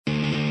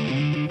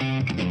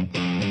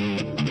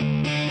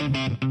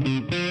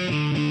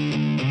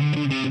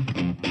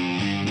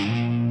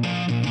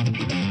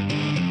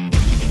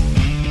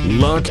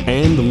lock,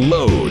 and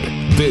load.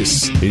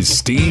 This is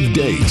Steve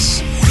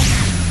Deace.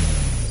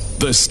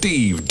 The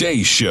Steve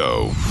Deace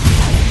Show.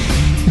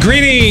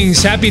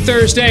 Greetings. Happy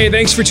Thursday.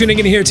 Thanks for tuning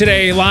in here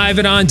today, live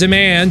and on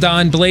demand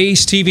on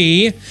Blaze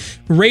TV,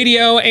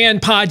 radio, and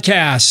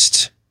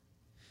podcast.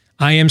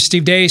 I am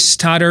Steve Deace.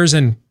 Todd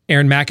Erzin,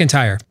 Aaron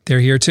McIntyre,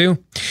 they're here too.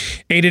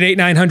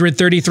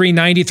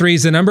 888-900-3393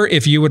 is the number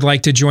if you would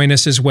like to join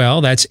us as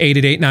well. That's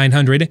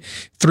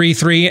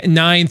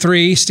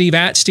 888-900-3393. Steve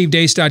at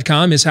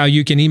stevedeace.com is how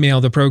you can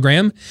email the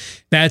program.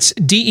 That's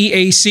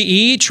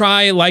DEACE.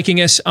 Try liking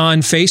us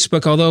on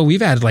Facebook, although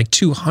we've had like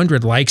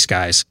 200 likes,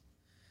 guys.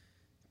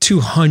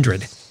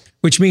 200,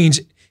 which means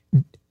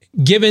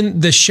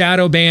given the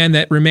shadow ban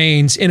that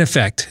remains in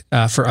effect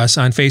for us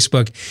on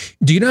Facebook,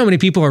 do you know how many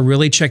people are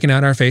really checking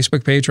out our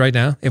Facebook page right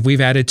now? If we've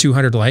added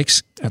 200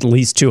 likes? At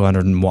least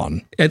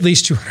 201. At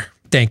least 200.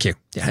 Thank you.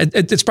 Yeah,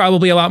 it's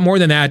probably a lot more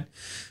than that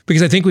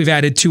because I think we've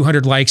added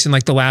 200 likes in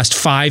like the last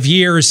 5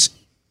 years.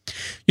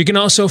 You can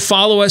also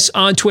follow us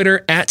on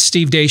Twitter at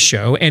Steve Deace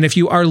Show. And if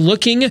you are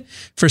looking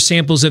for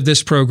samples of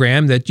this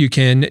program that you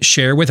can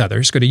share with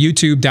others, go to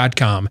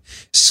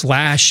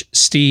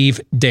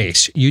youtube.com/Steve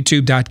Deace.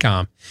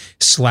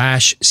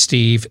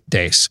 youtube.com/Steve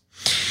Deace.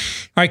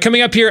 All right,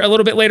 coming up here a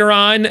little bit later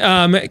on,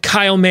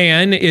 Kyle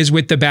Mann is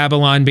with the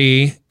Babylon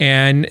Bee.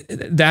 And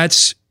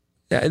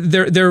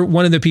they're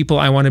one of the people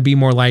I want to be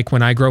more like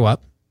when I grow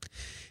up.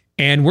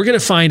 And we're going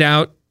to find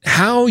out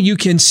how you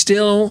can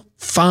still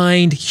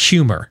find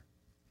humor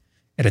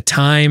at a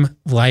time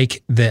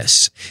like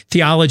this.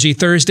 Theology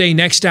Thursday,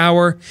 next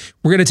hour,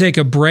 we're going to take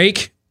a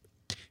break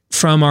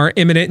from our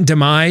imminent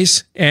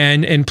demise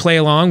and play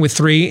along with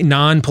 3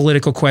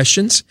 non-political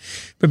questions.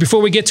 But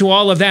before we get to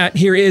all of that,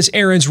 here is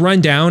Aaron's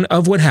rundown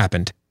of what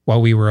happened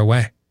while we were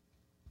away.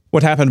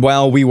 What happened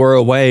while we were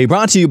away,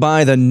 brought to you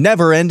by The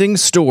Never-Ending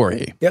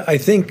Story. Yeah, I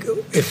think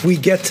if we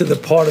get to the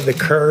part of the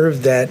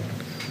curve that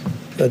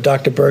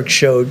Dr. Burke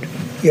showed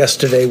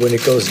yesterday, when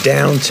it goes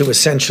down to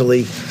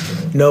essentially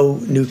no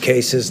new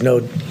cases,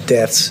 no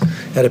deaths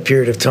at a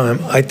period of time,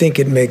 I think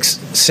it makes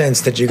sense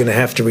that you're going to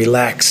have to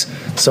relax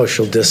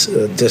social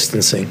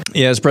distancing.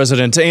 Yes,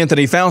 President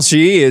Anthony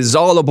Fauci is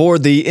all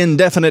aboard the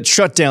indefinite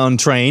shutdown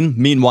train.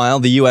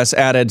 Meanwhile, the U.S.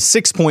 added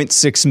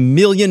 6.6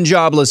 million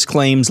jobless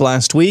claims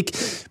last week,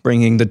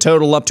 bringing the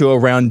total up to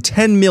around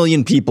 10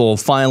 million people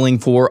filing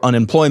for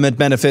unemployment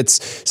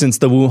benefits since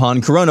the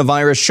Wuhan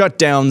coronavirus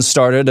shutdown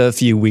started a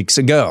few weeks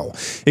ago.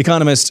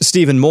 Economist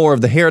Stephen Moore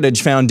of the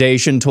Heritage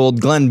Foundation told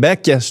Glenn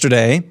Beck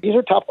yesterday, "These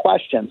are tough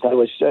questions. I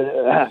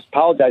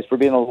apologize for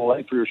being a little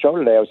late for your show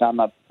today. I was on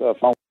the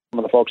phone with some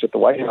of the folks at the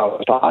White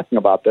House talking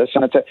about this,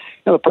 and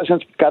the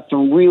president's got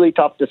some really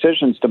tough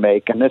decisions to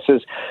make, and this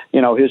is,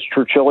 his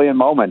Churchillian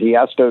moment. He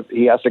has to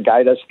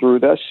guide us through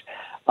this.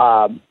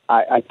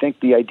 I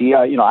think the idea,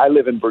 I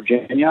live in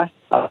Virginia.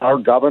 Our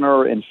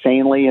governor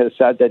insanely has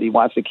said that he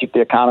wants to keep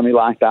the economy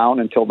locked down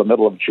until the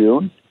middle of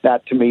June.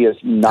 That to me is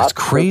nuts. That's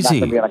crazy. There's not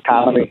going to be an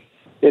economy.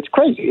 It's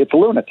crazy. It's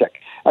lunatic.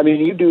 I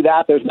mean, you do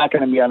that, there's not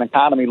going to be an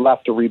economy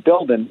left to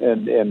rebuild in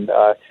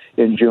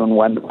June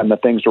when the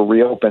things are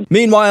reopened."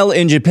 Meanwhile,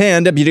 in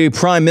Japan, Deputy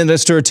Prime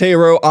Minister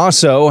Taro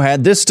Aso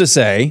had this to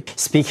say.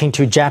 Speaking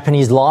to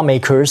Japanese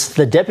lawmakers,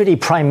 the Deputy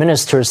Prime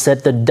Minister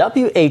said the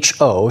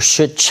WHO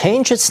should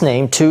change its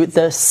name to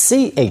the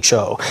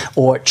CHO,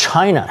 or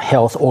China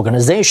Health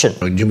Organization.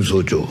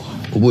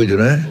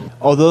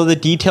 Although the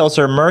details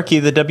are murky,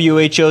 the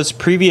WHO's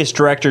previous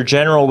director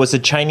general was a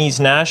Chinese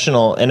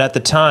national, and at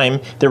the time,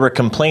 there were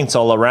complaints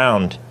all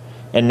around.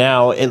 And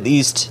now, at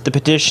least, the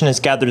petition has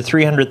gathered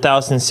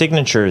 300,000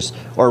 signatures,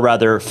 or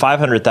rather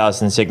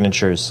 500,000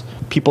 signatures.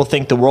 People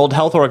think the World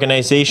Health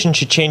Organization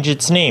should change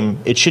its name.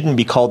 It shouldn't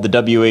be called the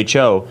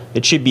WHO.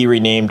 It should be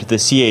renamed the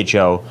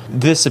CHO.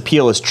 This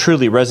appeal is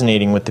truly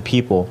resonating with the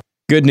people.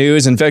 Good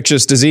news,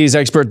 infectious disease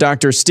expert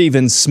Dr.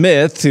 Stephen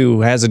Smith,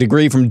 who has a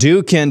degree from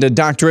Duke and a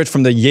doctorate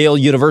from the Yale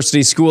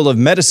University School of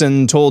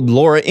Medicine, told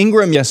Laura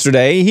Ingraham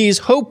yesterday he's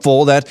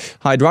hopeful that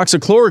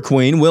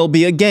hydroxychloroquine will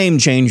be a game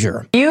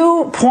changer.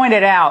 You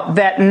pointed out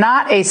that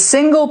not a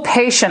single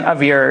patient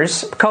of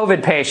yours,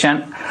 COVID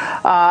patient,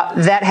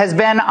 that has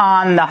been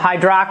on the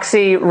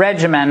hydroxy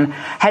regimen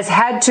has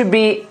had to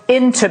be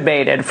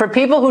intubated. For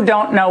people who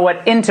don't know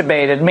what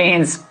intubated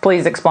means,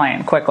 please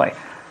explain quickly.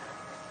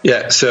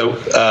 Yeah, so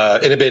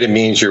intubated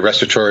means you're in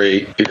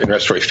respiratory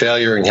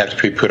failure and you have to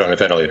be put on a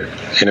ventilator.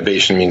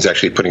 Intubation means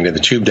actually putting the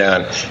tube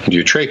down into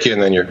your trachea and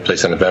then you're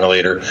placed on a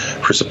ventilator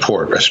for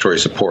support, respiratory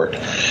support.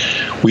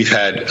 We've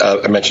had,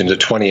 I mentioned, the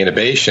 20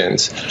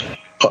 intubations.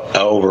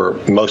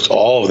 Most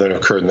all of them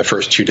occurred in the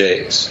first 2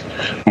 days.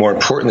 More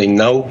importantly,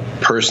 no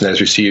person has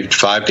received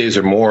 5 days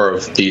or more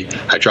of the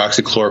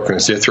hydroxychloroquine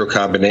Zithro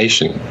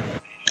combination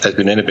has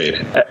been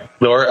intubated.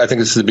 Laura, I think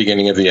this is the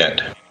beginning of the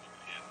end.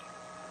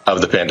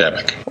 of the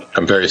pandemic.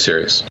 I'm very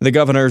serious. The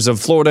governors of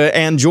Florida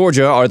and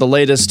Georgia are the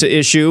latest to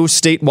issue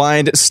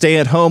statewide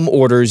stay-at-home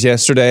orders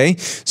yesterday.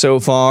 So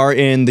far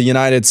in the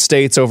United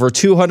States, over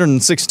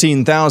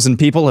 216,000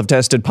 people have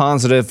tested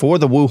positive for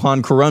the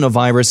Wuhan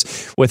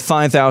coronavirus, with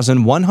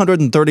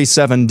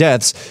 5,137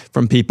 deaths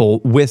from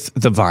people with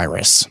the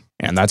virus.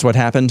 And that's what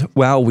happened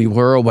while we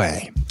were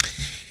away.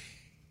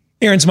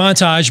 Aaron's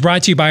Montage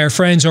brought to you by our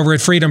friends over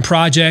at Freedom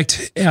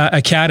Project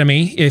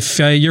Academy. If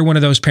you're one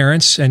of those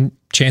parents, and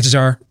chances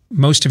are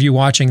most of you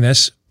watching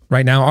this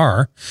right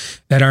now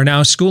that are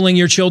now schooling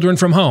your children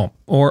from home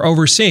or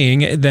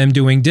overseeing them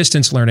doing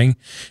distance learning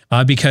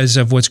because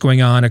of what's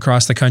going on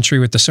across the country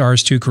with the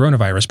SARS-2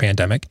 coronavirus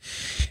pandemic.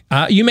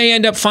 You may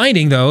end up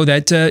finding, though,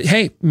 that,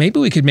 hey,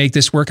 maybe we could make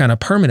this work on a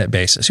permanent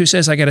basis. Who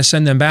says I got to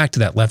send them back to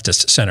that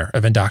leftist center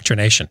of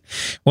indoctrination?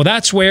 Well,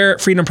 that's where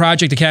Freedom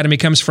Project Academy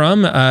comes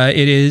from.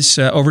 It is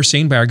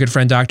overseen by our good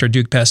friend, Dr.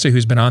 Duke Pesta,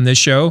 who's been on this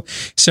show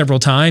several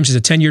times. He's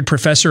a tenured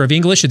professor of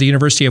English at the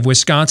University of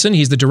Wisconsin.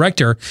 He's the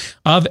director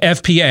of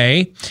FPA.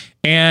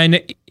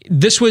 And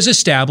this was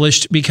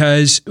established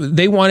because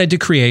they wanted to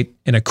create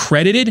an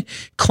accredited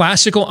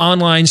classical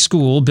online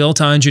school built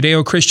on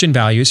Judeo-Christian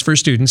values for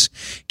students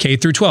K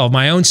through 12.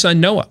 My own son,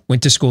 Noah,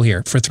 went to school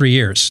here for 3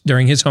 years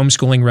during his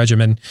homeschooling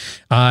regimen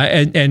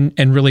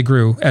and really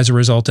grew as a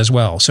result as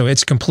well. So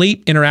it's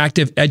complete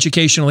interactive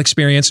educational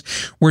experience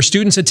where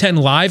students attend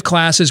live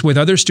classes with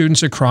other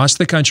students across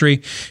the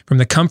country from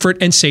the comfort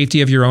and safety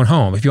of your own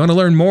home. If you want to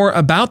learn more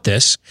about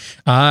this,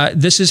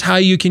 this is how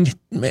you can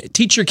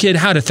teach your kid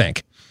how to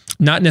think.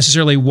 Not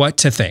necessarily what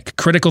to think.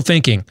 Critical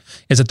thinking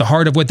is at the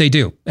heart of what they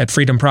do at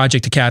Freedom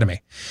Project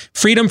Academy.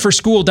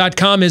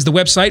 Freedomforschool.com is the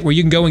website where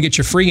you can go and get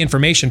your free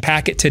information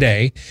packet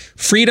today.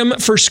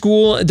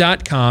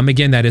 Freedomforschool.com.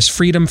 Again, that is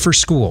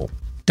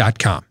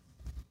freedomforschool.com.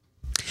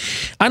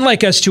 I'd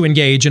like us to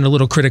engage in a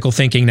little critical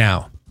thinking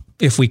now,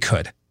 if we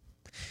could.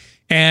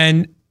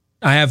 And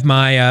I have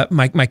my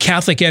my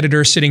Catholic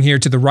editor sitting here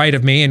to the right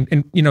of me,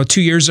 and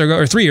 2 years ago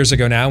or 3 years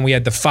ago now, and we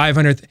had the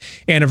 500th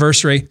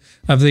anniversary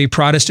of the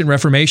Protestant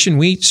Reformation.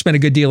 We spent a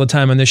good deal of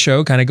time on this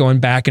show, kind of going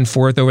back and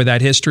forth over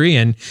that history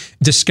and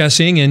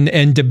discussing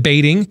and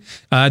debating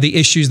the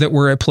issues that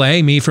were at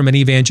play. Me from an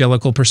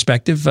evangelical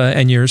perspective,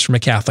 and yours from a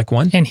Catholic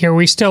one. And here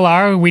we still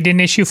are. We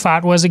didn't issue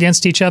fatwas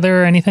against each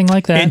other or anything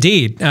like that.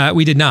 Indeed,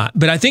 we did not.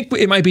 But I think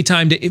it might be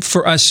time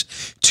for us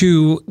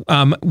to,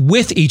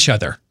 with each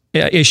other,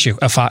 issue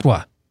a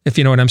fatwa, if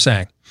you know what I'm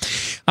saying.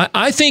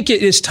 I think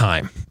it is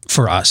time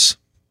for us,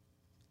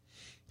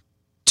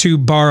 to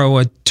borrow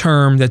a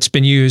term that's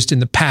been used in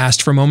the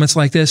past for moments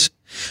like this.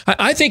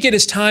 I think it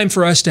is time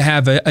for us to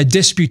have a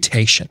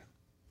disputation.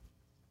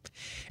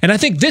 And I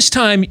think this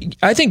time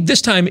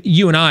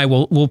you and I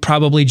will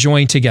probably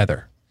join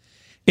together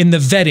in the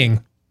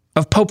vetting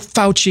of Pope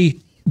Fauci,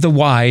 the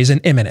wise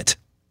and imminent.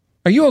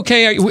 Are you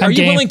okay? Are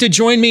you willing to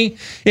join me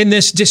in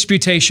this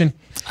disputation?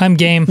 I'm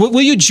game.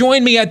 Will you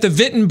join me at the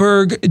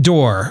Wittenberg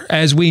door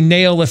as we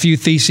nail a few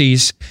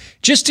theses?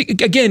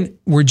 Again,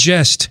 we're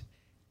just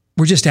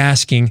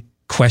asking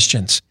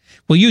questions.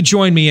 Will you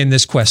join me in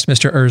this quest,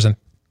 Mr. Erzin?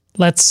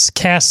 Let's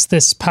cast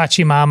this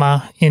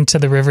Pachamama into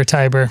the River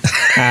Tiber.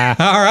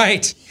 All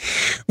right.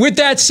 With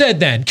that said,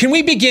 then, can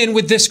we begin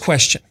with this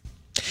question?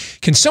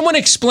 Can someone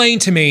explain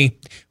to me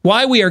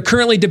why we are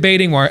currently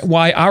debating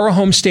why our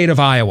home state of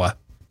Iowa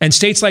and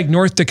states like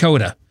North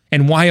Dakota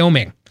and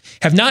Wyoming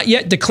have not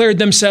yet declared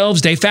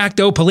themselves de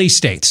facto police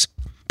states?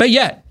 But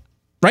yet,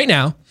 right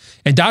now,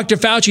 in Dr.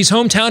 Fauci's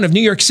hometown of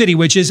New York City,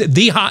 which is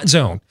the hot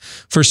zone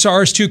for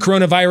SARS-2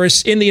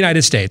 coronavirus in the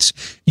United States,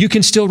 you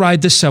can still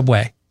ride the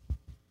subway.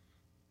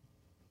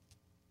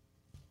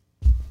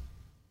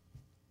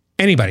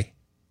 Anybody?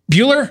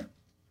 Bueller?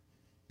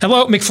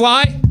 Hello,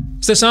 McFly?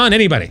 Is this on?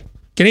 Anybody?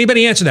 Can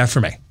anybody answer that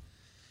for me?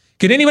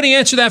 Can anybody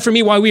answer that for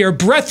me why we are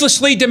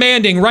breathlessly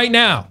demanding right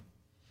now?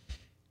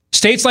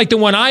 States like the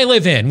one I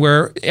live in,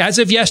 where as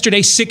of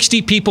yesterday,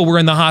 60 people were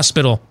in the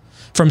hospital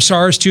from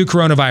SARS-2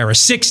 coronavirus.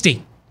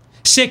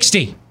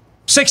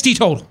 60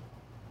 total.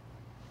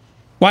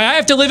 Why I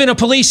have to live in a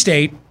police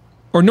state,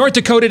 or North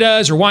Dakota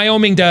does, or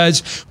Wyoming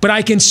does, but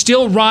I can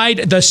still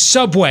ride the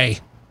subway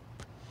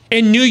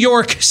in New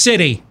York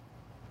City.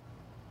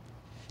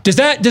 Does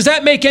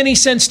that make any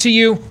sense to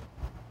you?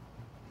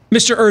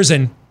 Mr.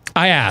 Erzin,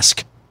 I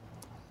ask.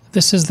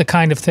 This is the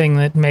kind of thing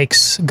that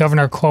makes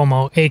Governor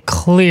Cuomo a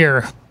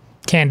clear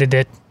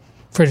candidate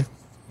for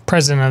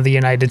President of the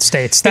United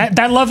States.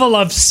 That level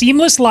of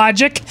seamless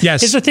logic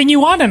is the thing you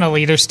want in a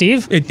leader,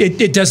 Steve.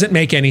 It doesn't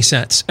make any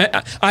sense.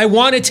 I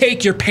want to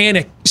take your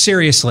panic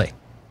seriously.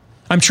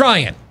 I'm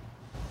trying.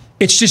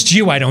 It's just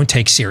you I don't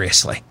take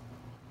seriously.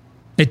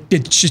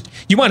 It's just,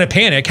 you want to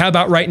panic. How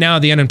about right now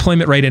the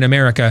unemployment rate in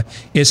America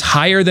is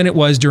higher than it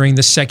was during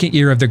the second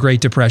year of the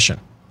Great Depression?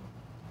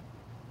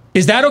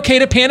 Is that okay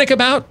to panic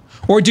about?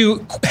 Or do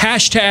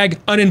hashtag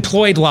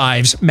unemployed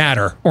lives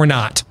matter or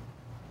not?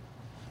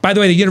 By the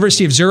way, the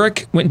University of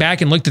Zurich went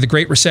back and looked at the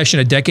Great Recession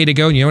a decade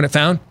ago, and you know what it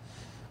found?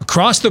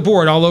 Across the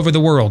board, all over the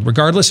world,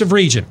 regardless of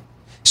region,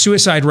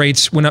 suicide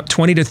rates went up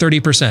 20 to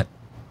 30%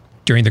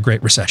 during the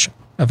Great Recession.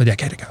 of a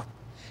decade ago.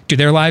 Do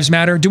their lives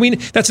matter?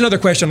 That's another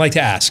question I'd like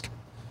to ask.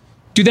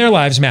 Do their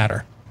lives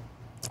matter?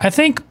 I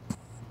think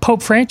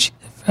Pope Francis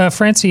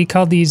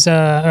called these,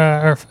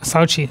 or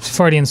Fauci,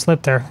 Freudian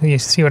slip there. You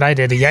see what I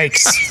did?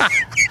 Yikes.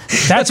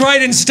 That's why I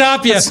didn't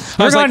stop you.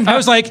 I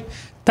was like,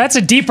 that's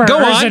a deeper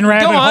version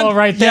rabbit hole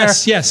right there.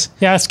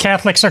 Yes,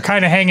 Catholics are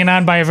kind of hanging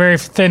on by a very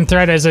thin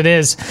thread as it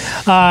is.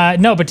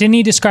 No, but didn't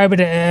he describe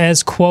it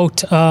as,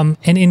 quote, an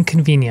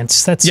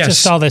inconvenience? That's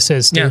just all this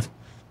is, Steve. Yeah.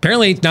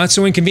 Apparently not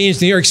so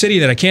inconvenient in New York City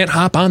that I can't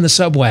hop on the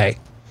subway.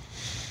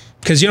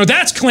 Because,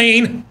 that's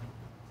clean.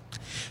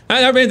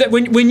 I mean,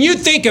 when you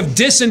think of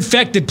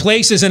disinfected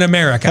places in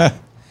America,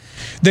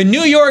 the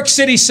New York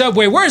City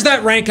subway, where does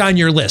that rank on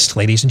your list,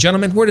 ladies and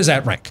gentlemen? Where does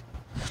that rank?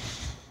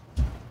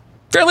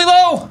 Fairly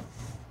low.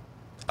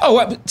 Oh,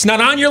 it's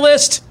not on your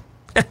list?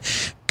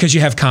 Because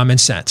you have common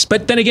sense.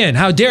 But then again,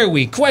 how dare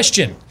we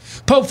question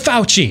Pope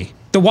Fauci,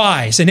 the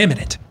wise and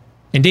eminent?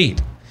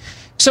 Indeed.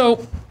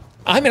 So,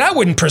 I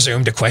wouldn't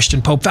presume to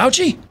question Pope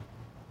Fauci.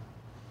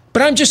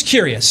 But I'm just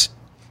curious.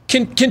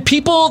 Can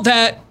people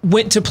that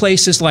went to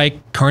places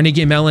like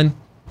Carnegie Mellon,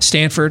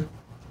 Stanford,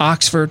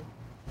 Oxford,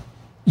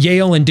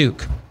 Yale, and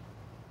Duke,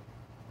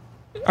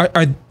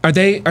 are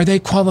they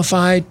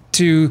qualified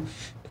to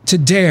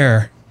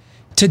dare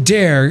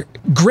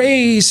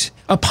graze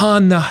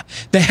upon the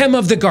hem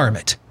of the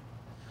garment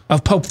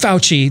of Pope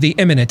Fauci, the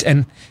eminent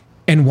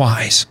and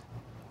wise?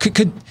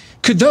 Could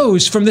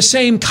those from the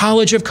same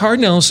College of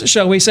Cardinals,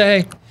 shall we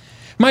say,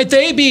 might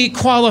they be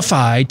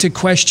qualified to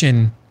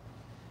question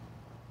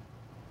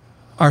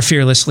our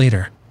fearless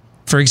leader?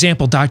 For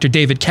example, Dr.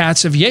 David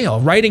Katz of Yale,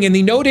 writing in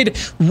the noted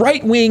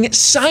right-wing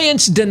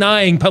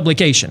science-denying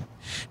publication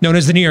known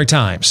as the New York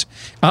Times,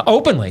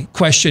 openly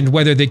questioned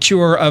whether the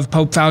cure of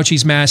Pope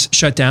Fauci's mass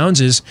shutdowns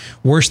is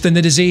worse than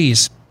the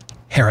disease.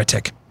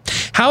 Heretic.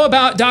 How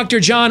about Dr.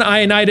 John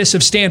Ioannidis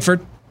of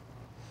Stanford,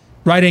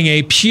 writing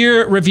a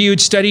peer-reviewed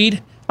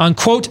study on,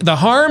 quote, the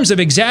harms of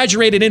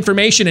exaggerated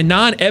information and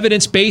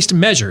non-evidence-based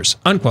measures,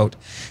 unquote,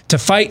 to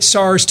fight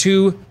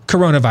SARS-2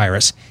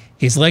 coronavirus.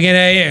 He's looking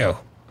at you,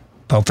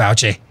 Pope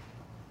Fauci.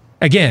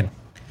 Again,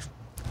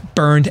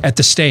 burned at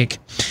the stake.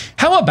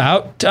 How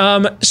about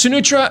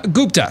Sunetra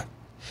Gupta,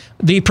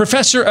 the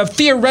professor of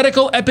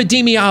theoretical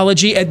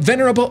epidemiology at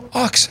Venerable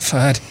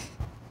Oxford?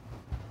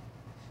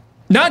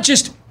 Not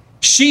just,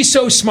 she's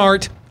so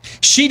smart,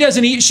 she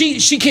doesn't eat,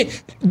 she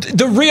can't,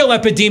 the real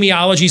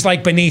epidemiology is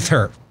like beneath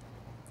her,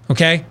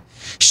 okay?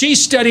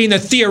 She's studying the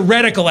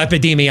theoretical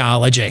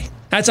epidemiology.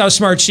 That's how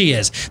smart she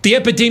is. The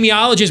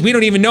epidemiologists we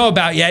don't even know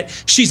about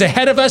yet, she's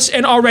ahead of us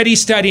and already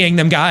studying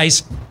them,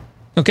 guys,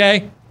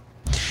 okay?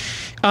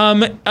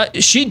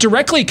 She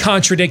directly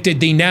contradicted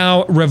the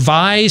now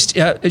revised,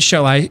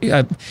 shall I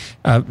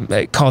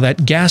call that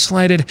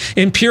gaslighted,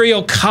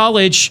 Imperial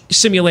College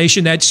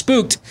simulation that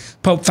spooked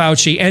Pope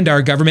Fauci and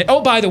our government.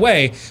 Oh, by the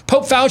way,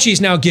 Pope Fauci is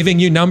now giving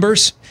you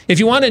numbers. If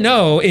you want to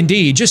know,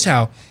 indeed, just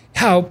how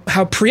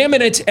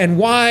preeminent and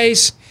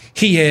wise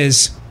he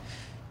is,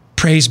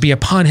 praise be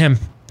upon him.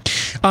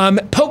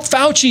 Pope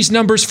Fauci's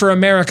numbers for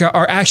America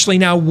are actually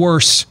now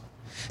worse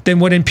than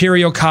what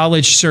Imperial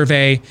College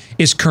survey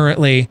is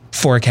currently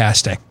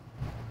forecasting.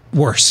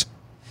 Worse.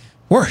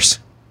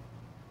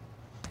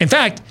 In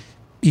fact,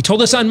 he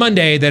told us on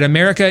Monday that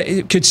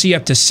America could see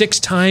up to 6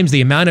 times the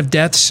amount of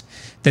deaths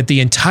that the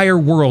entire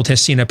world has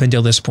seen up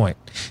until this point,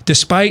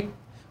 despite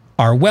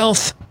our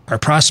wealth, our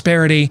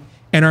prosperity,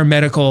 and our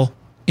medical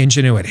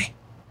ingenuity.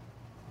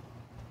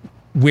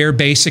 We're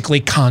basically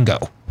Congo.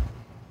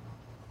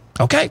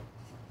 Okay.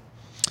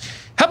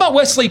 How about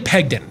Wesley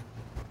Pegden?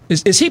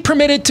 Is he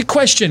permitted to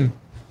question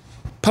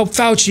Pope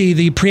Fauci,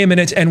 the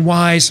preeminent and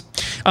wise?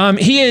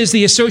 He is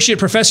the associate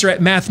professor at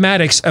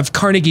mathematics of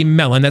Carnegie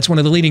Mellon. That's one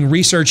of the leading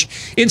research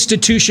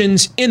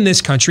institutions in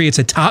this country. It's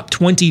a top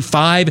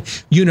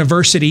 25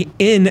 university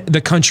in the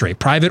country,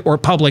 private or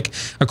public,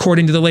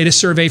 according to the latest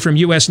survey from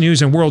U.S.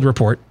 News and World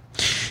Report.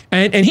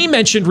 And he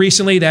mentioned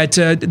recently that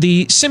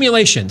the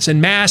simulations and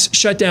mass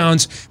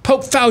shutdowns,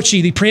 Pope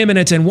Fauci, the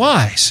preeminent and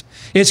wise,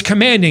 is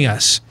commanding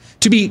us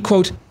to be,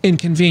 quote,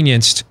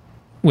 inconvenienced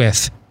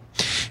with.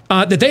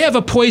 That they have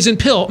a poison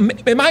pill.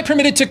 Am I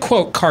permitted to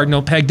quote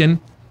Cardinal Pegden?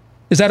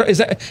 Is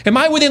that? Am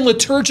I within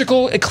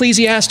liturgical,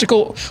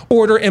 ecclesiastical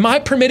order? Am I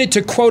permitted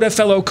to quote a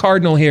fellow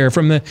cardinal here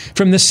from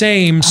the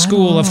same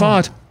school of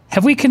thought?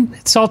 Have we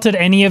consulted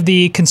any of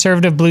the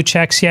conservative blue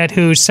checks yet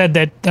who said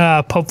that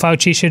Pope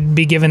Fauci should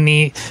be given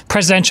the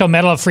Presidential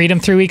Medal of Freedom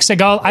 3 weeks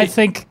ago? I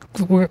think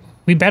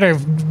we better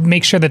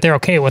make sure that they're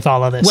okay with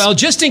all of this. Well,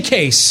 just in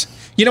case.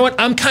 You know what?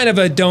 I'm kind of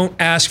a don't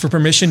ask for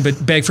permission,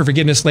 but beg for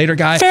forgiveness later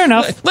guy. Fair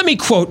enough. Let me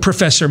quote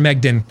Professor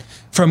Megden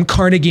from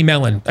Carnegie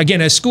Mellon.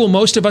 Again, a school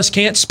most of us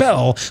can't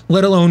spell,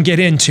 let alone get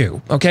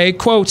into. Okay,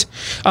 quote,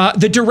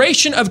 the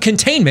duration of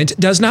containment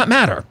does not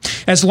matter.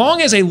 As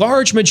long as a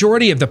large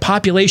majority of the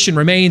population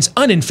remains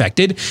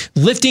uninfected,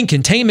 lifting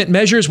containment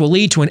measures will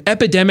lead to an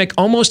epidemic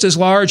almost as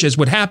large as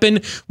would happen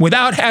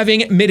without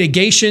having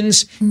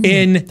mitigations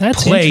in place.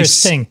 That's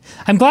interesting.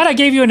 I'm glad I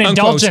gave you an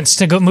indulgence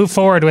to go move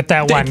forward with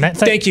that one.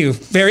 Thank you.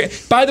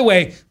 By the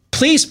way,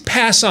 please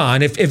pass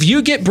on. If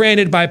you get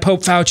branded by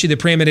Pope Fauci, the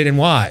preeminent and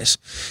wise,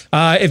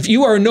 if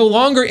you are no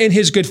longer in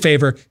his good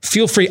favor,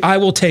 feel free. I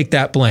will take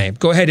that blame.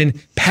 Go ahead and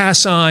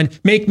pass on.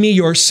 Make me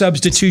your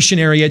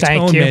substitutionary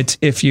atonement,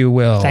 if you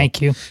will.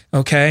 Thank you.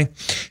 Okay.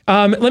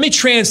 Let me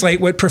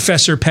translate what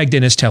Professor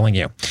Pegden is telling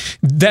you.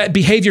 That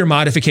behavior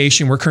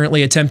modification we're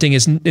currently attempting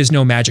is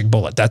no magic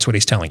bullet. That's what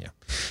he's telling you.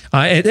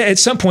 At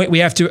some point, we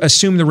have to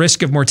assume the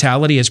risk of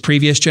mortality as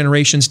previous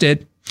generations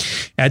did.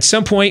 At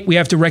some point, we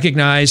have to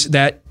recognize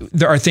that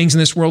there are things in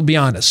this world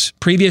beyond us.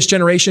 Previous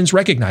generations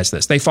recognized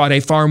this. They fought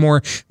a far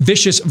more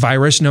vicious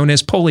virus known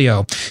as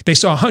polio. They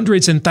saw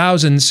hundreds of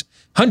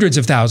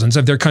thousands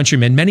of their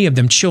countrymen, many of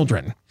them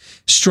children,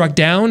 struck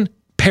down,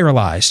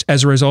 paralyzed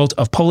as a result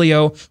of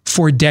polio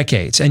for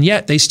decades. And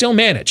yet they still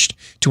managed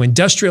to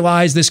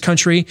industrialize this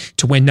country,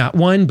 to win not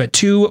one, but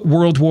 2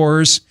 world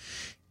wars.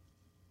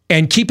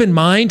 And keep in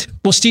mind,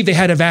 well, Steve, they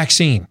had a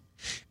vaccine.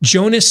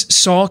 Jonas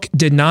Salk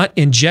did not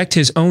inject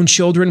his own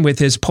children with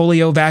his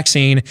polio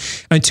vaccine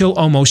until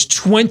almost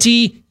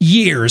 20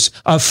 years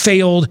of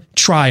failed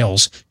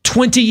trials.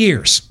 20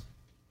 years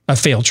of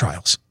failed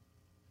trials.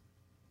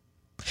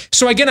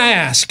 So again, I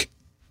ask,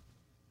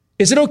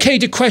 is it okay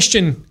to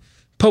question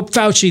Pope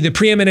Fauci, the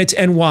preeminent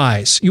and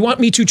wise? You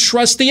want me to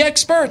trust the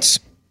experts?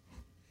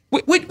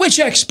 Which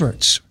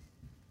experts?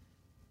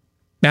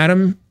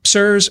 Madam,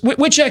 sirs,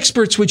 which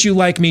experts would you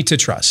like me to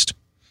trust?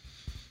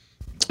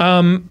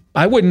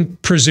 I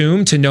wouldn't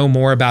presume to know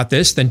more about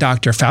this than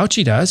Dr.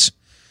 Fauci does.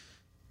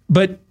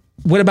 But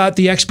what about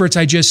the experts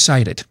I just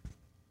cited?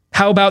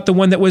 How about the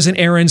one that was in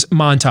Aaron's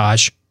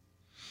montage?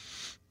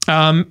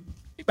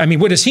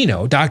 What does he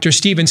know? Dr.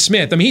 Stephen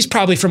Smith. He's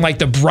probably from like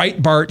the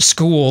Breitbart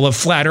school of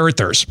flat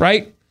earthers,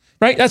 right?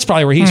 Right? That's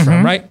probably where he's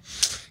from, right?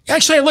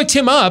 Actually, I looked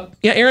him up.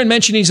 Yeah, Aaron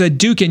mentioned he's a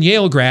Duke and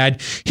Yale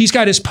grad. He's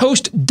got his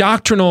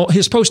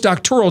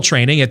postdoctoral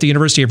training at the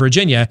University of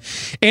Virginia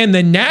and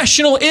the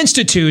National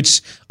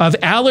Institutes of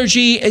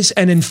Allergies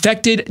and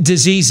Infected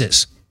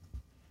Diseases.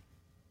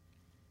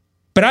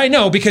 But I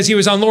know because he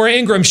was on Laura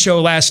Ingram's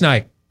show last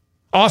night,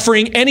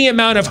 offering any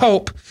amount of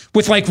hope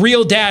with like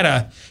real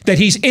data, that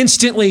he's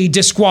instantly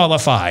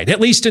disqualified,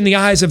 at least in the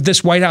eyes of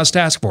this White House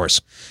task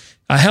force,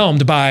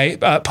 helmed by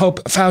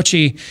Pope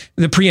Fauci,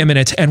 the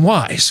preeminent and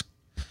wise.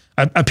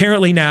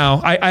 Apparently now,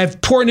 I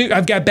have poor news.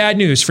 I've got bad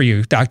news for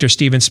you, Dr.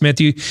 Stephen Smith.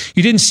 You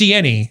didn't see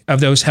any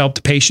of those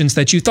helped patients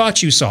that you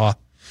thought you saw,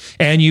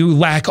 and you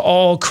lack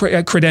all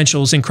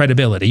credentials and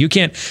credibility. You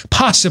can't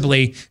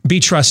possibly be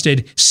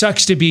trusted.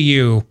 Sucks to be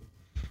you.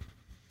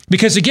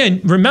 Because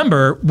again,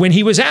 remember when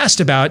he was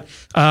asked about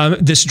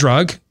this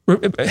drug,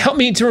 help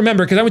me to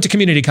remember because I went to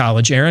community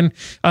college, Aaron.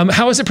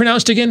 How is it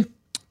pronounced again?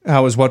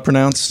 How is what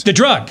pronounced? The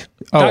drug.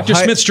 Dr.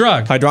 Smith's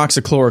drug.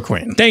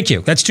 Hydroxychloroquine. Thank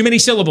you. That's too many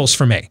syllables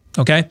for me.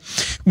 Okay.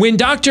 When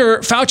Dr.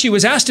 Fauci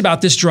was asked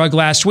about this drug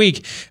last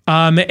week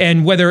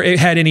and whether it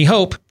had any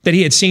hope that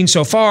he had seen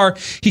so far,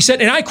 he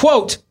said, and I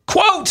quote,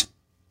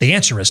 the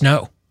answer is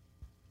no.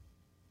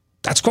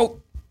 That's what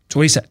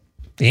he said.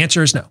 The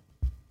answer is no.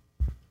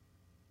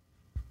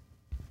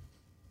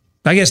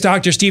 I guess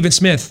Dr. Stephen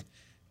Smith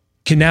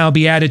can now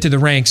be added to the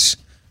ranks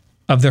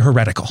of the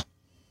heretical.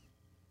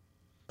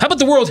 How about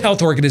the World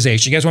Health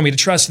Organization? You guys want me to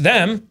trust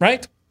them,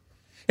 right?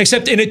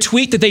 Except in a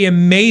tweet that they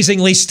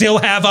amazingly still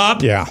have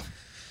up. Yeah.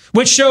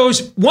 Which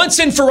shows once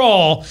and for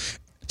all,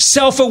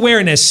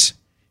 self-awareness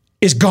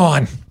is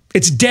gone.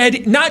 It's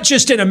dead, not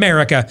just in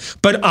America,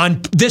 but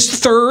on this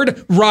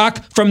third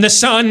rock from the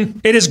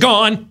sun, it is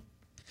gone.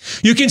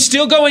 You can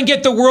still go and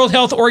get the World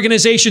Health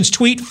Organization's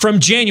tweet from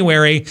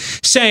January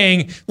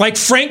saying, like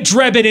Frank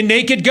Drebin in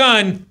Naked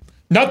Gun,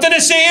 nothing to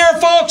see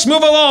here, folks,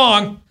 move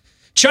along.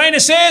 China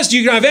says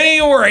you don't have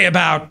anything to worry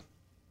about.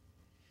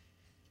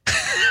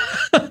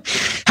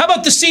 How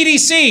about the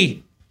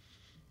CDC?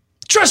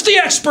 Trust the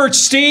experts,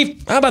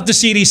 Steve. How about the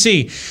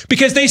CDC?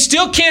 Because they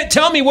still can't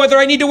tell me whether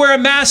I need to wear a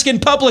mask in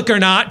public or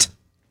not.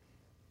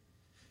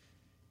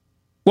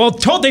 Well,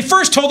 they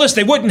first told us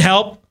they wouldn't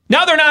help.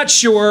 Now they're not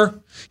sure.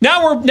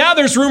 Now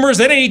there's rumors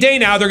that any day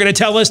now they're going to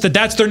tell us that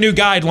that's their new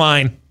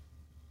guideline.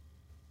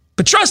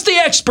 But trust the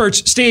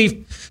experts,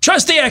 Steve.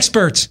 Trust the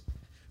experts.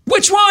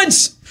 Which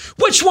ones?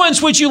 Which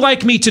ones would you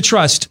like me to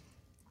trust?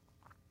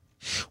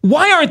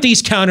 Why aren't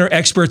these counter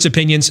experts'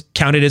 opinions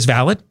counted as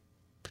valid?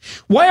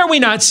 Why are we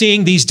not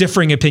seeing these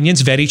differing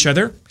opinions vet each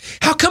other?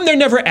 How come they're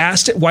never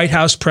asked at White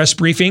House press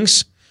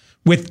briefings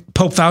with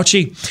Pope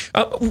Fauci,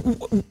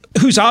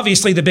 who's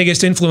obviously the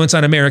biggest influence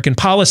on American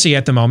policy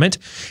at the moment?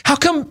 How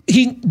come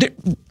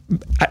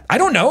I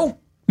don't know.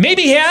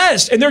 Maybe he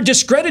has, and they're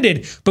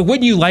discredited. But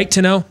wouldn't you like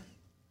to know?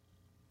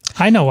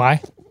 I know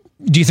why.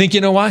 Do you think you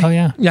know why? Oh,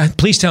 yeah. Yeah,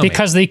 please tell me.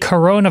 Because the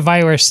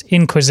coronavirus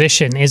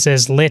inquisition is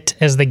as lit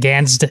as the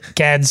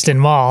Gadsden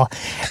Mall.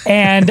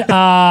 And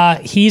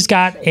he's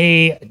got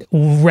a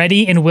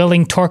ready and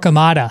willing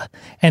Torquemada,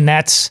 and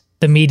that's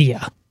the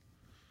media.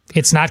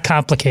 It's not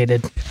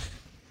complicated.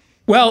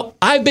 Well,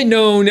 I've been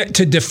known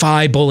to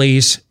defy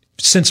bullies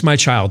since my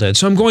childhood,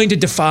 so I'm going to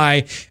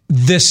defy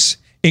this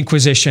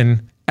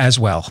inquisition as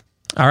well.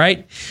 All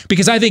right?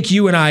 Because I think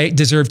you and I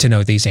deserve to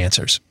know these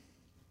answers.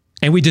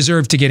 And we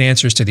deserve to get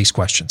answers to these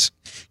questions.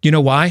 You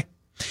know why?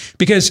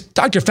 Because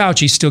Dr.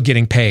 Fauci's still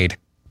getting paid,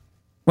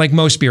 like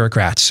most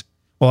bureaucrats.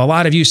 Well, a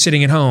lot of you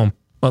sitting at home,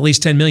 well, at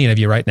least 10 million of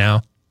you right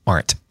now,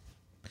 aren't.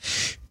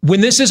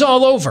 When this is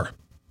all over,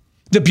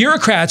 the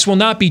bureaucrats will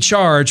not be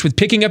charged with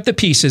picking up the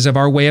pieces of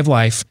our way of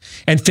life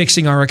and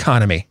fixing our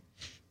economy.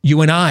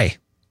 You and I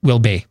will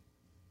be.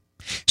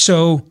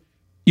 So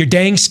you're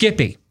dang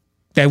skippy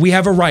that we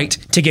have a right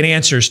to get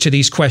answers to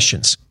these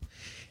questions.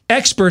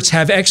 Experts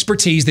have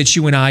expertise that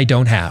you and I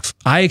don't have.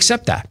 I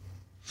accept that.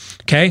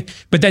 Okay?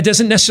 But that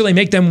doesn't necessarily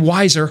make them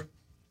wiser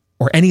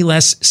or any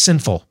less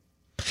sinful.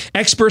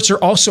 Experts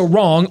are also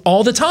wrong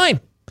all the time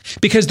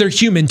because they're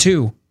human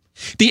too.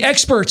 The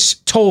experts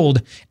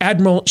told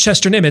Admiral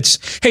Chester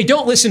Nimitz, hey,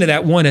 don't listen to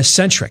that one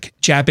eccentric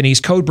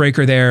Japanese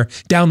codebreaker there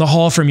down the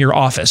hall from your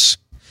office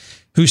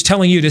who's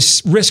telling you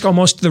to risk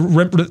almost the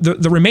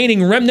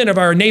remaining remnant of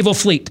our naval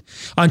fleet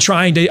on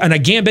a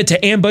gambit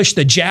to ambush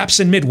the Japs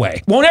in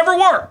Midway. Won't ever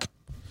work.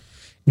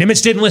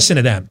 Nimitz didn't listen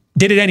to them,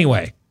 did it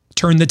anyway.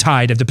 Turned the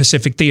tide of the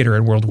Pacific Theater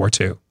in World War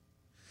II.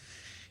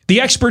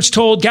 The experts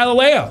told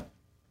Galileo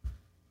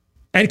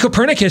and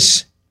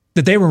Copernicus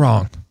that they were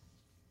wrong.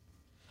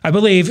 I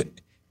believe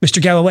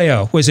Mr.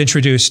 Galileo was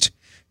introduced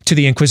to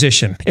the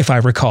Inquisition, if I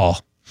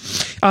recall.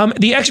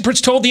 The experts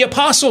told the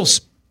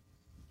apostles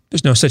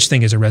there's no such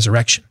thing as a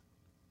resurrection.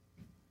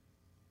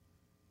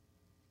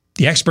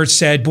 The experts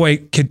said, boy,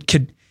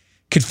 could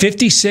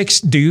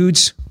 56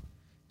 dudes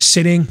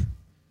sitting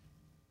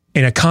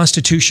in a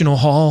constitutional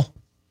hall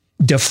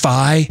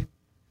defy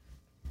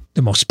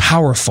the most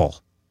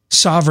powerful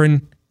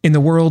sovereign in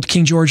the world,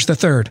 King George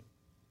III?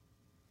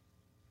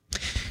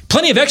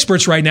 Plenty of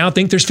experts right now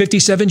think there's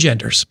 57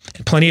 genders.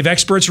 And plenty of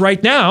experts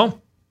right now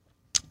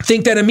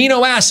think that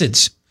amino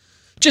acids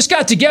just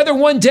got together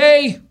one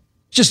day,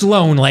 just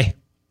lonely.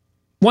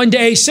 One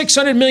day,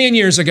 600 million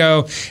years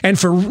ago, and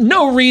for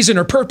no reason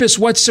or purpose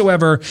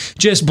whatsoever,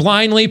 just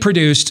blindly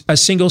produced a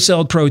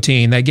single-celled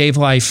protein that gave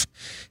life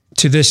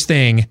to this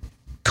thing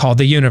called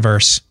the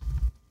universe.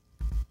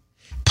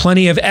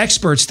 Plenty of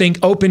experts think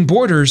open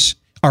borders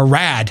are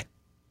rad,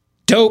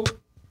 dope,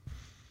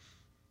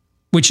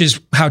 which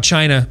is how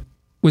China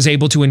was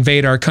able to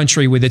invade our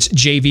country with its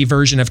JV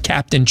version of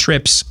Captain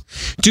Trips.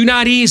 Do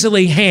not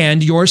easily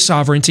hand your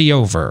sovereignty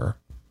over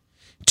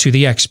to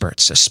the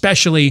experts,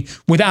 especially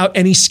without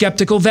any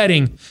skeptical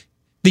vetting.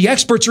 The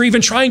experts are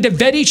even trying to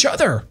vet each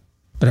other.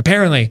 But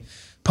apparently,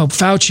 Pope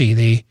Fauci,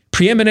 the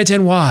preeminent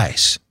and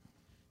wise,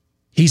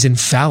 he's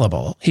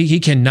infallible. He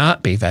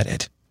cannot be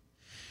vetted.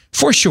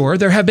 For sure,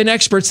 there have been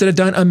experts that have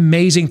done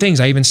amazing things.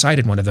 I even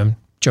cited one of them,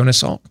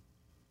 Jonas Salk.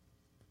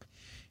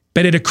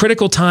 But at a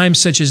critical time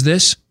such as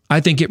this, I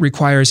think it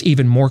requires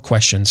even more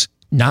questions,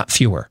 not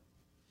fewer.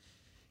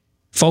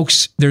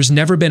 Folks, there's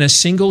never been a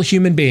single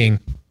human being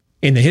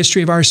in the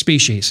history of our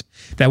species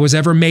that was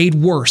ever made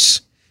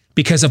worse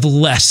because of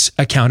less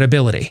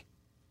accountability.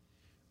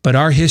 But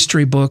our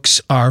history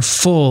books are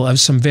full of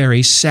some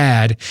very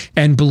sad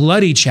and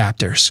bloody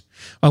chapters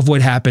of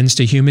what happens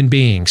to human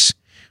beings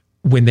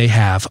when they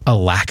have a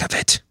lack of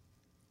it.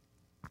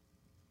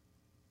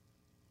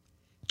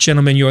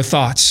 Gentlemen, your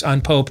thoughts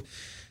on Pope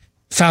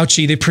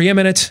Fauci, the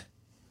preeminent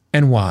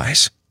and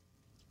wise?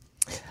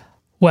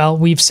 Well,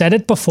 we've said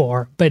it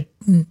before, but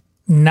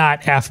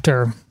not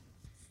after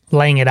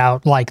laying it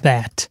out like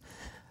that.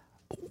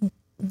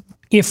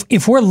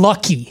 If we're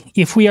lucky,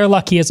 if we are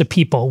lucky as a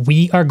people,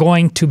 we are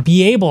going to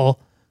be able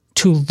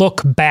to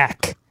look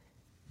back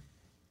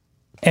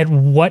at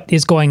what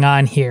is going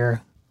on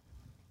here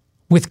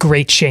with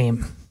great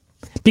shame,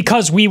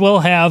 because we will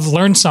have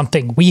learned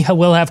something. We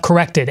will have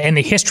corrected, and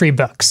the history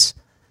books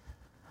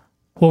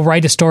will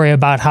write a story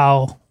about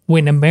how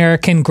when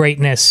American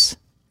greatness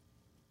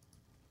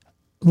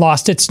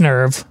lost its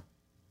nerve,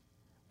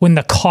 when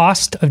the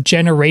cost of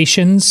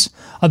generations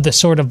of the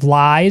sort of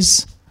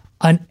lies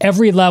on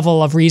every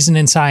level of reason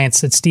and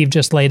science that Steve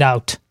just laid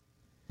out.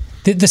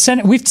 The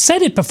center, we've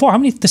said it before,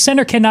 the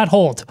center cannot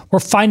hold. We're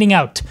finding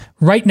out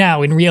right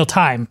now in real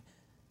time.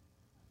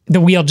 The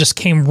wheel just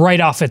came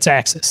right off its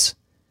axis.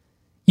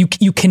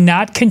 You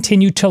cannot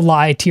continue to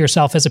lie to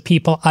yourself as a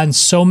people on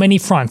so many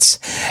fronts.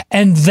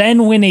 And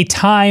then when a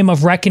time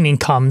of reckoning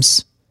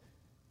comes,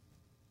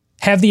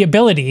 have the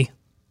ability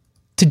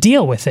to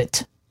deal with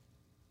it.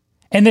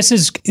 And it's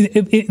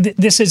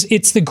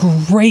the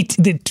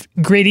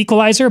great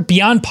equalizer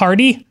beyond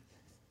party.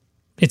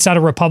 It's not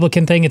a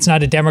Republican thing. It's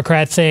not a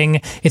Democrat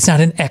thing. It's not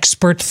an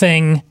expert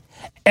thing.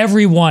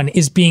 Everyone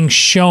is being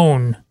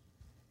shown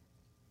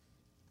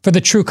for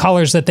the true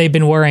colors that they've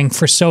been wearing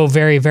for so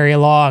very, very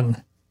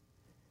long.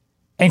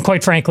 And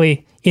quite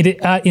frankly,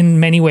 in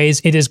many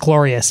ways, it is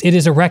glorious. It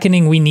is a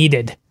reckoning we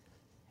needed.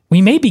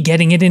 We may be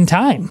getting it in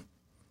time.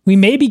 We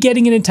may be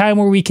getting it in time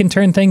where we can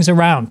turn things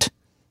around.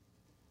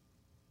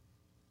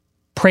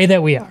 Pray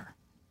that we are.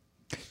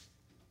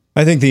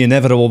 I think the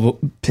inevitable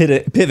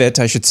pivot,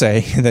 I should say,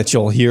 that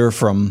you'll hear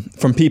from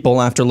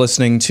people after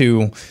listening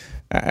to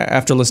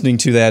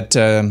that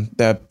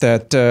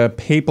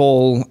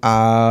papal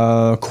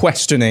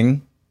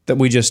questioning that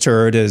we just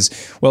heard is,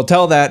 well,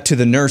 tell that to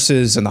the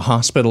nurses and the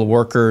hospital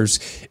workers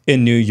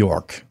in New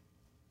York.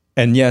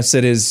 And yes,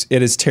 it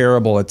is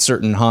terrible at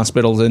certain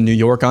hospitals in New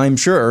York, I'm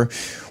sure.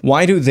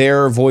 Why do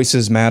their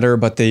voices matter,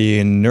 but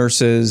the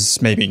nurses,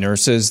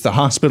 the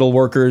hospital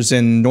workers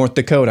in North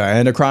Dakota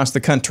and across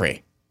the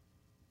country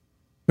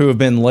who have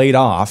been laid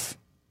off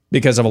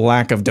because of a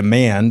lack of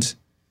demand,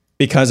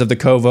 because of the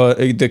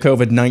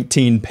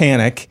COVID-19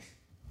 panic,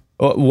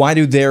 why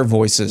do their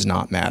voices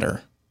not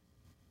matter?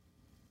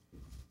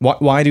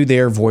 Why do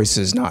their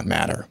voices not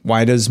matter?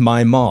 Why does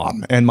my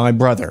mom and my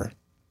brother,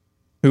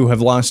 who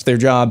have lost their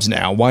jobs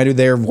now, why do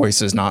their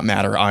voices not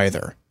matter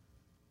either?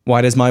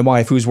 Why does my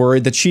wife, who's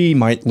worried that she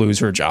might lose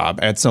her job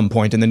at some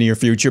point in the near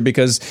future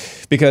because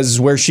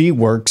where she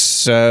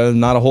works,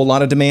 not a whole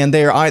lot of demand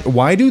there.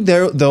 Why do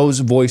those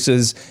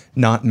voices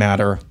not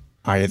matter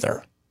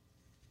either?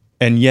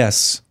 And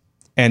yes,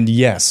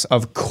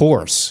 of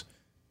course,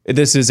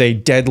 this is a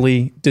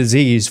deadly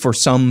disease for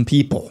some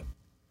people.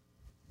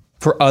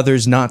 For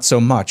others, not so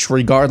much.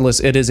 Regardless,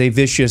 it is a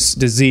vicious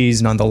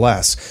disease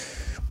nonetheless.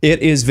 It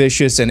is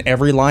vicious, and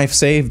every life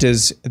saved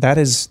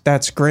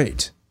that's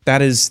great.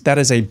 That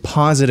is a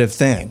positive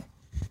thing.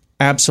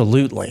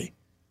 Absolutely.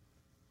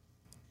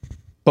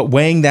 But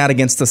weighing that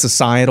against the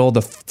societal,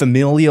 the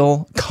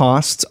familial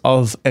costs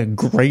of a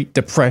Great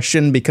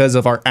Depression because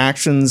of our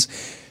actions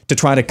to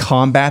try to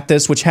combat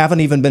this, which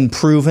haven't even been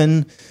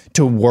proven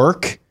to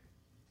work.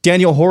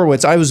 Daniel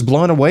Horowitz, I was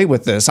blown away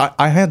with this.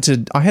 I had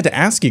to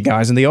ask you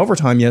guys in the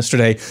overtime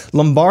yesterday.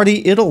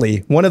 Lombardy,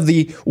 Italy, one of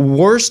the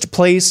worst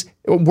places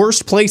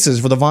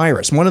for the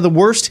virus, one of the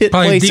worst hit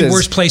Probably places, the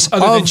worst place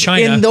other than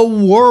China in the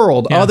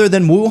world, other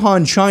than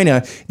Wuhan,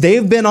 China.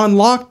 They've been on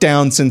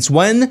lockdown since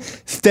when?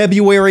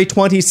 February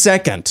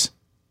 22nd.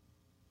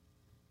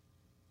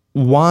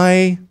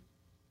 Why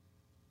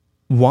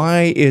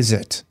is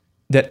it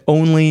that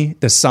only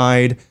the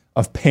side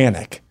of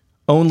panic,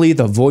 only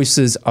the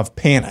voices of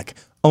panic,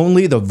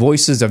 only the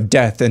voices of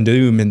death and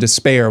doom and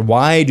despair,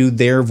 why do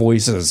their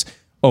voices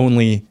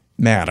only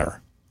matter?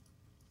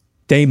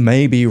 They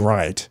may be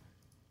right,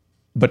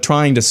 but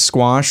trying to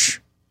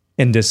squash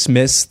and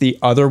dismiss the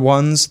other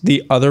ones,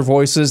 the other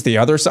voices, the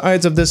other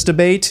sides of this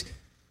debate,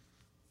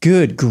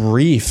 good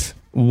grief,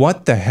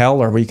 what the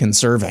hell are we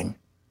conserving?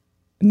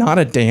 Not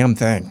a damn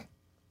thing.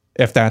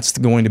 If that's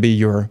going to be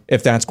your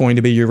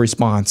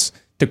response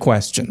to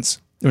questions.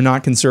 We're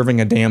not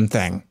conserving a damn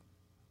thing.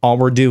 All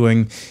we're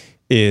doing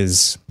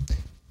is,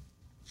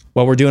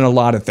 well, we're doing a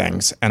lot of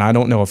things, and I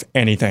don't know if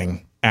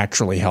anything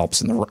actually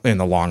helps in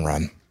the long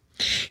run.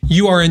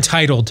 You are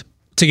entitled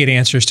to get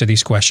answers to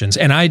these questions,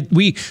 and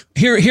we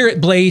here at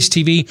Blaze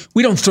TV,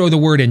 we don't throw the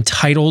word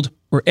entitled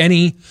or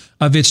any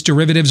of its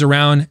derivatives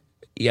around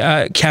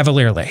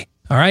cavalierly.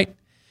 All right,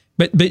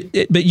 but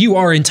you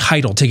are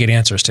entitled to get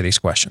answers to these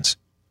questions.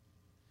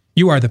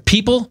 You are the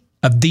people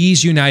of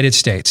these United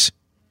States.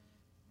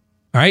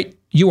 All right.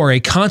 You are a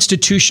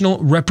constitutional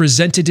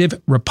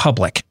representative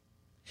republic.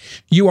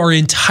 You are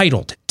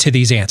entitled to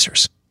these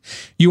answers.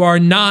 You are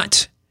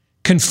not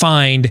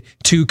confined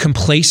to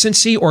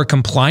complacency or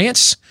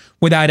compliance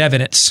without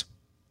evidence.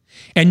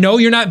 And no,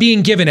 you're not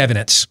being given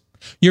evidence.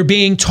 You're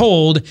being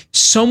told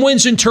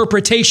someone's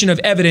interpretation of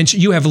evidence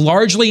you have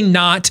largely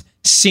not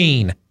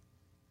seen.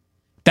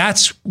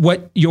 That's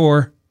what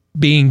you're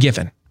being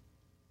given.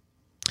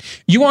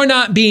 You are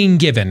not being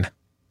given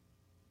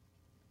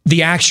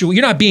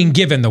you're not being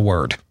given the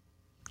word.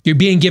 You're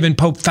being given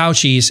Pope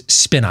Fauci's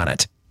spin on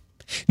it.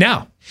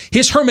 Now,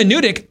 his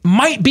hermeneutic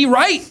might be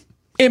right.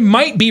 It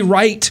might be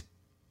right.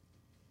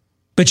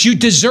 But you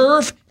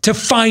deserve to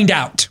find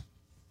out.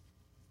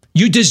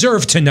 You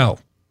deserve to know.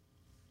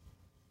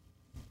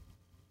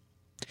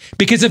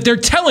 Because if they're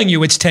telling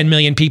you it's 10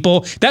 million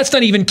people, that's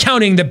not even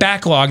counting the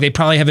backlog they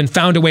probably haven't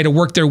found a way to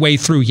work their way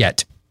through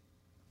yet.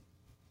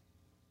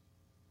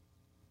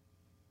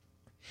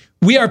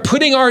 We are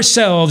putting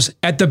ourselves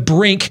at the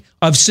brink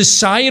of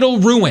societal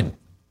ruin.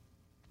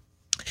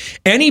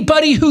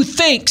 Anybody who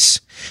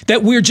thinks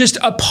that we're just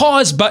a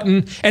pause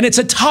button and it's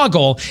a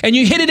toggle and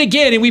you hit it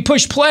again and we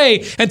push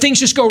play and things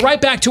just go right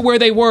back to where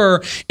they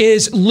were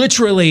is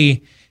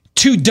literally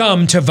too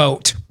dumb to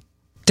vote,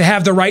 to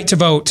have the right to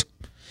vote,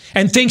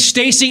 and thinks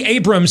Stacey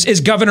Abrams is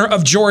governor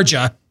of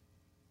Georgia.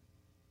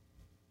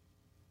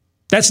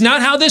 That's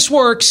not how this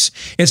works.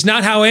 It's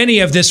not how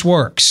any of this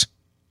works.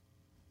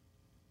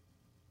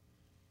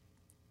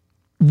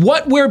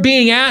 What we're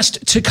being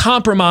asked to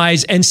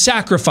compromise and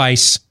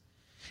sacrifice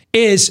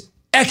is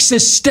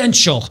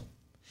existential.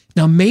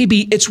 Now,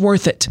 maybe it's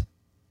worth it,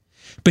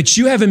 but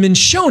you haven't been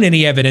shown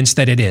any evidence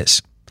that it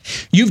is.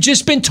 You've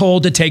just been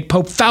told to take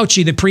Pope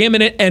Fauci, the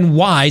preeminent and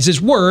wise,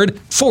 his word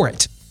for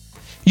it.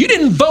 You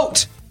didn't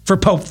vote for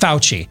Pope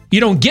Fauci. You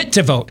don't get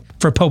to vote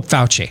for Pope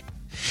Fauci.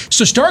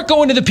 So start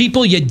going to the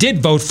people you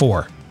did vote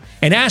for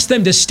and ask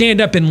them to stand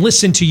up and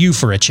listen to you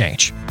for a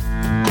change.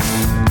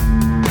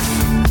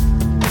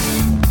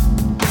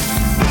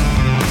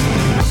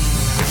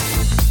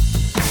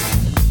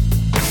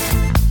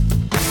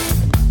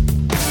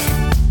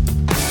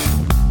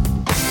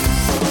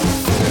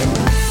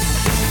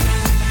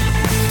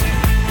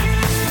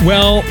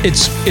 Well,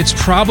 it's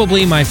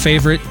probably my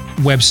favorite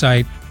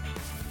website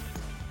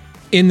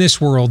in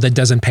this world that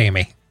doesn't pay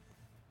me.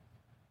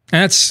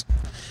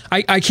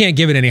 I can't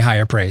give it any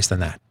higher praise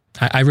than that.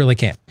 I really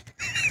can't.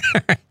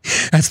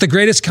 That's the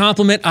greatest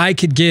compliment I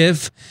could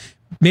give,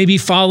 maybe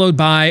followed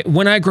by,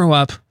 when I grow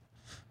up,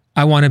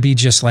 I want to be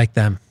just like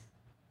them.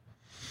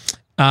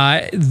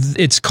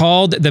 It's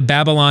called the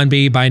Babylon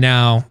Bee by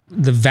now.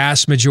 The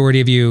vast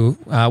majority of you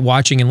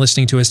watching and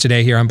listening to us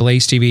today here on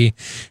Blaze TV,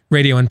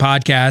 radio and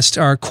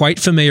podcast are quite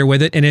familiar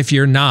with it. And if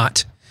you're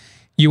not,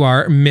 you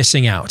are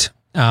missing out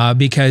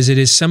because it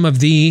is some of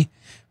the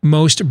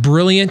most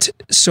brilliant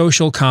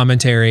social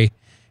commentary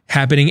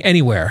happening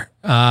anywhere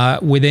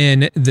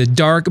within the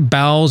dark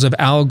bowels of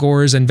Al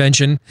Gore's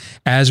invention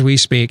as we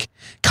speak.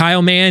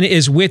 Kyle Mann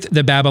is with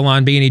the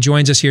Babylon Bee, and he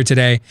joins us here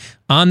today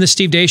on the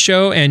Steve Deace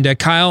Show. And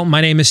Kyle,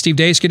 my name is Steve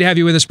Deace. Good to have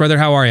you with us, brother.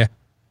 How are you?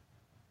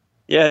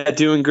 Yeah,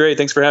 doing great.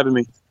 Thanks for having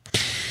me.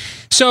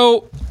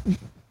 So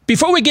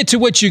before we get to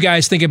what you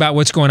guys think about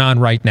what's going on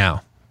right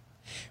now,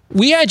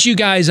 we had you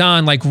guys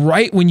on like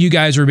right when you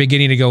guys were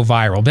beginning to go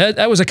viral. But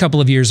that was a couple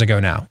of years ago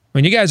now. I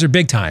mean, you guys are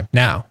big time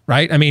now,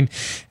 right? I mean,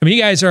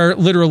 you guys are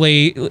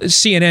literally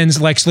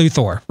CNN's Lex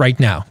Luthor right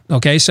now.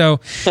 Okay, so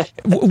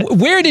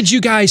where did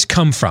you guys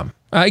come from?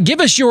 Give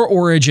us your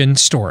origin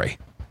story.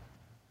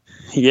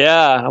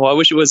 Yeah, well, I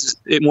wish it was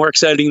more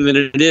exciting than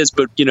it is,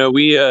 but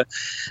we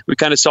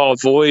kind of saw a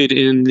void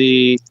in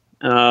the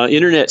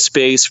internet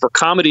space for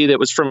comedy that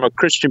was from a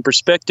Christian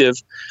perspective,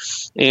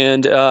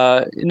 and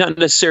not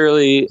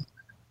necessarily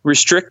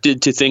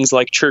restricted to things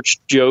like church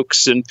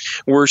jokes and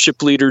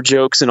worship leader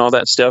jokes and all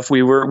that stuff.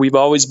 We've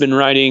always been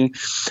writing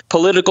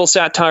political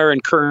satire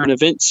and current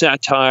event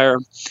satire,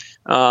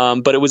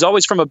 but it was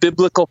always from a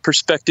biblical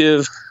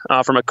perspective,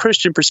 from a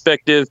Christian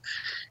perspective.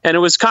 And it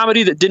was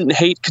comedy that didn't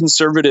hate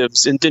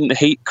conservatives and didn't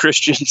hate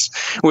Christians,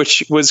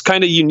 which was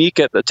kind of unique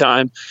at the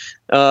time.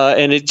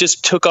 And it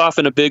just took off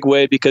in a big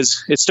way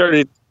because it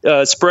started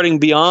spreading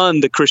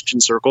beyond the Christian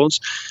circles,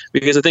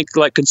 because I think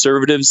like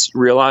conservatives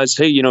realized,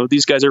 hey,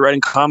 these guys are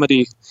writing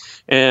comedy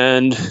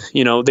and,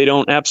 they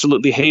don't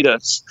absolutely hate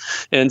us.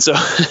 And so,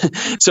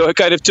 so it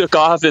kind of took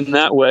off in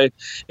that way.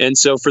 And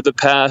so for the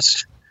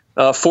past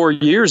 4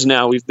 years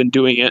now, we've been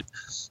doing it.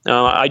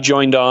 I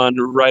joined on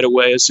right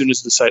away as soon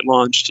as the site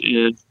launched,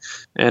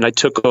 and I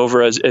took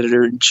over as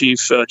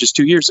editor-in-chief just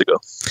 2 years ago.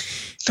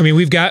 I mean,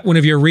 we've got one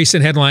of your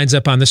recent headlines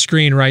up on the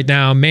screen right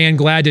now. Man,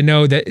 glad to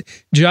know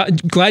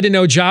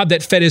job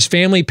that fed his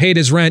family, paid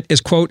his rent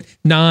is, quote,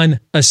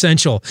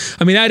 non-essential.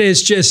 I mean, that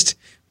is just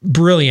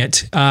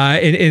brilliant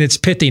in its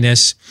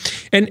pithiness.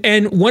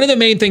 And one of the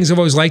main things I've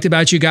always liked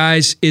about you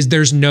guys is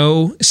there's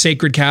no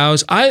sacred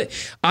cows. I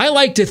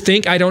like to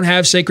think I don't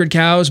have sacred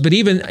cows, but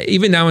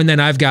even now and then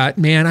I've got,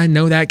 man, I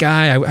know that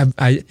guy.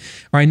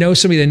 I know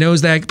somebody that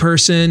knows that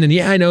person, and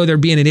yeah, I know they're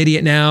being an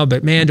idiot now,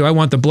 but man, do I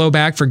want the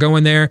blowback for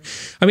going there?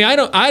 I mean,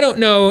 I don't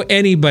know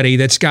anybody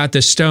that's got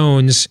the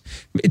stones.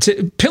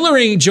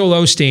 Pillaring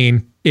Joel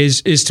Osteen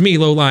is to me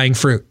low-lying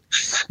fruit.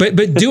 But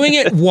doing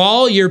it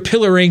while you're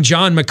pillaring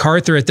John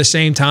MacArthur at the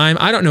same time,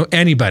 I don't know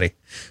anybody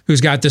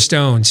who's got the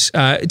stones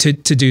to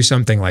do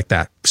something like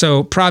that.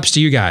 So props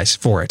to you guys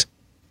for it.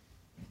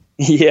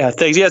 Yeah,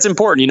 thanks. Yeah, it's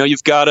important.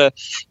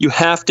 You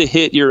have to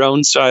hit your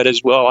own side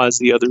as well as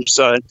the other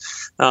side.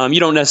 You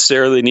don't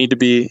necessarily need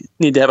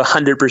to have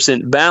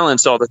 100%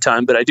 balance all the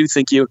time, but I do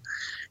think you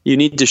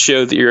need to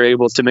show that you're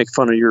able to make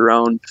fun of your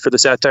own for the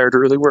satire to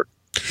really work.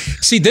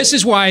 See, this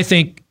is why I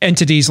think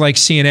entities like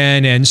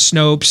CNN and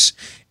Snopes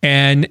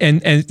and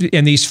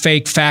these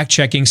fake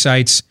fact-checking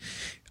sites,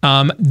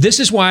 this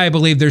is why I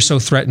believe they're so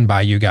threatened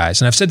by you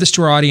guys. And I've said this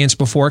to our audience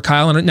before,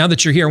 Kyle, and now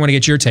that you're here, I want to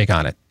get your take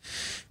on it.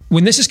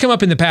 When this has come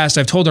up in the past,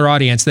 I've told our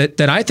audience that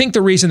I think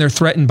the reason they're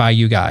threatened by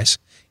you guys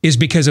is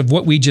because of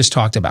what we just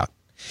talked about.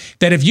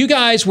 That if you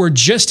guys were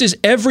just as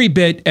every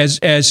bit as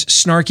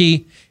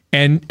snarky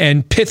and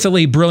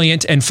pithily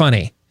brilliant and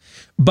funny,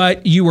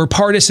 but you were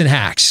partisan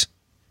hacks,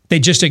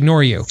 they'd just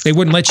ignore you. They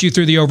wouldn't let you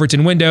through the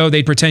Overton window.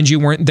 They'd pretend you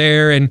weren't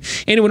there. And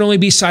it would only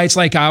be sites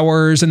like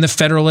ours and the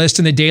Federalist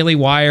and the Daily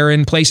Wire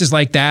and places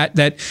like that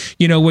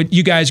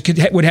you guys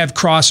would have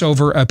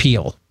crossover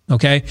appeal.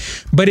 Okay.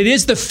 But it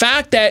is the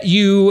fact that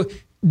you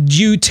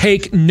you're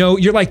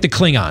like the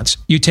Klingons.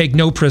 You take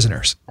no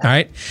prisoners. All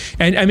right.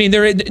 And I mean,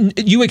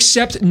 you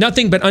accept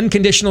nothing but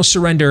unconditional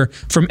surrender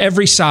from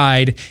every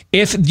side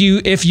if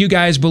you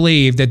guys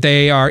believe that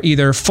they are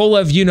either full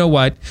of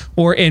what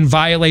or in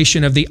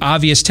violation of the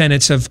obvious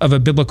tenets of a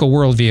biblical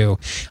worldview.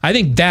 I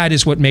think that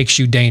is what makes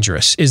you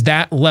dangerous, is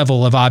that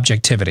level of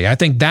objectivity. I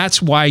think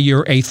that's why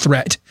you're a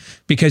threat,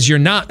 because you're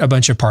not a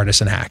bunch of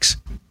partisan hacks.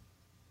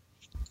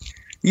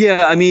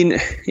 Yeah, I mean,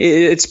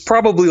 it's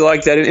probably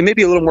like that. It may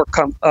be a little more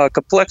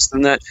complex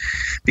than that,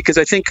 because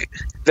I think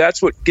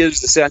that's what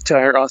gives the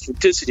satire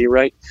authenticity,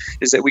 right?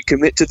 Is that we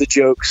commit to the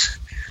jokes.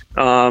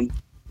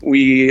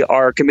 We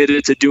are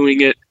committed to doing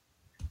it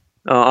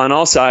on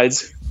all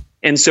sides.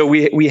 And so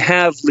we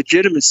have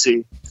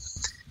legitimacy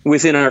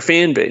within our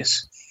fan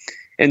base.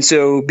 And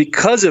so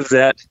because of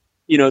that,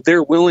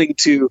 they're willing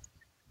to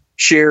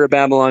share a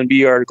Babylon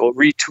Bee article,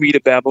 retweet a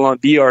Babylon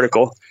Bee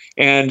article,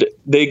 and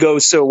they go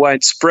so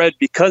widespread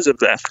because of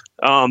that.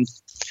 And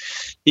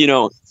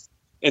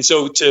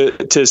so to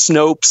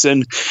Snopes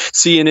and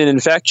CNN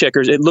and fact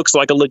checkers, it looks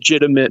like a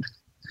legitimate,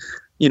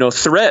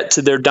 threat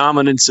to their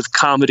dominance of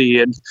comedy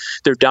and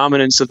their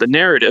dominance of the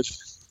narrative.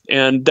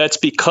 And that's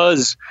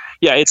because,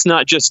 it's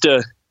not just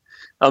a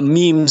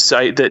meme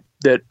site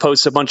that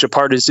posts a bunch of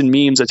partisan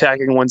memes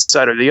attacking one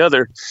side or the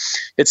other.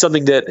 It's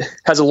something that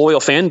has a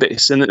loyal fan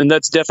base, and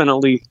that's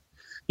definitely,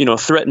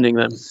 threatening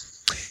them.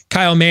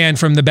 Kyle Mann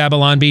from the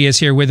Babylon Bee is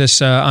here with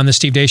us on the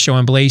Steve Deace Show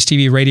on Blaze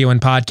TV, radio,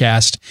 and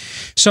podcast.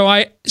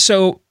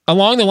 So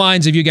along the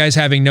lines of you guys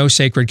having no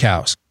sacred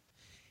cows,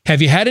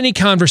 have you had any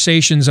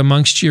conversations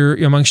amongst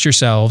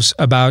yourselves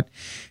about,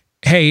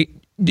 hey,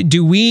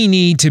 do we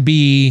need to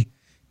be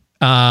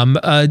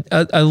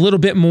a little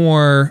bit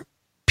more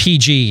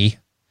PG,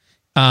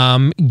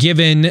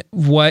 given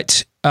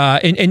what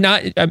and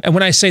not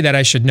when I say that,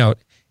 I should note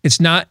it's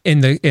not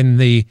in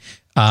the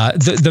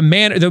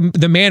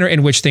manner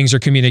in which things are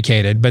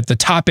communicated, but the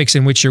topics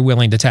in which you're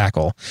willing to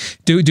tackle.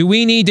 Do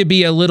we need to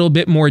be a little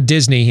bit more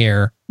Disney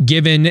here,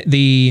 given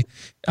the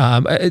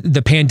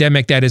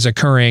pandemic that is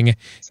occurring,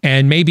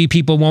 and maybe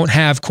people won't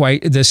have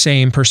quite the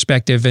same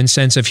perspective and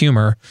sense of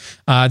humor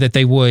that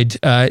they would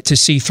to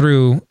see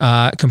through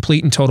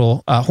complete and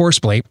total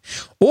horseplay?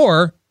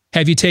 Or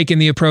have you taken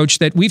the approach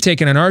that we've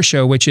taken on our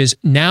show, which is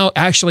now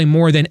actually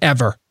more than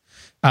ever,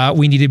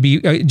 we need to be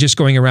just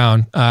going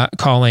around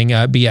calling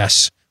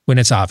BS when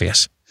it's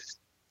obvious?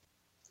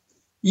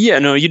 Yeah,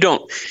 no, you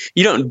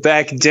don't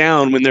back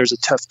down when there's a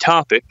tough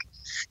topic.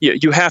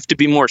 You have to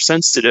be more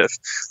sensitive.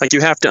 Like,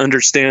 you have to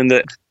understand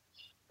that,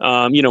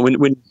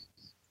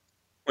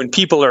 when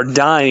people are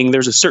dying,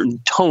 there's a certain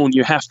tone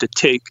you have to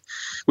take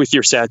with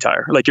your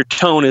satire. Like, your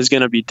tone is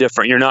going to be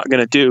different. You're not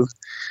going to do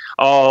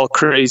all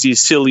crazy,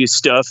 silly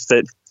stuff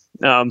that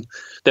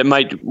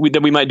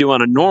we might do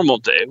on a normal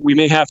day. We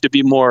may have to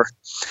be more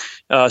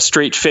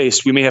straight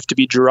faced. We may have to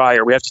be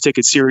drier. We have to take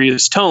a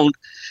serious tone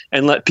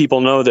and let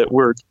people know that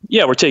we're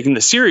taking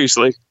this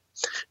seriously.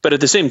 But at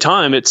the same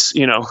time, it's,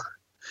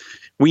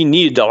 we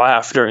need to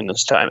laugh during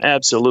this time.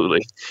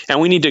 Absolutely.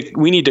 And we need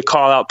to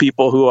call out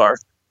people who are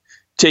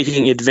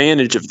taking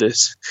advantage of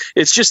this.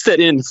 It's just that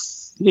in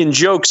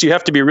jokes, you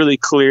have to be really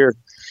clear,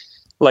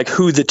 like,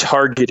 who the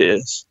target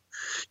is.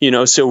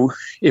 So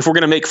if we're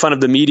going to make fun of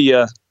the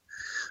media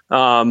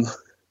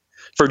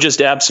for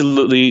just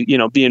absolutely,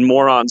 being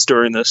morons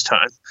during this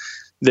time,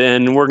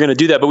 then we're going to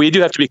do that. But we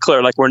do have to be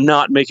clear, like, we're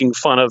not making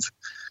fun of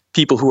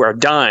people who are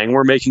dying.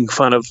 We're making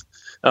fun of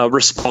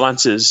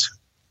responses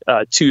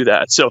to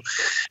that. So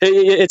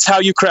it's how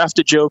you craft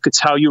a joke.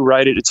 It's how you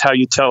write it. It's how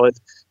you tell it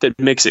that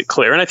makes it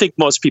clear. And I think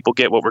most people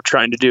get what we're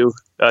trying to do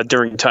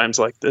during times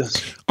like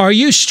this. Are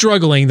you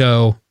struggling,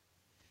 though?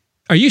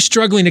 Are you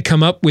struggling to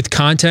come up with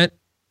content?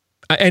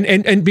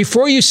 And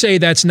before you say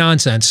that's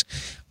nonsense,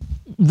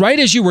 right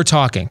as you were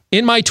talking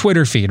in my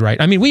Twitter feed, right?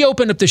 I mean, we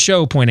opened up the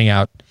show pointing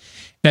out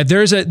that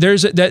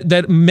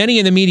that many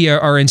in the media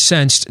are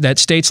incensed that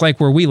states like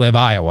where we live,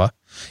 Iowa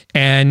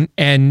and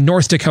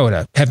North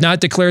Dakota, have not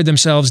declared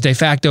themselves de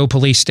facto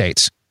police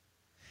states.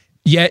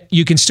 Yet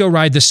you can still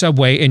ride the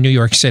subway in New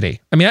York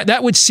City. I mean,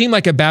 that would seem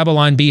like a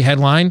Babylon Bee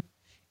headline.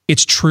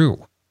 It's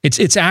true.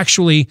 It's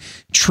actually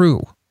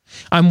true.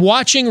 I'm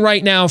watching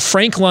right now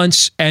Frank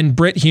Luntz and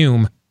Brit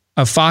Hume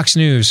of Fox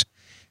News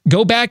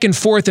go back and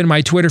forth in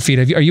my Twitter feed.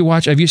 Have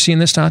you seen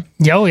this, Todd?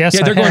 Oh, yes.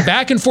 Yeah, they're going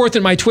back and forth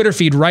in my Twitter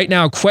feed right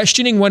now,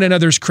 questioning one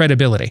another's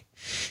credibility.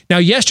 Now,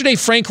 yesterday,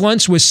 Frank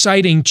Luntz was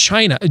citing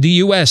China, the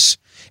U.S.,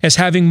 as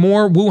having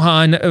more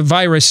Wuhan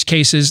virus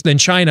cases than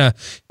China,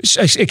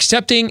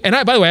 accepting, and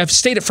by the way, I've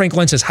stayed at Frank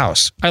Luntz's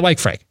house. I like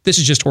Frank. This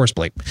is just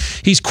horseplay.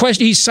 He's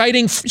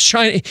citing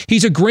China.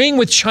 He's agreeing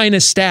with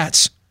China's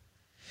stats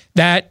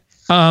that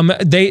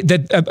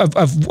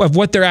of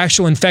what their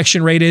actual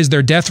infection rate is,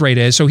 their death rate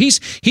is. So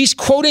he's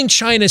quoting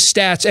China's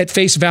stats at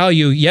face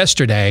value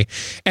yesterday,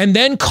 and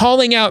then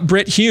calling out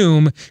Brit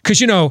Hume, because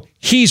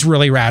he's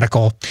really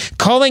radical,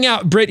 calling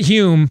out Brit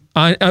Hume,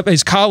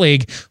 his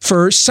colleague,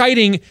 for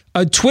citing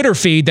a Twitter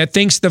feed that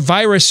thinks the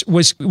virus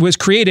was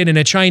created in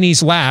a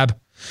Chinese lab.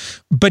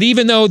 But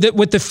even though that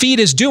what the feed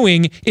is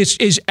doing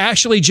is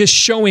actually just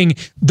showing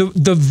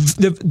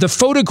the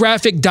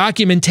photographic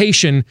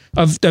documentation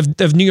of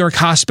New York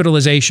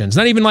hospitalizations,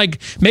 not even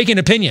like making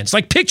opinions,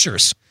 like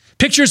pictures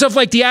of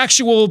like the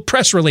actual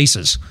press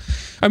releases.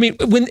 I mean,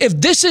 if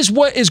this is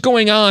what is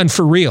going on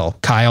for real,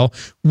 Kyle,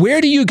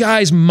 where do you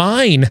guys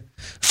mine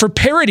for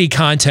parody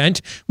content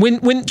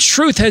when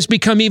truth has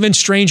become even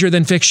stranger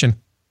than fiction?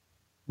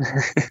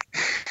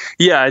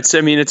 Yeah, it's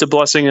a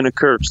blessing and a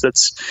curse.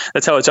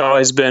 That's how it's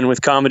always been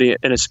with comedy,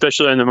 and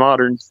especially in the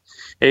modern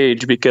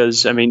age,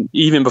 because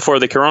even before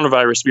the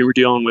coronavirus, we were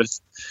dealing with,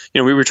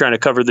 we were trying to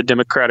cover the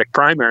Democratic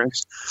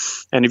primaries.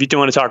 And if you do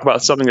want to talk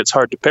about something that's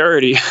hard to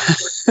parody,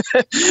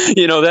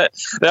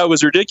 that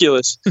was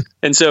ridiculous.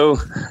 And so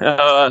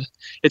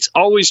it's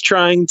always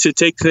trying to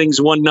take things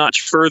one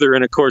notch further.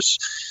 And of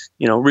course,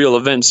 real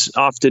events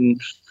often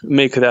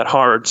make that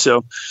hard.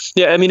 So,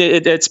 yeah, I mean,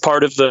 it's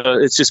part of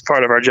it's just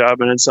part of our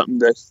job, and it's something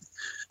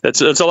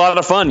that's a lot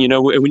of fun,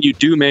 when you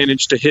do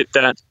manage to hit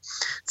that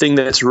thing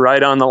that's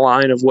right on the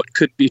line of what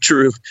could be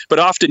true. But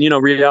often,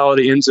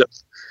 reality ends up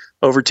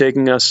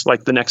overtaking us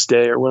like the next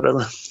day or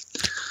whatever.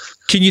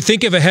 Can you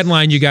think of a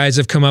headline you guys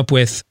have come up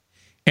with,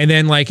 and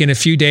then like in a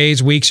few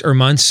days, weeks, or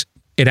months,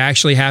 it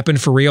actually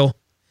happened for real?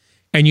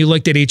 And you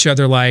looked at each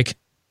other like,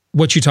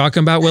 what you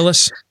talking about,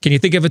 Willis? Can you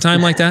think of a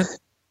time like that?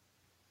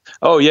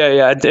 Oh,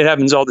 yeah. It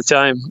happens all the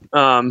time.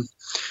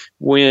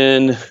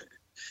 When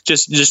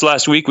just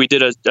last week, we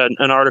did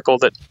an article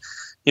that,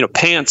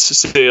 pants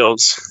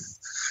sales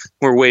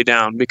were way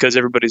down because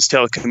everybody's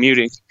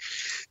telecommuting.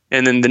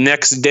 And then the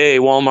next day,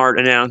 Walmart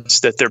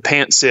announced that their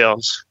pants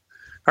sales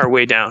are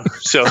way down.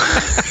 So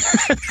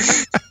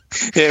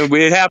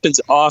it happens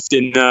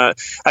often.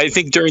 I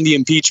think during the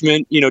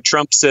impeachment,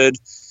 Trump said,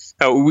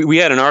 we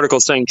had an article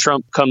saying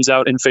Trump comes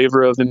out in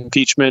favor of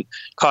impeachment,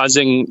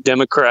 causing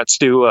Democrats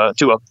to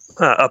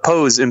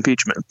oppose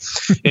impeachment.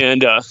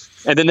 And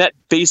then that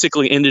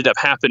basically ended up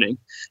happening,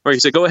 where he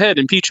said, go ahead,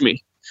 impeach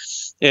me.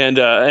 And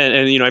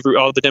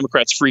all the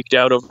Democrats freaked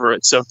out over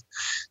it. So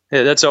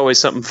yeah, that's always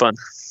something fun.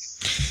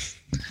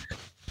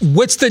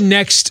 What's the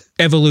next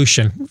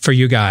evolution for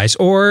you guys?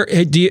 Or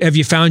have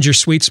you found your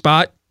sweet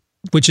spot,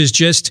 which is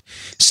just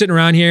sitting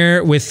around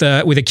here with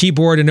a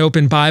keyboard and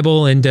open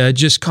Bible and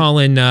just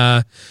calling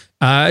Barbra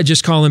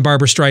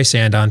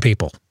Streisand on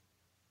people?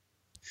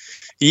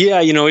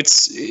 Yeah,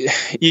 it's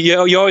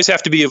you always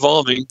have to be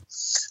evolving.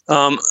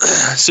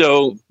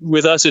 So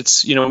with us,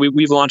 it's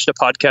we've launched a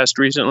podcast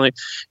recently,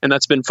 and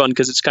that's been fun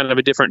because it's kind of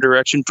a different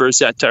direction for a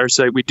satire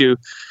site.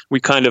 We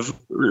kind of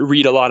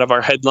read a lot of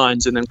our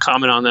headlines and then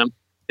comment on them.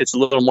 It's a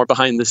little more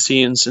behind the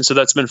scenes, and so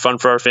that's been fun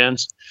for our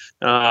fans.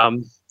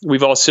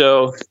 We've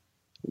also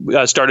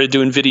started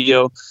doing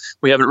video.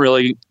 We haven't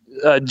really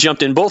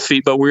jumped in both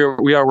feet, but we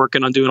are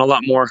working on doing a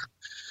lot more,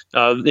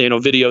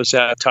 video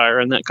satire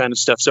and that kind of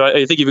stuff. So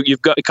I think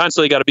you've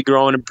constantly got to be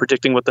growing and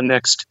predicting what the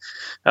next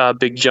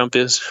big jump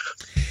is.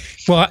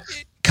 Well,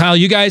 Kyle,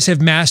 you guys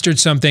have mastered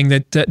something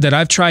that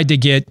I've tried to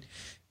get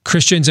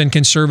Christians and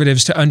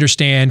conservatives to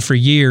understand for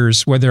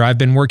years, whether I've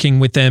been working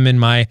with them in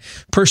my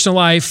personal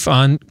life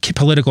on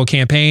political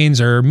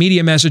campaigns or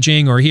media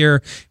messaging or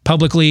here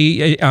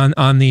publicly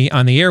on the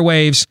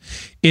airwaves,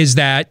 is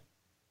that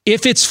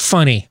if it's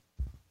funny,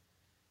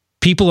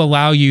 people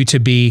allow you to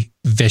be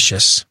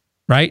vicious,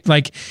 right?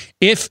 Like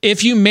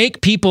if you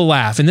make people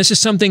laugh, and this is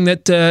something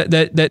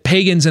that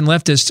pagans and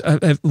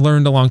leftists have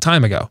learned a long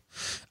time ago,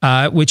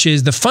 which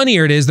is the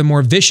funnier it is, the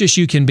more vicious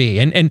you can be.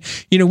 And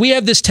we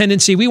have this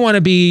tendency, we want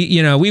to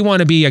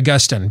be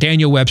Augustine,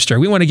 Daniel Webster.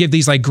 We want to give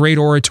these like great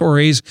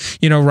oratories,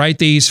 write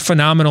these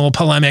phenomenal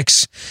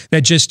polemics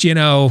that just,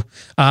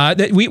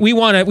 that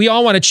we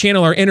all want to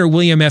channel our inner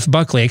William F.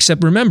 Buckley,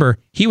 except remember,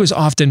 he was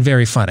often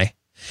very funny.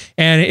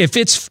 And if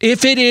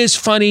it is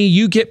funny,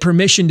 you get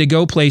permission to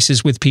go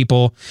places with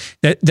people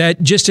that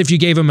just if you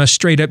gave them a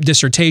straight up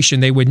dissertation,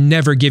 they would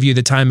never give you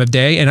the time of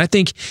day. And I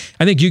think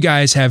you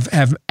guys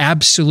have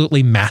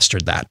absolutely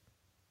mastered that.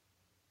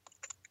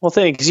 Well,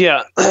 thanks.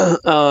 Yeah.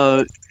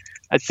 I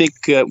think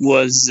it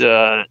was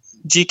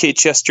G.K.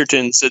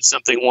 Chesterton said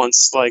something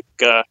once like,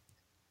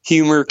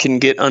 humor can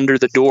get under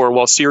the door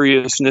while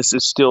seriousness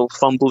is still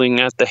fumbling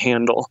at the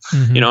handle.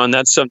 Mm-hmm. And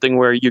that's something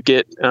where you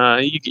get,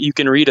 you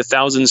can read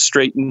 1,000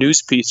 straight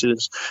news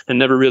pieces and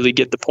never really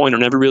get the point or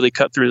never really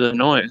cut through the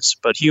noise.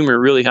 But humor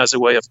really has a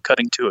way of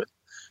cutting to it.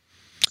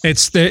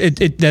 It's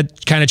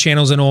that kind of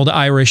channels an old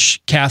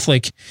Irish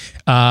Catholic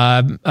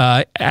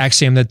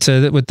axiom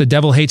that what the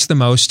devil hates the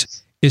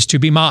most is to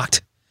be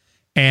mocked.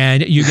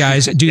 And you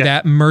guys do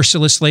that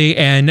mercilessly.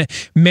 And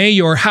may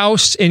your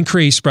house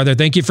increase, brother.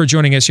 Thank you for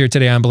joining us here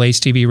today on Blaze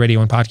TV, radio,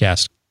 and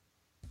podcast.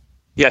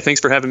 Yeah, thanks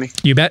for having me.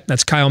 You bet.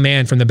 That's Kyle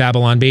Mann from the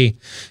Babylon Bee.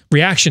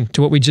 Reaction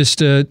to what we just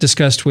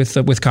discussed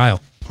with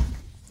Kyle.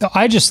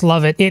 I just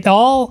love it. It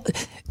all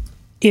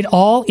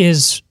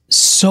is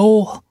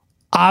so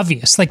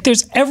obvious. Like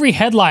there's every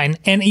headline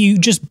and you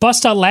just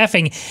bust out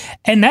laughing.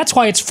 And that's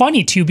why it's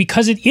funny to you,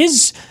 because it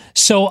is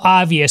so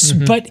obvious.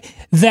 Mm-hmm. But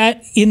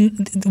that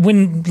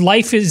when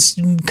life is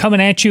coming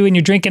at you and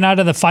you're drinking out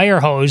of the fire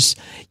hose,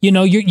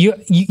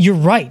 you're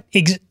right.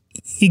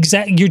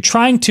 Exactly. You're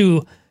trying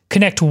to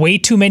connect way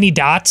too many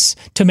dots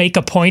to make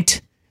a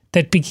point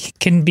that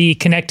can be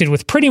connected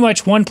with pretty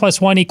much 1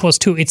 + 1 =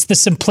 2. It's the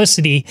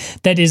simplicity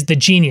that is the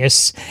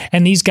genius.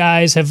 And these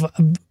guys have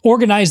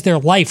organized their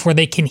life where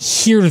they can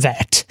hear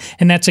that.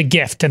 And that's a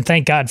gift. And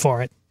thank God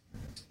for it.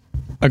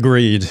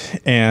 Agreed.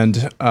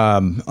 And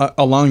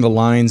along the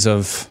lines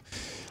of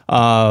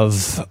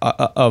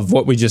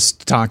what we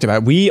just talked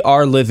about, we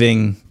are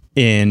living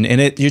in,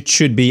 and it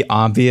should be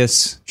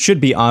obvious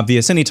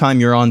anytime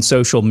you're on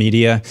social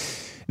media.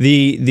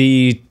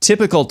 The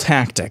typical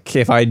tactic,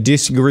 if I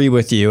disagree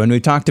with you, and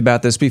we've talked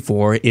about this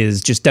before,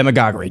 is just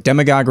demagoguery.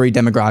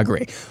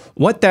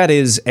 What that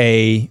is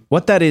a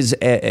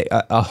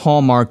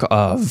hallmark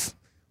of,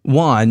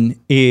 one,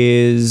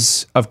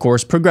 is, of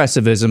course,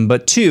 progressivism,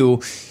 but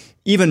two,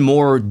 even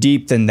more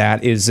deep than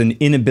that is an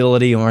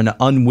inability or an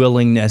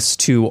unwillingness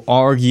to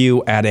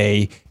argue at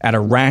a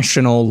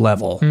rational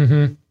level.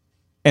 Mm-hmm.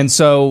 And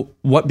so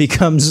what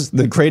becomes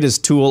the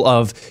greatest tool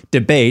of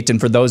debate, and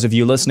for those of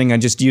you listening, I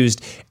just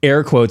used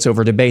air quotes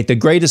over debate, the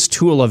greatest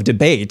tool of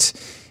debate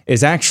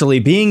is actually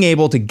being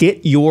able to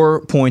get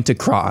your point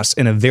across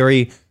in a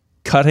very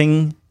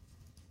cutting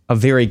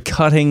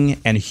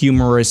and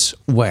humorous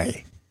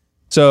way.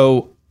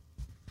 So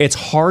it's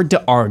hard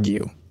to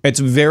argue. It's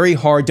very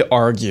hard to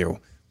argue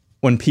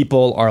when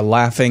people are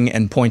laughing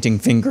and pointing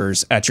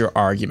fingers at your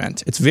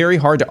argument. It's very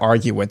hard to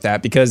argue with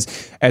that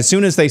because as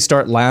soon as they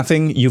start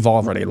laughing, you've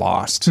already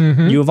lost.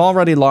 Mm-hmm. You've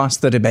already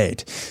lost the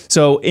debate.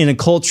 So in a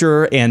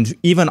culture, and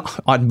even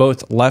on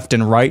both left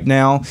and right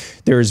now,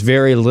 there's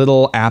very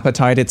little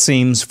appetite, it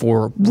seems,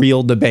 for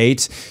real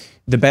debate.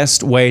 The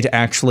best way to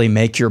actually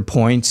make your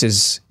points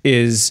is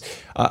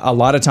a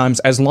lot of times,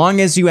 as long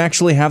as you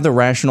actually have the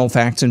rational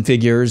facts and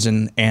figures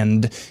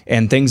and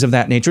things of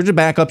that nature to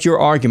back up your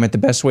argument, the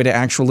best way to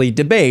actually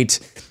debate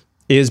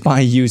is by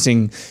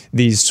using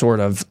these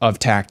sort of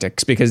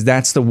tactics, because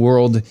that's the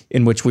world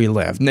in which we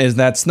live.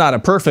 That's not a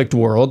perfect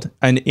world,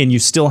 and you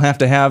still have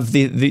to have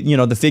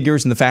the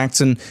figures and the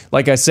facts, and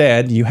like I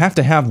said, you have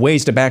to have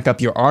ways to back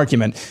up your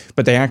argument,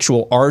 but the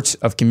actual art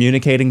of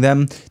communicating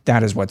them,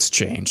 that is what's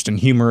changed, and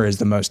humor is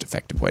the most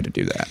effective way to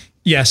do that.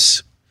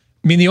 Yes.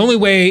 I mean, the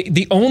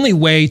only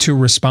way to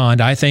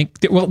respond, I think,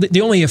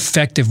 the only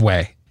effective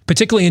way,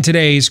 particularly in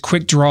today's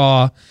quick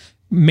draw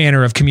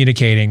manner of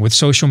communicating with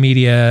social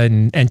media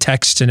and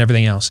text and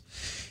everything else.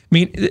 I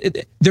mean,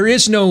 there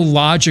is no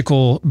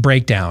logical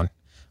breakdown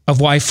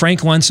of why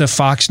Frank Luntz of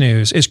Fox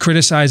News is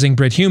criticizing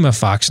Brit Hume of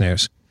Fox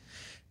News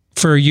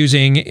for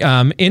using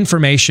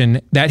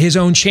information that his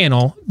own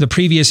channel, the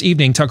previous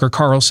evening, Tucker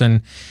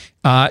Carlson,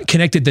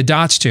 connected the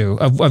dots to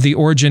of the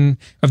origin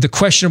of the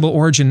questionable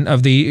origin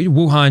of the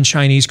Wuhan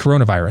Chinese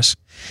coronavirus.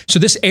 So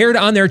this aired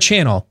on their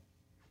channel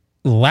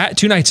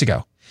 2 nights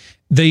ago.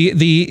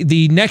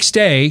 The next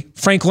day,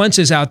 Frank Luntz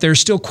is out there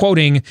still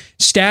quoting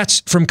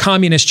stats from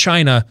communist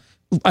China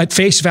at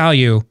face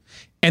value.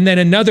 And then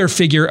another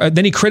figure,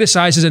 then he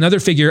criticizes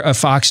another figure of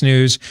Fox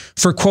News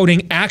for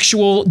quoting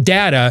actual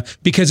data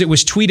because it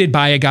was tweeted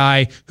by a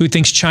guy who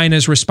thinks China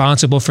is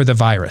responsible for the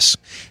virus.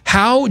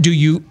 How do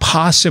you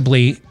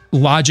possibly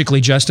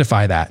logically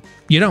justify that?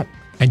 You don't,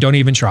 and don't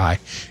even try.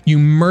 You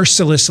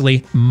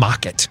mercilessly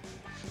mock it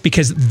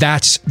because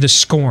that's the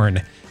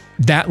scorn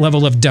that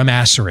level of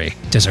dumbassery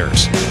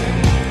deserves.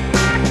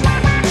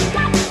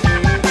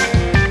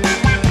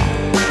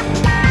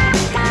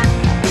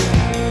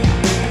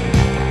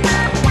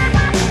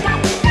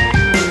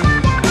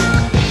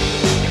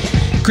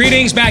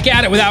 Greetings, back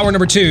at it with hour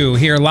number 2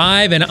 here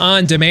live and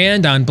on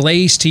demand on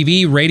Blaze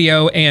TV,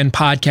 radio, and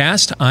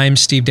podcast. I'm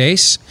Steve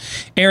Deace.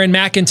 Aaron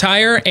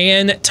McIntyre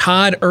and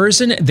Todd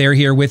Erzin, they're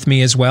here with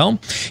me as well.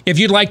 If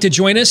you'd like to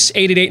join us,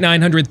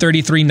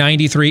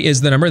 888-900-3393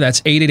 is the number.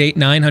 That's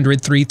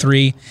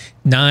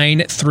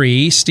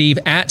 888-900-3393. Steve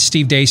at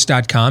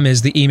stevedeace.com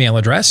is the email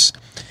address.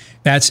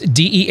 That's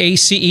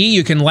DEACE.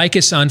 You can like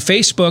us on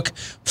Facebook,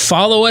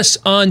 follow us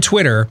on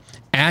Twitter,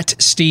 at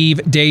Steve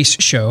Deace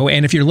Show.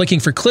 And if you're looking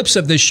for clips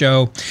of this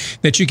show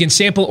that you can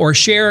sample or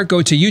share,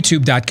 go to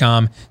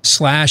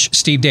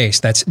youtube.com/Steve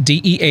Deace. That's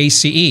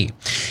DEACE.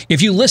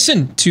 If you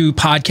listen to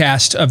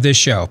podcasts of this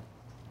show,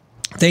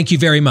 thank you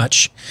very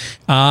much.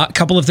 A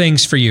couple of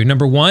things for you.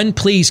 Number one,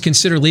 please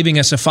consider leaving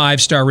us a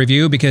 5-star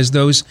review because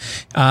those,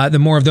 the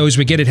more of those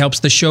we get, it helps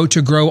the show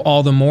to grow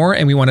all the more.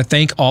 And we want to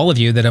thank all of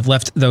you that have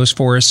left those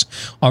for us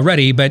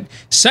already. But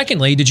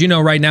secondly, did you know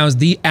right now is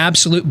the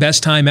absolute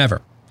best time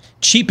ever?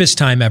 Cheapest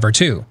time ever,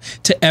 too,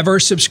 to ever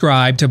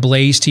subscribe to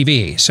Blaze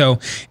TV. So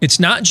it's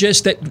not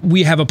just that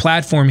we have a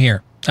platform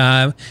here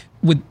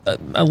with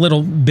a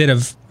little bit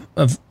of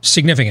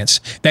significance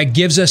that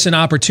gives us an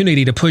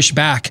opportunity to push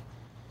back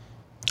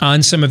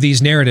on some of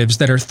these narratives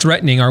that are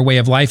threatening our way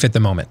of life at the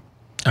moment.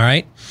 All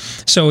right.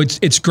 So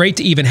it's great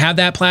to even have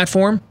that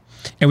platform.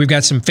 And we've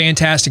got some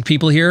fantastic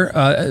people here.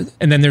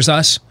 And then there's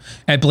us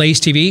at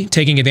Blaze TV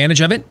taking advantage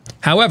of it.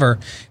 However,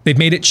 they've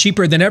made it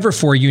cheaper than ever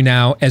for you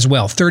now as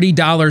well.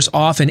 $30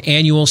 off an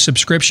annual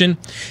subscription.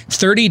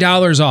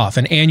 $30 off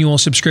an annual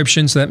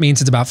subscription. So that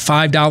means it's about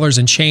 $5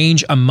 and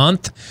change a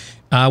month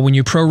when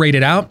you prorate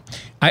it out.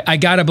 I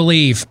got to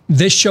believe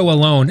this show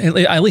alone,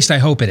 at least I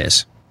hope it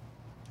is.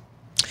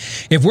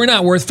 If we're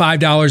not worth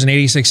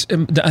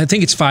 $5.86, I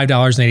think it's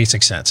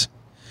 $5.86.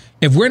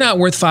 If we're not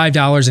worth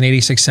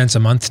 $5.86 a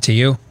month to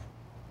you,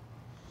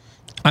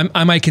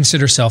 I might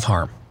consider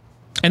self-harm.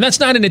 And that's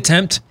not an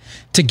attempt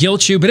to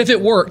guilt you, but if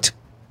it worked,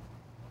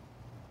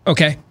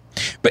 okay.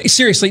 But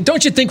seriously,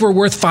 don't you think we're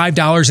worth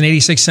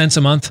 $5.86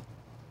 a month?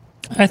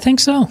 I think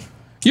so.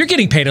 You're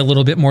getting paid a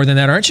little bit more than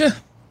that, aren't you?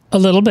 A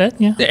little bit,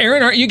 yeah.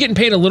 Aaron, aren't you getting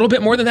paid a little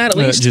bit more than that at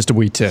least? Just a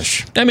wee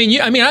tish. I mean,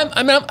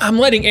 I'm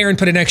letting Aaron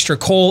put an extra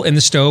coal in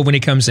the stove when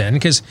he comes in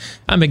because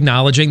I'm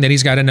acknowledging that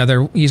he's got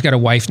a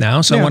wife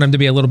now, so I want him to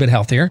be a little bit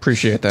healthier.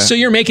 Appreciate that. So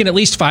you're making at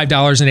least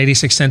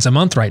 $5.86 a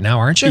month right now,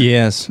 aren't you?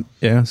 Yes.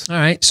 All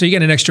right, so you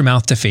get an extra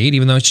mouth to feed,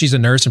 even though she's a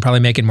nurse and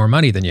probably making more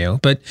money than you.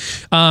 But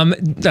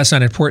that's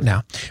not important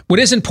now. What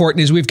is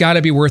important is we've got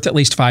to be worth at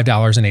least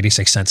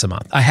 $5.86 a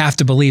month. I have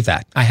to believe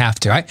that. I have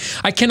to.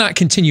 I cannot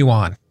continue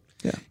on.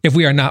 Yeah. If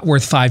we are not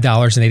worth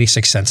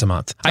 $5.86 a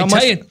month. I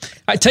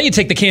tell you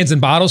take the cans and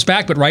bottles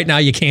back, but right now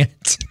you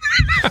can't.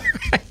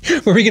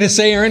 What were we going to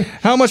say, Aaron?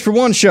 How much for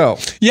one show?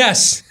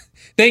 Yes.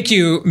 Thank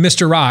you,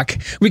 Mr. Rock.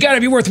 We got to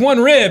be worth one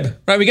rib,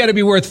 right? We got to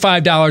be worth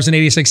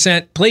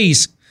 $5.86,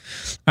 please.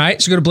 All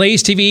right, so go to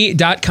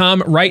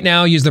blazetv.com right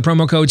now. Use the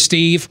promo code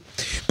Steve.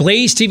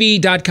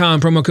 blazetv.com,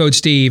 promo code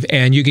Steve,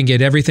 and you can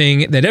get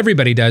everything that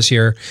everybody does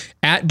here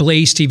at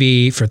Blaze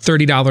TV for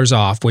 $30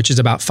 off, which is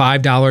about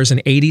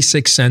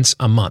 $5.86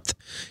 a month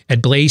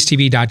at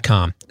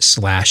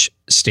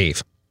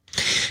blazetv.com/Steve.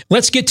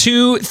 Let's get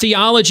to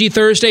Theology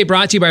Thursday,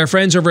 brought to you by our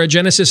friends over at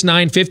Genesis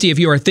 950. If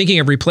you are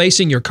thinking of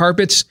replacing your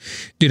carpets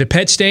due to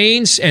pet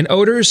stains and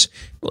odors,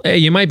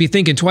 you might be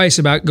thinking twice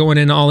about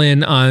going all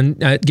in on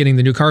getting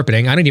the new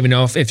carpeting. I don't even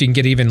know if you can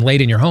get even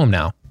laid in your home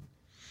now.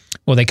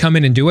 Will they come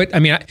in and do it? I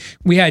mean,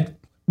 we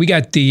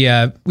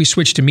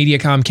switched to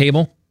Mediacom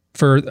cable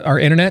for our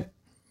internet.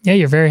 Yeah,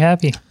 you're very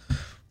happy.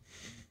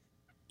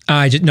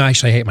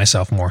 Actually, I hate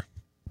myself more.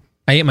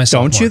 I hate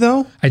myself. Don't more. you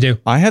though? I do.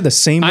 I had the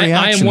same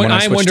reaction when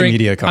I switched to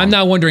Mediacom. I'm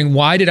now wondering,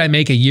 why did I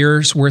make a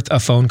year's worth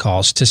of phone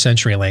calls to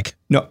CenturyLink?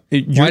 No.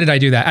 Why did I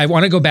do that? I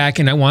want to go back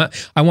and I want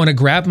to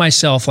grab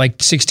myself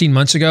like 16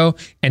 months ago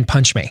and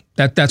punch me.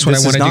 That's what I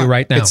want to do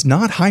right now. It's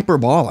not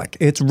hyperbolic.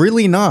 It's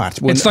really not.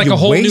 It's like a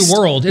whole new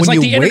world. It's like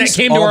the internet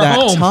came to our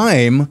home.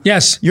 Time,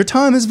 yes. Your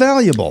time is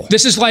valuable.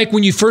 This is like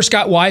when you first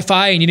got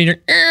Wi-Fi and you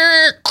didn't.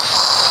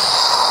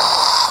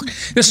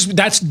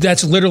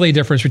 That's literally a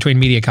difference between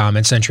Mediacom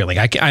and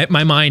CenturyLink.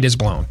 My mind is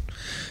blown.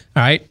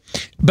 All right,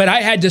 but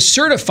I had to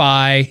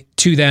certify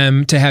to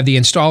them to have the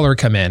installer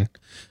come in,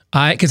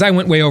 because I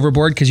went way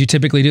overboard. Because you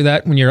typically do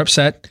that when you're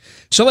upset.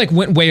 So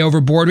went way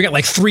overboard. We got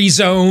like 3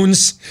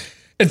 zones.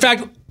 In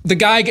fact, the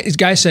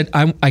guy said,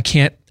 I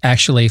can't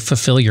actually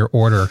fulfill your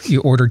order.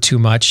 You ordered too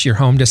much. Your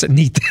home doesn't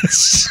need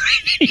this.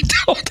 He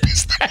told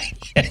us that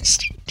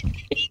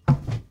yesterday.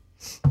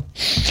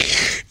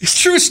 It's a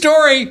true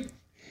story.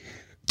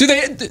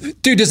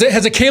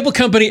 Has a cable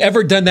company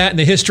ever done that in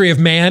the history of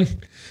man?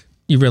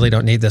 You really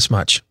don't need this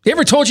much. You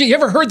ever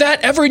heard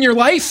that ever in your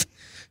life?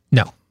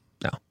 No.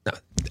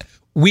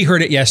 We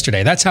heard it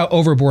yesterday. That's how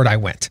overboard I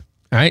went.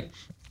 All right.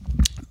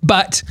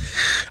 But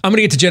I'm going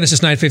to get to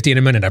Genesis 950 in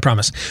a minute, I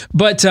promise.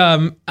 But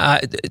I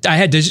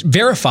had to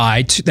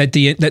verify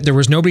that there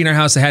was nobody in our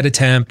house that had a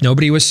temp.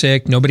 Nobody was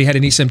sick. Nobody had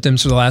any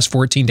symptoms for the last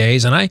 14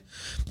 days. And I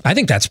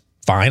think that's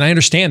fine. I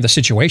understand the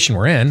situation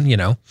we're in,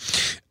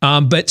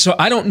 but so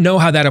I don't know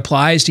how that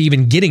applies to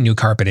even getting new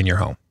carpet in your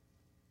home,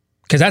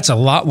 because that's a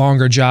lot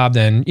longer job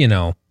than,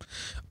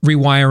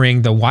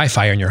 rewiring the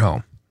Wi-Fi in your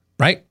home,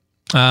 right?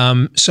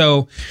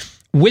 So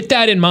with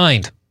that in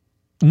mind,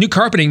 new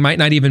carpeting might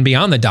not even be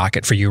on the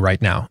docket for you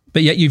right now,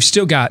 but yet you've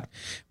still got,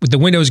 with the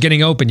windows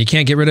getting open, you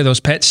can't get rid of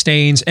those pet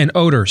stains and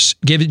odors.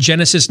 Give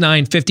Genesis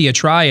 950 a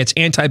try. Its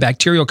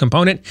antibacterial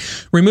component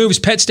removes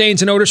pet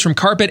stains and odors from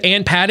carpet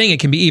and padding. It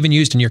can be even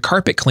used in your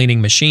carpet cleaning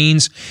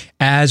machines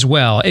as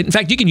well. In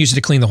fact, you can use it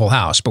to clean the whole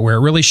house, but where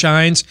it really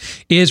shines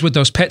is with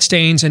those pet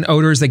stains and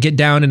odors that get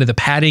down into the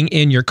padding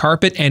in your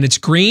carpet, and it's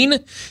green,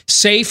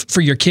 safe for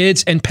your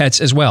kids and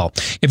pets as well.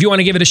 If you want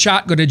to give it a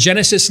shot, go to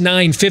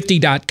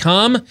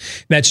genesis950.com.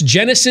 That's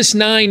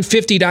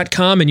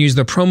genesis950.com and use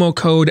the promo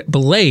code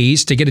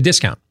BLAZE to get a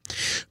discount.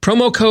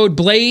 Promo code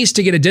BLAZE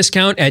to get a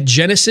discount at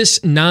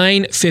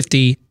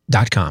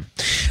genesis950.com.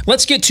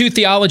 Let's get to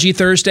Theology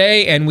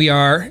Thursday, and we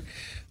are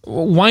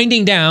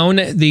winding down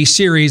the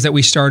series that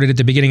we started at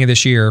the beginning of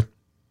this year.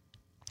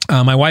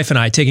 My wife and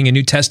I taking a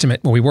New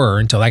Testament, well, we were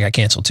until that got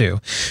canceled too,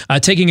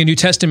 taking a New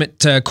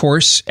Testament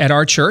course at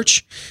our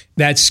church.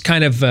 That's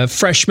kind of a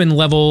freshman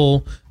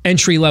level,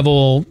 entry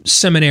level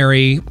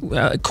seminary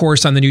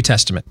course on the New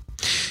Testament.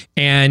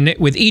 And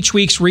with each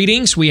week's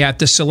readings, we have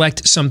to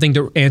select something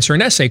to answer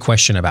an essay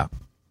question about.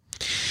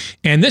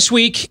 And this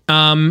week,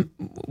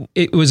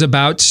 it was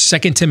about 2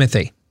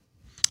 Timothy.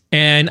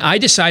 And I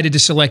decided to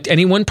select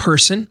any one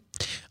person,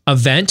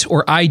 event,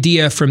 or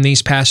idea from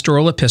these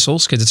pastoral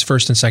epistles, because it's 1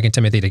 and 2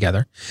 Timothy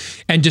together,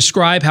 and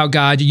describe how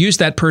God used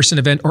that person,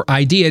 event, or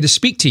idea to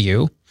speak to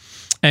you.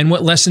 And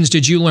what lessons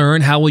did you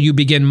learn? How will you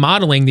begin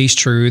modeling these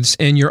truths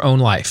in your own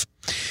life?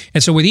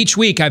 And so with each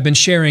week, I've been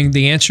sharing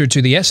the answer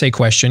to the essay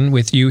question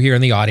with you here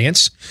in the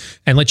audience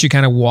and let you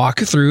kind of walk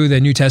through the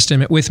New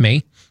Testament with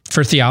me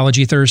for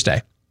Theology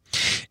Thursday.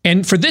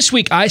 And for this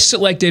week, I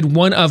selected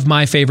one of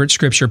my favorite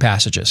scripture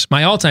passages.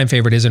 My all-time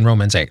favorite is in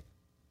Romans 8.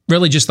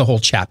 Really just the whole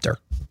chapter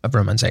of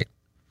Romans 8.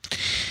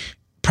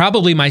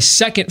 Probably my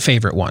second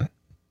favorite one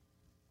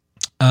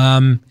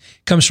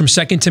comes from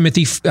 2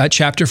 Timothy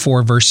chapter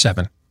 4, verse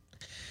 7.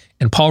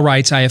 And Paul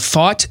writes, I have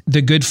fought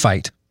the good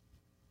fight.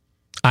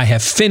 I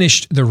have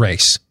finished the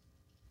race.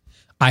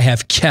 I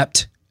have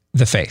kept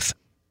the faith.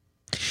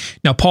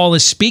 Now, Paul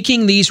is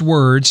speaking these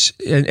words,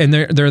 and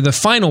they're the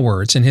final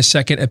words in his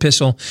second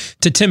epistle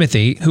to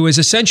Timothy, who is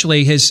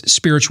essentially his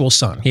spiritual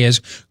son. He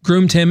has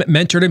groomed him,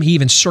 mentored him, he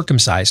even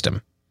circumcised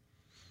him.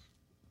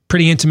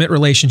 Pretty intimate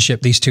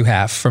relationship these two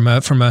have from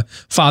a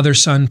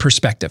father-son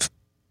perspective.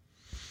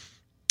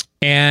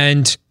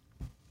 And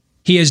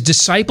he has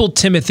discipled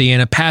Timothy in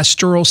a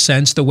pastoral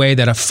sense, the way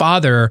that a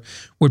father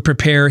would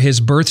prepare his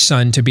birth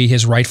son to be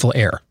his rightful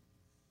heir.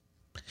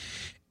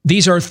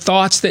 These are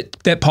thoughts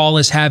that Paul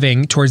is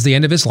having towards the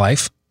end of his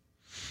life.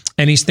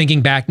 And he's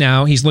thinking back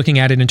now, he's looking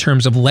at it in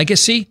terms of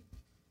legacy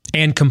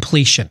and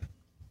completion.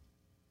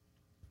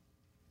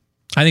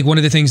 I think one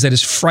of the things that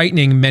is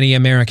frightening many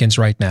Americans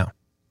right now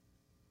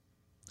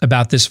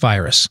about this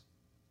virus,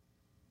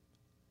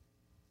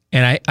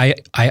 and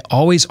I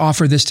always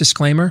offer this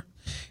disclaimer,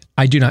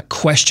 I do not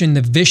question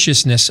the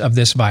viciousness of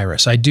this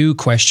virus. I do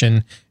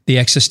question the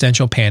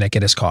existential panic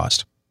it has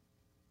caused.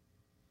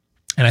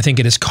 And I think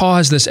it has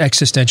caused this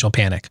existential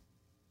panic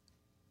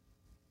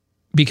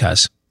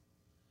because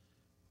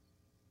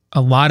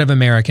a lot of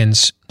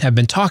Americans have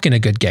been talking a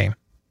good game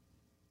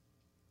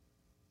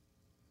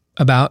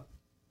about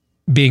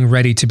being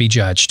ready to be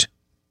judged,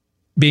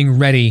 being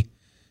ready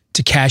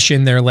to cash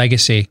in their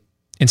legacy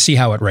and see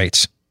how it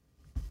rates.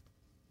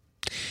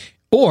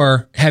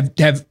 Or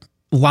have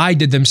lied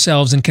to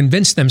themselves and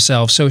convinced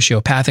themselves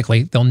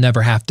sociopathically they'll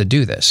never have to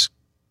do this.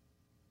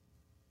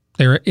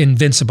 They're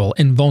invincible,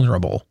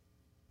 invulnerable.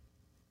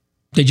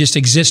 They just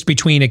exist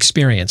between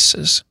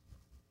experiences.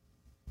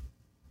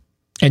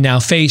 And now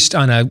faced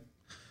on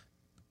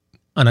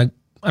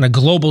a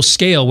global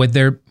scale with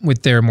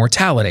their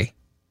mortality,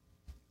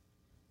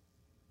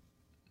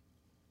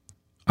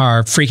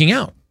 are freaking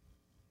out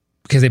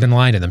because they've been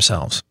lying to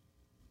themselves,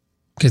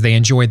 because they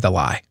enjoyed the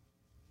lie.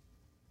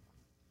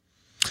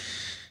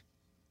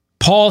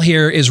 Paul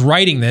here is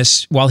writing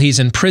this while he's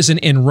in prison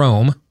in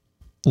Rome.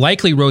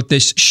 Likely wrote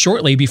this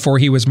shortly before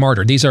he was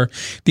martyred. These are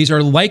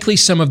likely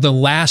some of the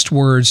last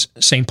words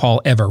St. Paul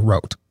ever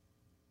wrote,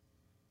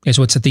 is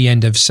what's at the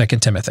end of 2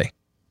 Timothy.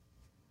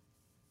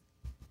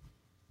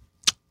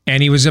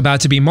 And he was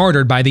about to be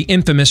martyred by the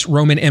infamous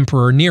Roman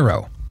Emperor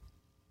Nero,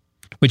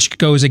 which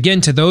goes again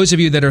to those of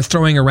you that are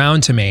throwing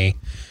around to me,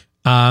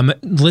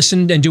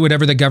 listen and do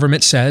whatever the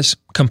government says,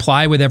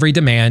 comply with every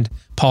demand.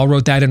 Paul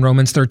wrote that in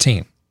Romans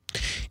 13.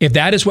 If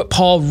that is what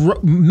Paul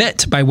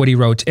meant by what he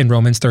wrote in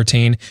Romans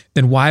 13,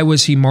 then why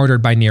was he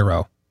martyred by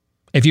Nero?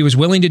 If he was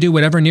willing to do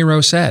whatever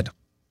Nero said,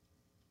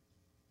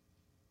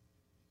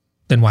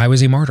 then why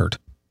was he martyred?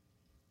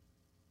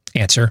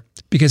 Answer,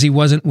 because he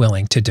wasn't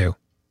willing to do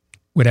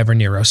whatever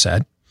Nero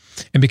said.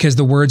 And because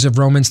the words of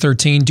Romans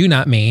 13 do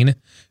not mean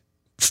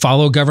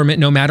follow government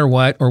no matter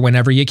what or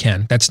whenever you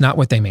can. That's not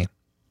what they mean.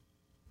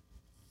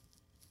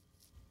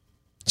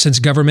 Since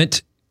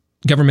government's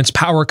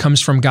power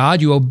comes from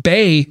God, you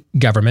obey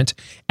government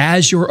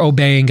as you're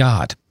obeying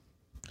God.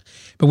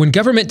 But when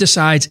government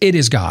decides it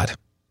is God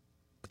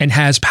and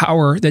has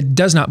power that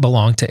does not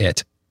belong to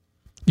it,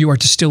 you are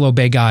to still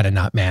obey God and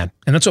not man.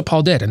 And that's what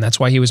Paul did, and that's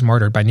why he was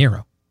martyred by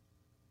Nero.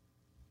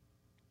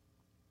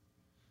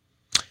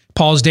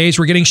 Paul's days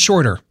were getting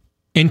shorter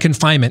in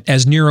confinement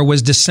as Nero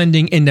was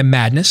descending into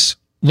madness,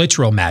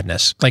 literal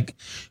madness, like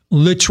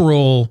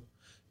literal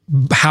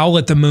howl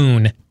at the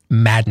moon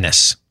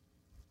madness.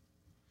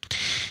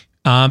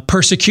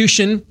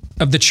 Persecution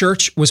of the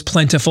church was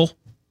plentiful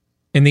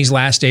in these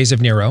last days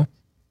of Nero.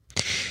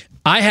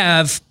 I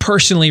have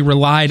personally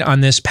relied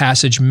on this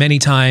passage many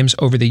times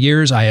over the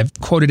years. I have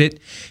quoted it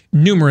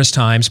numerous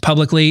times,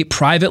 publicly,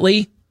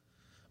 privately,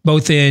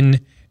 both in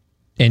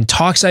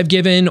talks I've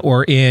given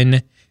or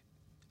in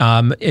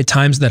at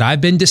times that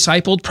I've been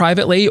discipled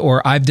privately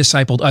or I've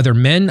discipled other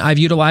men. I've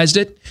utilized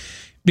it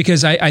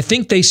because I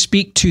think they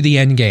speak to the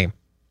end game.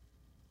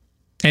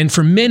 And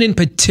for men in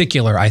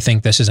particular, I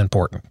think this is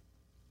important.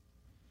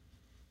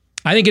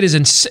 I think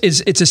it's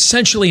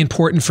essentially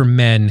important for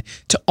men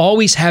to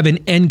always have an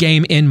end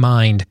game in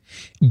mind,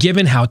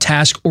 given how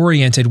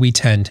task-oriented we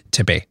tend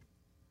to be.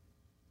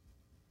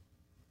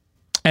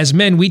 As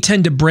men, we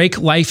tend to break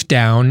life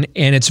down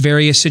and its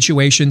various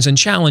situations and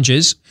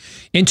challenges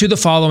into the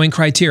following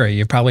criteria.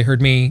 You've probably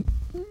heard me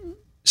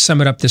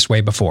sum it up this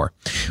way before.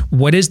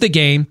 What is the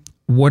game?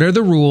 What are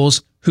the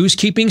rules? Who's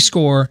keeping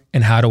score?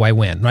 And how do I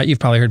win? Right? You've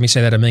probably heard me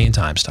say that a million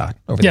times, Todd,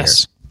 over the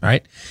years.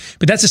 Right?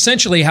 But that's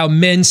essentially how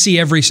men see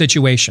every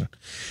situation.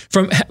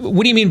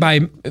 What do you mean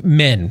by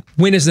men?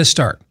 When does this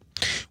start?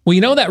 Well,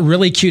 you know that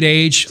really cute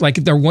age, like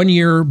their 1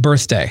 year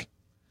birthday,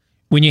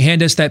 when you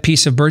hand us that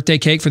piece of birthday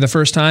cake for the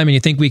first time and you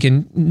think we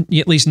can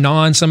at least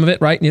gnaw on some of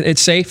it, right?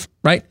 It's safe,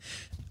 right?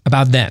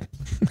 About then.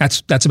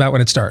 That's about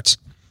when it starts.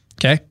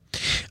 Okay?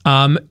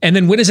 And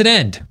then when does it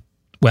end?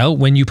 Well,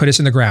 when you put us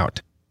in the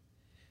ground.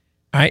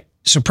 All right?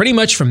 So pretty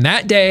much from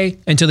that day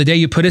until the day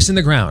you put us in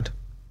the ground,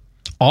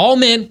 all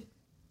men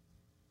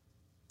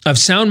of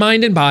sound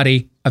mind and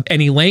body, of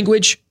any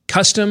language,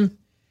 custom,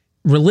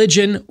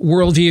 religion,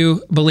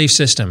 worldview, belief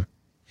system,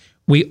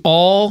 We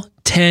all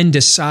tend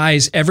to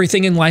size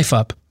everything in life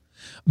up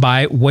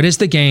by what is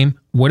the game,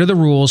 what are the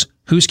rules,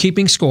 who's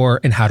keeping score,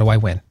 and how do I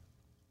win?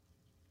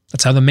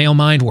 That's how the male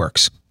mind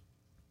works.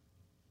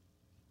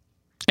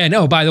 And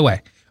oh, by the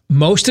way,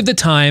 most of the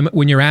time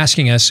when you're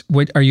asking us,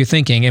 what are you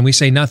thinking? And we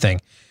say nothing,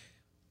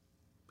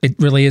 it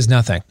really is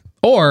nothing.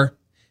 Or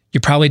you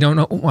probably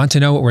don't want to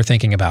know what we're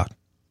thinking about.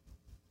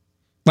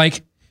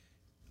 Like,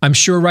 I'm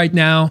sure right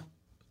now,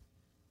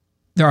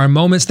 there are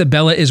moments that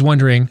Bella is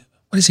wondering,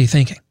 what is he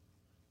thinking?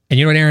 And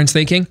you know what Aaron's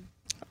thinking?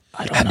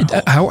 I don't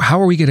know.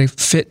 How are we going to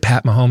fit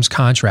Pat Mahomes'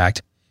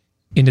 contract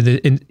into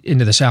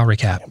the salary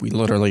cap? We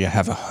literally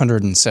have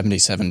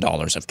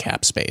 $177 of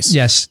cap space.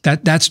 Yes,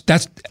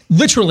 that's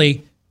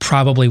literally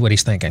probably what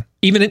he's thinking.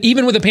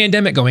 Even with a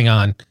pandemic going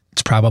on,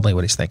 it's probably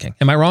what he's thinking.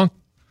 Am I wrong?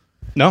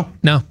 No,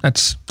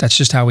 that's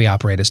just how we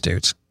operate as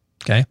dudes.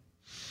 Okay.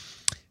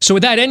 So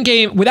without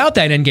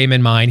that end game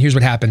in mind, here's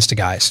what happens to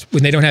guys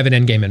when they don't have an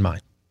end game in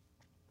mind.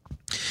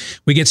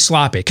 We get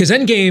sloppy because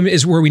end game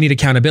is where we need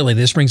accountability.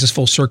 This brings us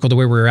full circle to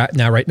where we're at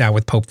right now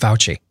with Pope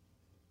Fauci.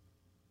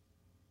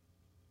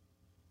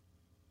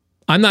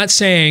 I'm not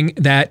saying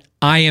that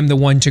I am the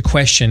one to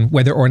question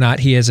whether or not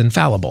he is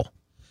infallible.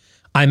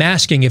 I'm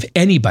asking if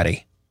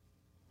anybody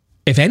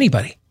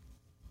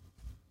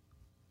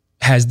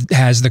has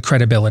the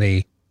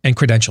credibility and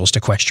credentials to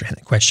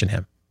question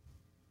him.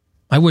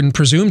 I wouldn't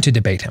presume to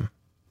debate him.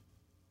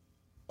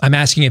 I'm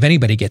asking if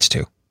anybody gets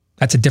to.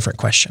 That's a different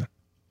question.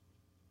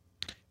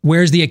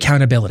 Where's the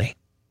accountability?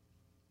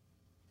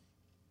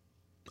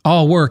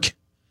 All work.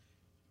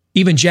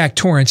 Even Jack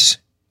Torrance,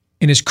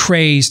 in his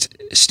crazed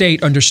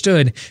state,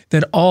 understood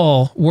that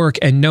all work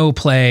and no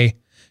play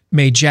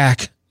made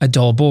Jack a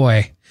dull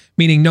boy,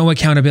 meaning no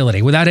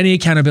accountability. Without any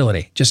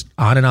accountability, just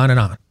on and on and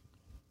on.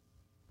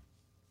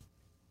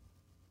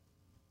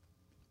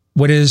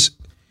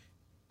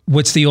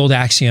 What's the old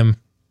axiom?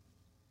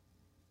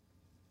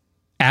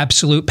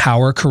 Absolute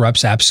power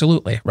corrupts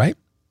absolutely, right?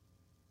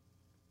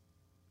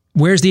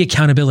 Where's the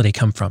accountability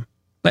come from?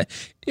 But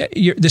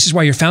this is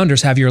why your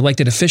founders have your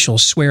elected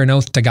officials swear an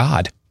oath to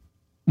God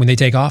when they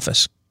take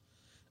office.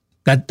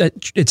 That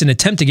it's an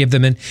attempt to give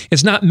them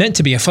it's not meant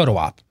to be a photo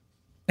op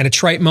and a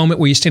trite moment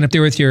where you stand up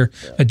there with your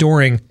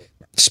adoring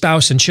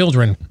spouse and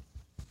children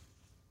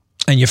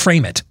and you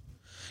frame it.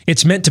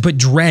 It's meant to put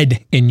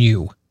dread in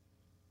you.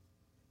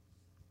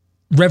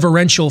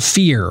 Reverential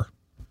fear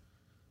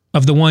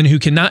of the one who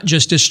can not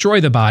just destroy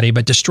the body,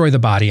 but destroy the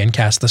body and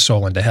cast the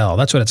soul into hell.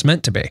 That's what it's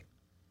meant to be.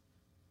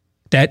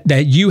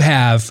 That you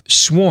have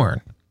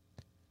sworn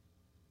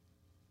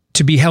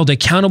to be held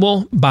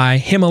accountable by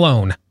him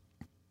alone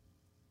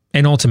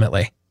and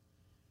ultimately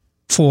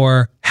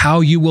for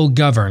how you will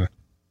govern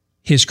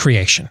his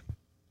creation.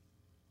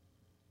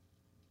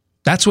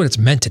 That's what it's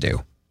meant to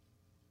do.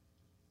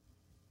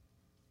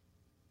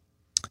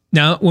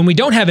 Now, when we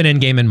don't have an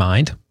end game in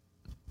mind,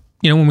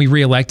 when we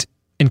reelect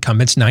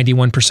incumbents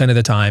 91% of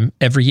the time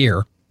every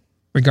year,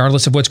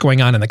 regardless of what's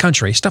going on in the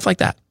country, stuff like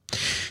that.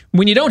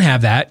 When you don't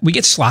have that, we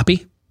get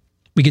sloppy,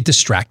 we get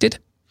distracted,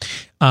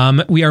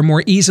 we are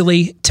more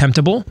easily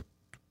temptable.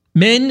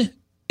 Men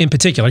in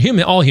particular,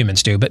 all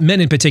humans do, but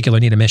men in particular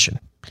need a mission.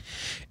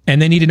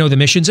 And they need to know the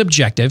mission's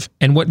objective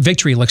and what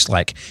victory looks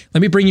like.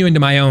 Let me bring you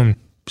into my own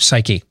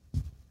psyche.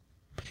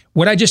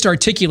 What I just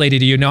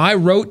articulated to you, now I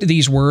wrote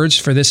these words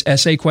for this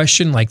essay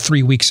question like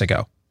 3 weeks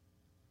ago.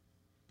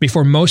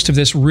 Before most of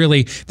this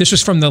this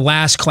was from the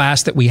last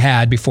class that we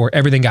had before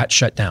everything got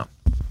shut down.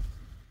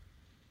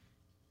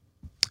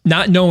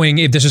 Not knowing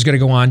if this was going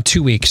to go on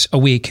 2 weeks, a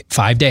week,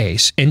 5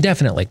 days,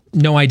 indefinitely.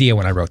 No idea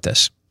when I wrote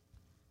this.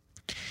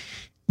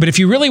 But if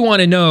you really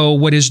want to know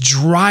what is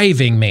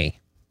driving me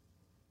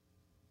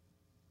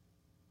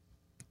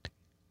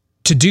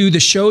to do the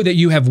show that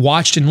you have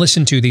watched and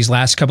listened to these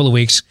last couple of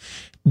weeks,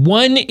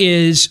 one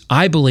is,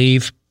 I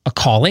believe, a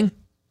calling.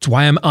 It's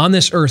why I'm on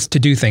this earth to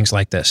do things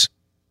like this.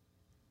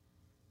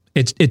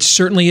 It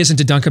certainly isn't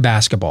to dunk a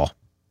basketball.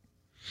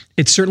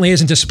 It certainly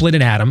isn't to split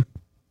an atom.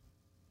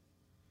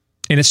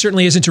 And it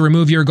certainly isn't to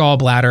remove your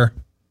gallbladder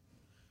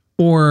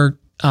or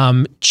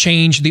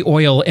change the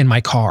oil in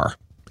my car.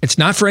 It's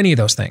not for any of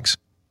those things.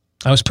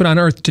 I was put on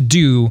earth to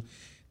do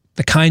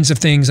the kinds of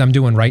things I'm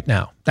doing right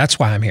now. That's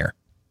why I'm here.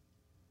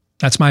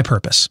 That's my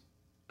purpose.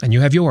 And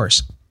you have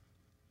yours.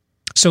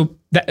 So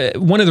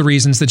one of the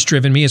reasons that's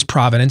driven me is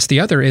providence. The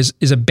other is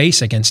a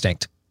basic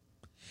instinct.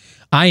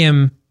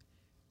 I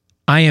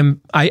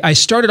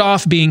started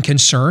off being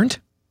concerned,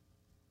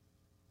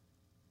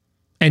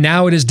 and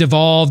now it has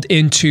devolved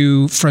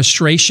into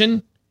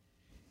frustration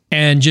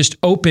and just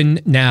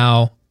open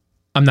now.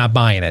 I'm not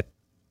buying it.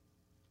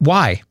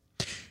 Why?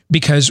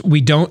 Because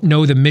we don't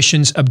know the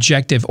mission's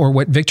objective or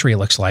what victory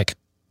looks like. I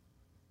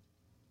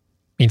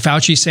mean,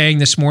 Fauci's saying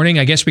this morning,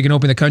 I guess we can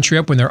open the country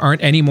up when there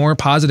aren't any more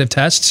positive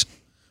tests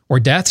or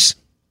deaths.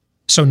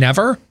 So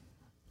never.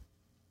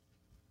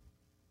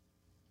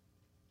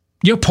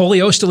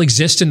 Polio still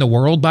exists in the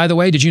world, by the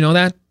way. Did you know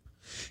that?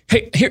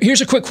 Hey,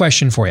 here's a quick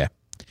question for you.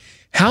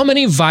 How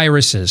many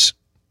viruses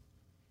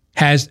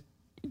has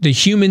the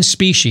human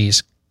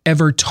species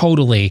ever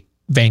totally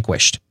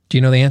vanquished? Do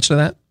you know the answer to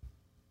that?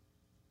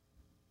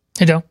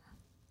 I don't.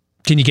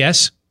 Can you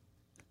guess?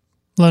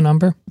 Low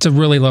number. It's a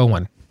really low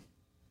one.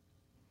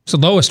 It's the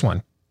lowest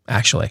one,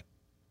 actually,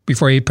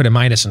 before you put a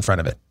minus in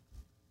front of it.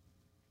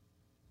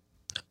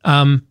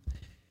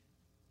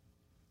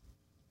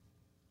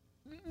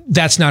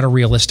 That's not a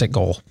realistic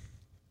goal.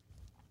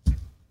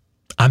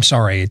 I'm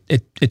sorry,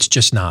 it's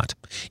just not.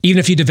 Even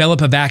if you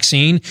develop a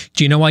vaccine,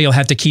 do you know why you'll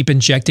have to keep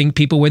injecting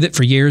people with it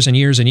for years and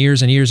years and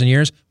years and years and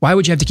years? Why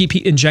would you have to keep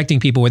injecting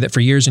people with it for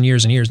years and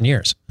years and years and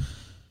years?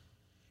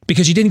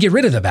 Because you didn't get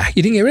rid of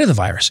you didn't get rid of the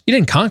virus. You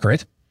didn't conquer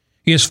it.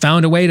 You just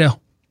found a way to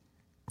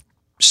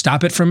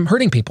stop it from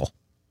hurting people.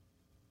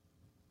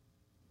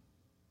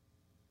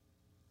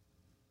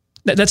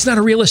 That's not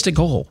a realistic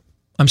goal.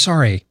 I'm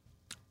sorry.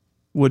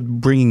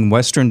 Would bringing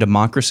Western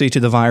democracy to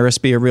the virus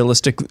be a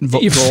realistic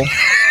goal?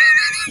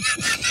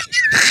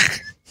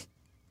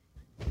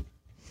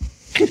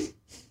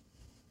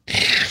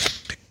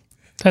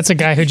 That's a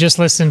guy who just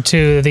listened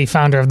to the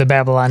founder of the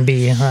Babylon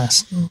Bee.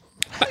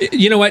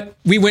 You know what?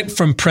 We went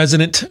from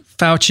President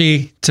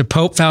Fauci to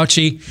Pope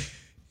Fauci.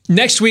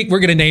 Next week, we're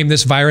going to name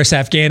this virus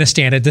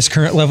Afghanistan at this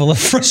current level of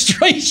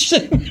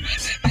frustration.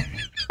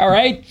 All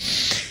right?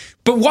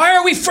 But why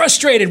are we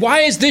frustrated? Why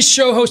is this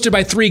show hosted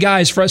by three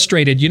guys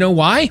frustrated? You know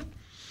why?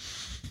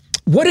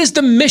 What is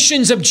the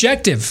mission's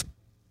objective?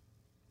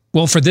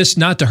 Well, for this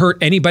not to hurt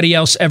anybody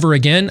else ever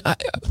again.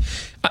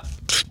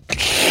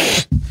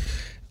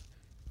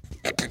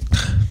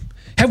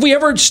 Have we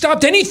ever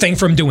stopped anything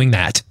from doing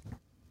that?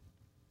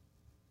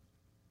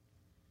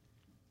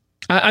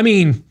 I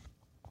mean,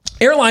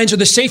 airlines are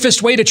the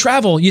safest way to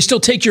travel. You still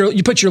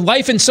you put your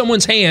life in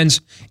someone's hands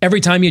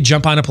every time you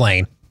jump on a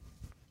plane.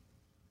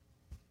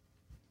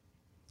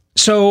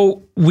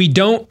 So we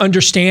don't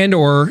understand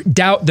or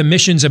doubt the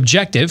mission's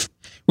objective,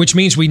 which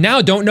means we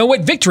now don't know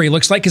what victory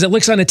looks like because it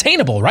looks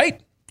unattainable,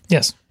 right?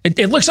 Yes.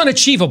 It looks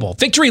unachievable.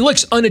 Victory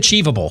looks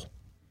unachievable.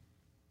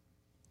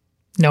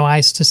 No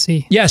eyes to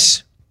see.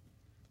 Yes.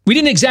 We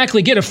didn't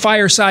exactly get a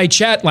fireside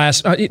chat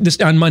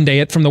on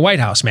Monday from the White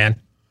House, man.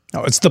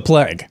 Oh, it's the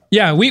plague.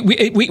 Yeah,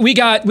 we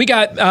got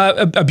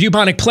a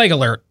bubonic plague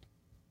alert.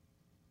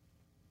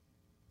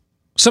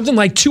 Something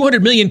like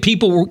 200 million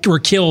people were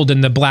killed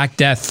in the Black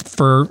Death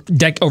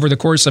over the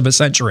course of a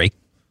century.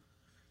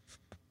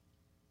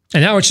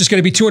 And now it's just going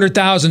to be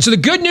 200,000. So the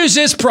good news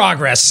is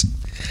progress.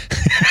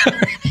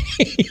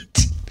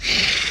 Right?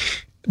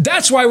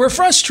 That's why we're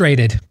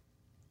frustrated.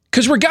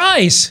 Because we're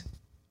guys.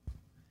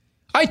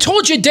 I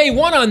told you day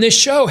one on this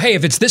show, hey,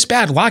 if it's this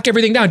bad, lock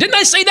everything down. Didn't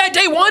I say that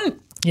day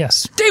one?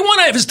 Yes. Day one,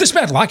 if it's this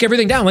bad, lock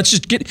everything down. Let's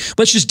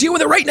just deal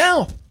with it right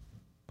now.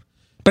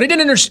 But I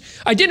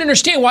didn't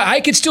understand why I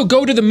could still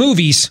go to the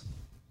movies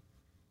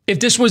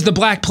if this was the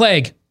Black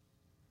Plague.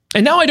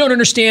 And now I don't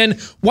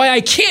understand why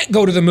I can't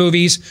go to the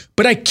movies,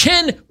 but I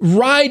can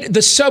ride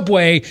the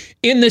subway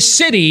in the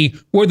city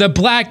where the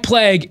Black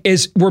Plague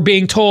we're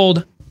being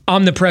told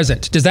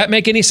omnipresent. Does that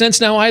make any sense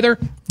now either?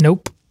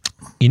 Nope.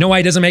 You know why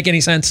it doesn't make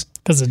any sense?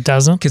 Because it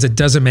doesn't. Because it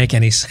doesn't make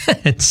any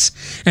sense.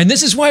 And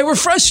this is why we're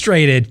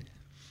frustrated.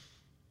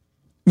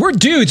 We're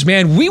dudes,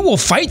 man. We will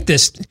fight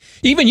this.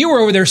 Even you were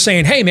over there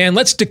saying, hey, man,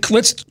 let's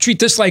treat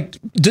this like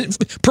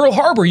Pearl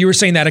Harbor. You were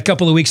saying that a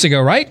couple of weeks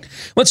ago, right?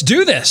 Let's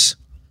do this.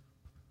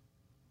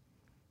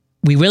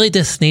 We really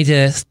just need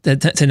to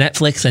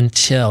Netflix and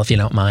chill, if you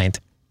don't mind.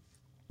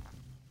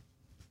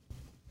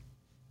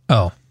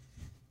 Oh.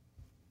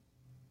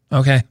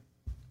 Okay.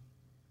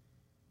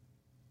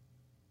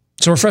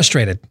 So we're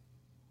frustrated.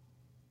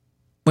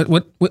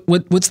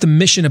 What's the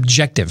mission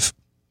objective?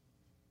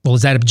 Well,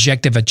 is that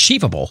objective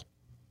achievable?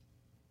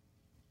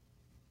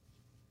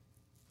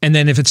 And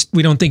then if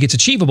we don't think it's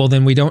achievable,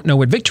 then we don't know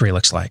what victory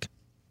looks like.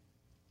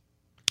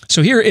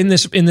 So here in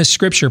this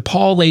scripture,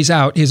 Paul lays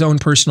out his own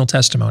personal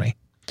testimony,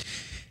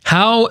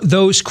 how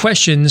those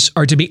questions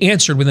are to be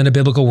answered within a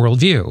biblical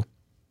worldview.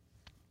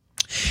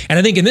 And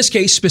I think in this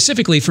case,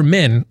 specifically for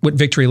men, what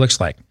victory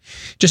looks like.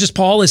 Just as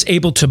Paul is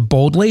able to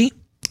boldly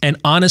and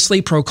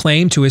honestly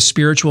proclaim to his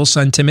spiritual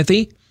son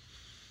Timothy,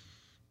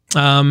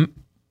 will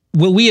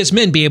we as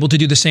men be able to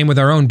do the same with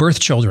our own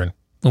birth children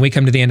when we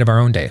come to the end of our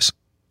own days?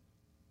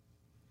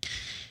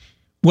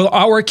 Will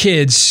our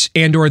kids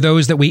and or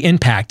those that we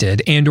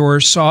impacted and or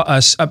saw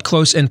us up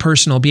close and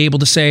personal be able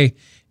to say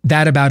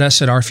that about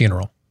us at our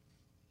funeral?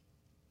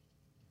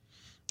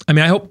 I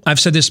mean, I've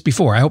said this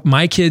before. I hope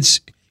my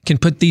kids can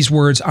put these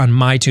words on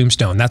my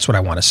tombstone. That's what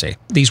I want to say.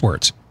 These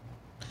words.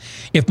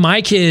 If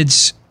my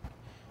kids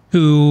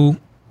who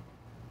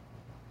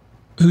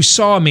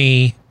saw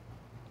me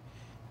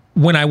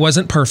when I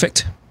wasn't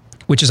perfect,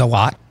 which is a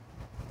lot,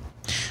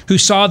 who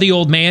saw the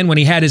old man when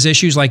he had his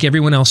issues like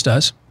everyone else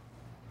does,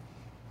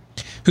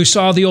 who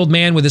saw the old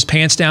man with his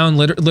pants down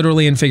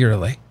literally and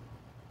figuratively.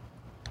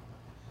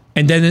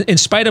 And then in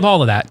spite of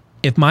all of that,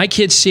 if my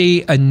kids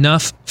see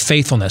enough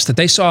faithfulness that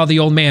they saw the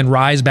old man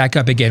rise back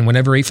up again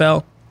whenever he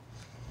fell,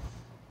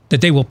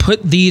 that they will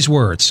put these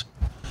words,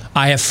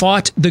 I have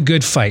fought the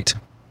good fight.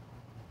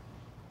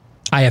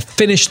 I have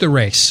finished the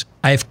race.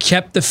 I have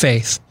kept the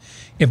faith.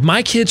 if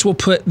my kids will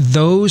put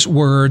those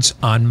words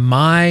on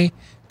my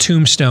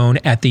tombstone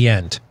at the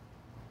end,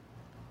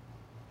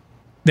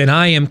 then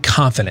I am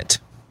confident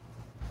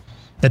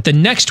that the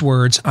next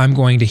words I'm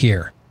going to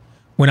hear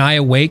when I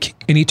awake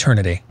in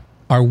eternity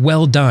are,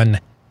 well done,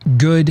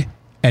 good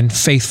and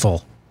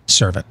faithful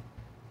servant.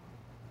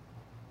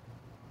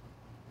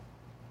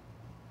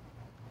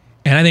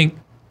 And I think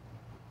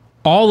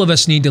all of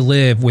us need to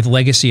live with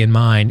legacy in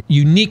mind,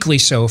 uniquely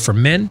so for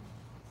men.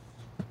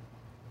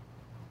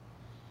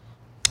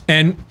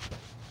 And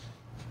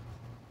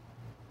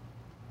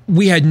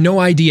we had no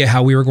idea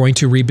how we were going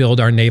to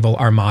rebuild our naval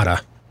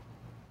armada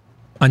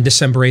on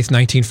December 8th,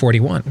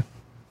 1941.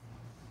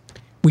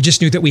 We just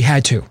knew that we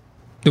had to.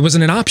 There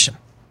wasn't an option.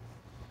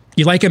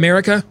 You like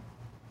America?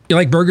 You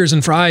like burgers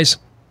and fries?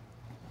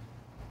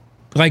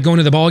 You like going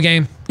to the ball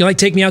game? You like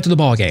take me out to the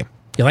ball game?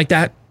 You like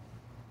that?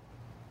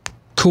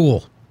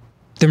 Cool.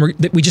 Then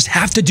we just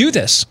have to do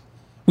this.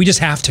 We just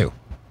have to.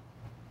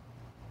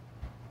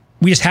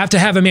 We just have to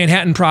have a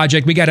Manhattan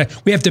Project. We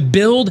have to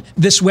build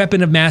this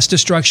weapon of mass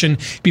destruction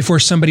before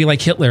somebody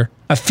like Hitler,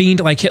 a fiend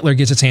like Hitler,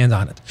 gets its hands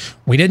on it.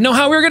 We didn't know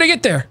how we were going to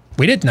get there.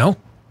 We didn't know.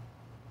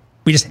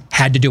 We just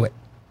had to do it.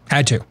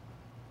 Had to.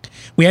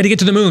 We had to get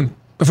to the moon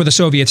before the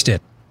Soviets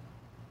did.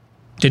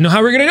 Didn't know how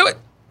we were going to do it.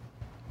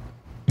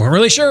 Weren't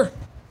really sure.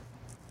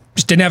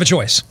 Just didn't have a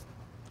choice.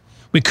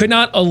 We could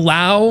not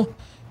allow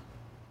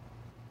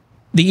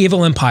the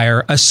evil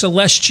empire a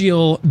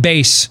celestial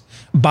base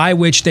by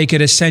which they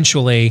could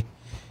essentially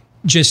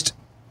just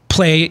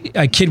play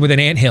a kid with an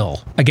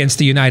anthill against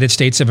the United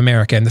States of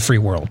America and the free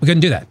world. We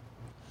couldn't do that.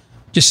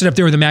 Just sit up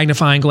there with a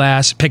magnifying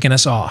glass, picking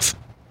us off.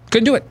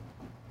 Couldn't do it.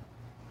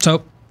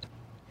 So,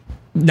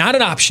 not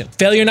an option.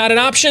 Failure, not an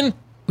option.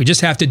 We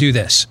just have to do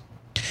this.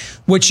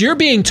 What you're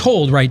being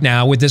told right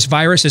now with this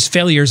virus is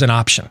failure is an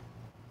option.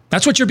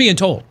 That's what you're being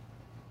told.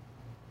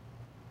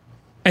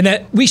 And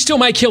that we still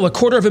might kill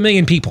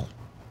 250,000 people,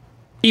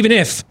 even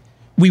if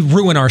we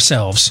ruin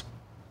ourselves.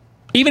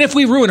 Even if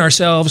we ruin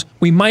ourselves,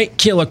 we might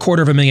kill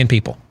 250,000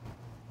 people.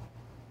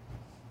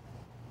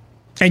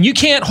 And you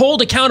can't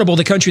hold accountable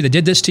the country that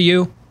did this to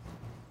you.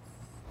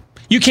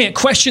 You can't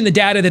question the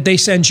data that they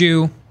send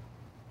you.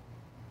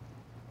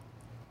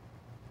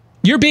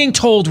 You're being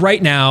told right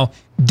now,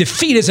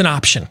 defeat is an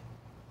option.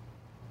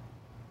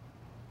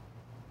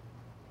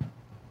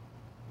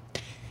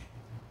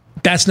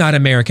 That's not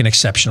American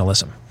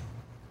exceptionalism.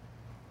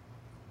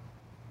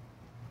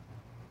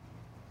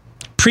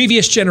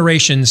 Previous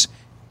generations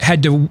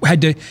had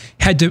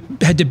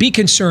to be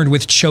concerned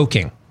with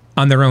choking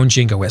on their own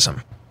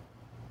jingoism,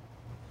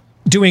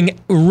 doing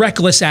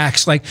reckless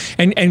acts like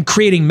and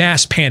creating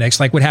mass panics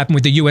like what happened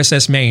with the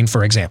USS Maine,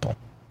 for example.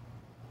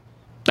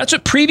 That's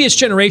what previous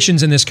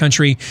generations in this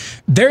country,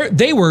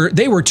 they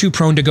were too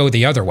prone to go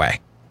the other way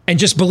and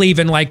just believe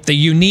in like the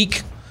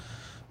unique,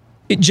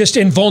 just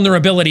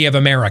invulnerability of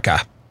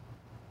America.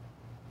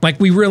 Like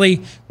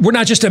we're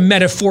not just a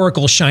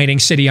metaphorical shining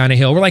city on a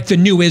hill. We're like the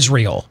new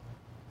Israel.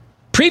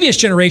 Previous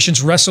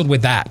generations wrestled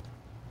with that.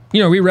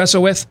 You know what we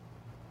wrestle with?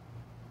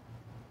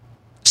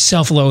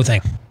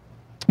 Self-loathing.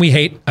 We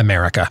hate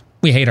America.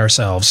 We hate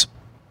ourselves.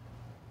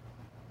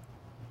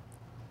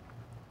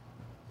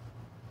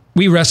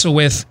 We wrestle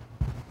with,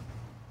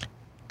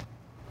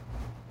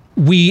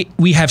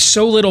 we have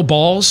so little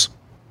balls,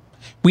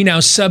 we now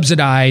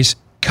subsidize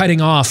cutting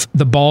off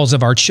the balls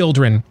of our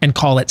children and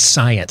call it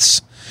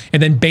science.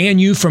 And then ban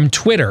you from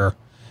Twitter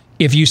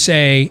if you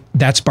say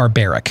that's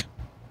barbaric.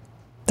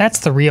 That's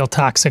the real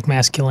toxic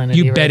masculinity.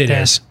 You bet it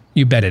is.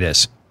 You bet it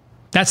is.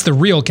 That's the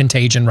real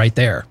contagion right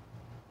there.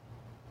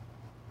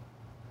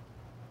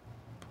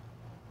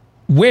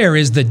 Where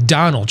is the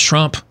Donald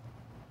Trump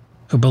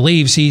who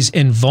believes he's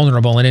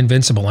invulnerable and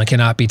invincible and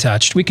cannot be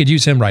touched? We could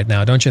use him right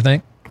now, don't you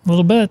think? A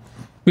little bit.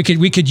 We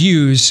could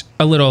use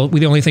a little.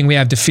 The only thing we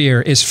have to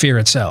fear is fear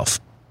itself.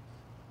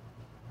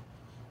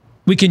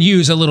 We can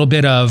use a little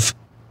bit of,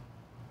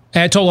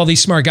 I told all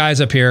these smart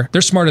guys up here,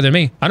 they're smarter than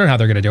me. I don't know how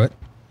they're going to do it.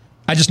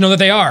 I just know that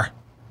they are.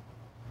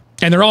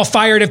 And they're all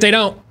fired if they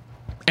don't.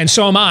 And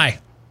so am I.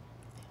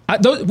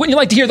 Wouldn't you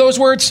like to hear those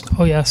words?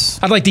 Oh, yes.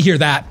 I'd like to hear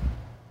that.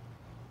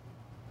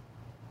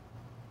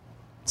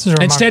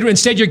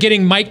 Instead, you're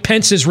getting Mike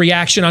Pence's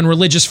reaction on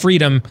religious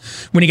freedom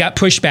when he got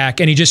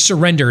pushback and he just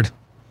surrendered.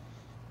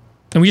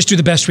 And we just do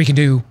the best we can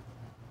do.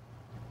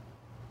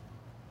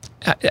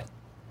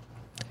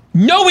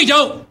 No, we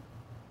don't.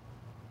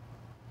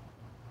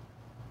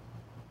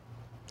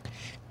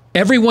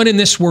 Everyone in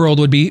this world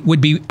would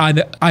be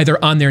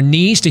either on their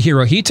knees to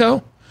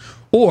Hirohito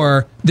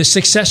or the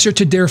successor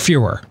to Der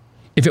Fuhrer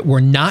if it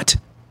were not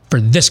for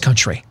this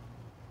country.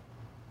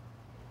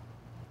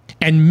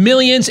 And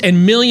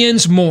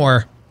millions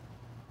more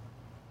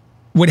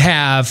would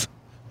have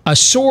a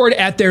sword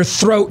at their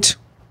throat,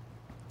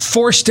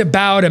 forced to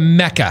bow to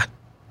Mecca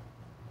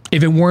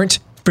if it weren't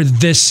for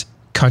this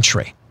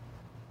country.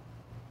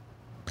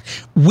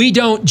 We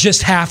don't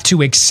just have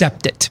to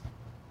accept it.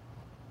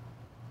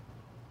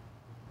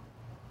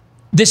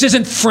 This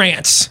isn't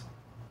France.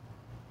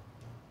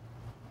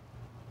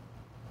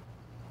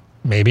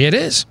 Maybe it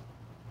is.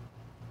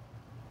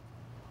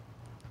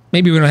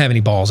 Maybe we don't have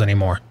any balls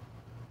anymore.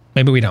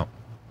 Maybe we don't.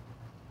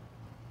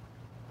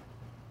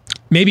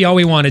 Maybe all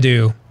we want to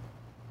do,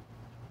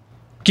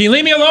 can you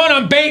leave me alone?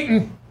 I'm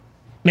baiting.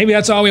 Maybe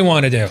that's all we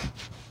want to do.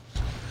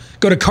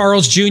 Go to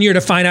Carl's Jr.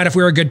 to find out if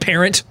we're a good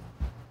parent.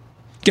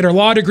 Get our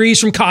law degrees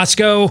from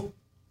Costco.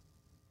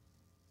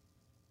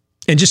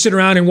 And just sit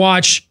around and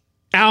watch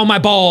Ow, My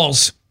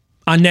Balls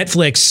on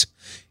Netflix.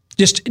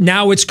 Just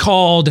now it's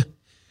called,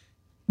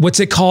 what's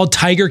it called?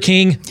 Tiger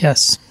King?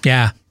 Yes.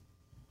 Yeah.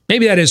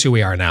 Maybe that is who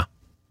we are now.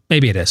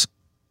 Maybe it is.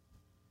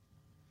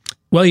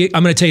 Well, I'm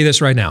going to tell you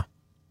this right now.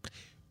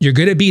 You're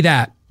going to be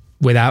that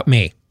without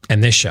me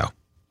and this show.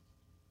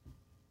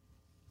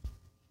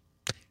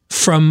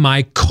 From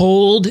my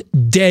cold,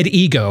 dead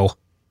ego,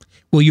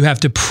 will you have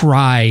to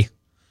pry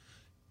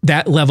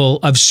that level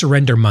of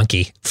surrender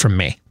monkey from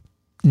me?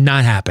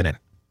 Not happening.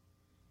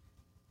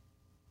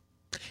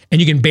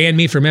 And you can ban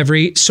me from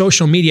every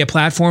social media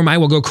platform. I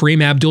will go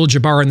Kareem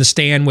Abdul-Jabbar in the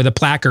stand with a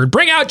placard.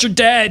 Bring out your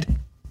dead.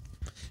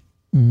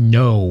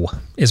 No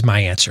is my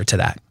answer to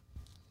that.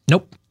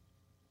 Nope.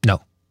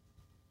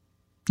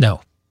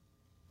 No.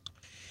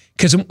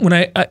 Because when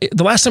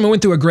the last time I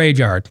went through a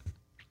graveyard,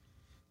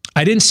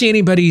 I didn't see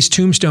anybody's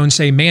tombstone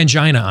say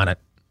mangina on it.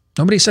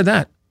 Nobody said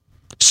that.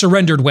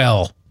 Surrendered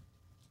well.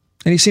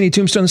 Any see any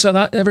tombstones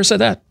ever said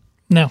that?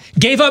 No.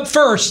 Gave up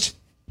first.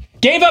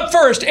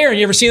 Aaron,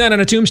 you ever seen that on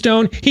a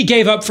tombstone? He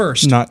gave up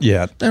first. Not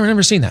yet. I've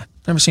never seen that.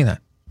 Not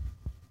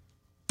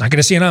going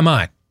to see it on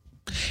mine.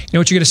 You know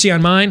what you're going to see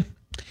on mine?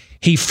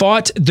 He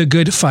fought the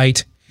good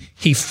fight.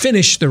 He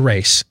finished the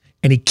race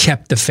and he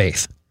kept the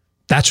faith.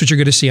 That's what you're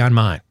going to see on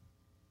mine.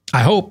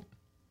 I hope.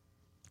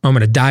 I'm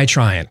going to die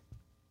trying.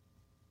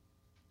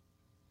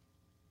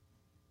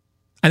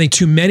 I think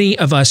too many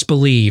of us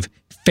believe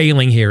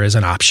failing here is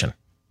an option.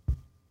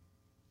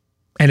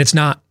 And it's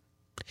not.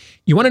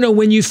 You want to know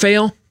when you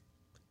fail?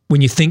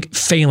 When you think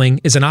failing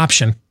is an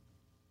option.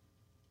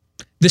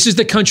 This is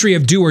the country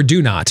of do or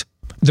do not.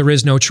 There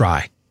is no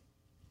try.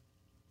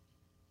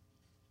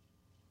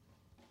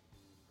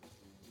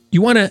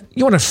 You want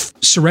to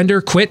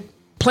surrender, quit?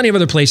 Plenty of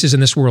other places in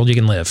this world you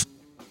can live.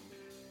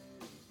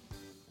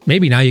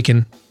 Maybe now you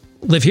can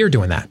live here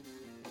doing that.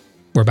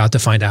 We're about to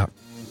find out.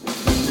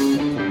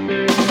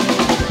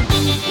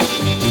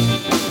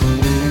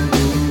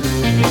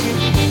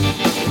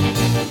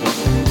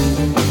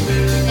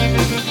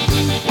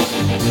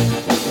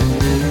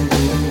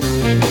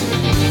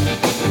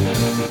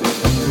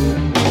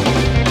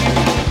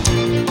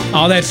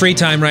 All that free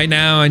time right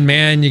now, and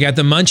man, you got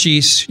the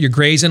munchies. You're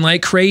grazing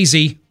like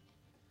crazy.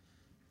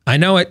 I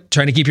know it.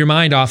 Trying to keep your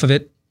mind off of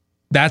it.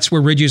 That's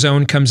where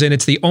Riduzone comes in.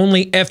 It's the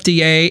only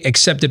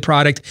FDA-accepted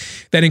product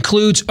that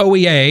includes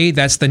OEA.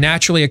 That's the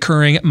naturally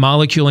occurring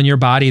molecule in your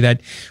body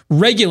that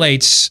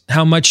regulates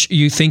how much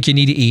you think you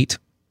need to eat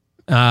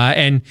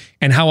and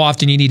how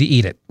often you need to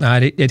eat it.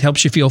 It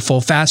helps you feel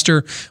full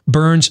faster,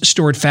 burns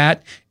stored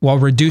fat while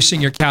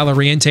reducing your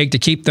calorie intake to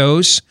keep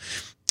those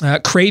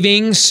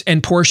cravings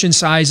and portion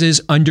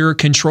sizes under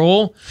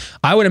control.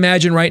 I would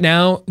imagine right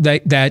now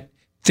that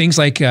things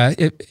like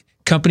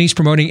companies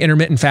promoting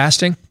intermittent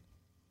fasting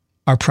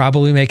are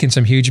probably making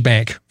some huge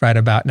bank right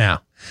about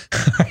now.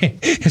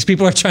 As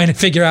people are trying to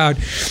figure out,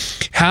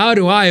 how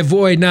do I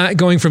avoid not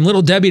going from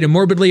little Debbie to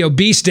morbidly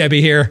obese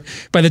Debbie here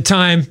by the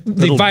time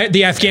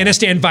the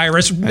Afghanistan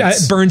virus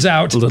burns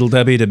out? Little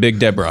Debbie to Big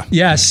Deborah.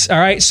 Yes. All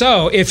right.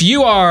 So if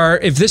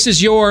this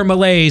is your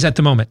malaise at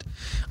the moment,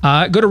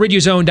 go to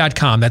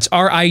riduzone.com. That's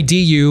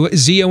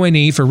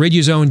RIDUZONE for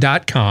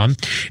riduzone.com.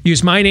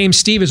 Use my name,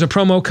 Steve, as a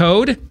promo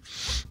code.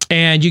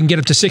 And you can get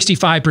up to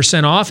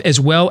 65% off as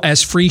well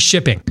as free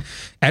shipping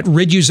at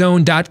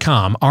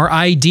riduzone.com.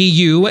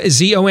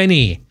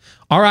 RIDUZONE.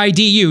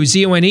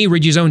 RIDUZONE,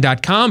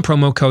 riduzone.com,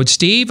 promo code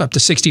Steve, up to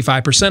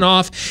 65%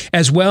 off,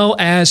 as well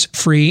as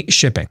free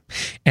shipping.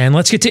 And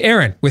let's get to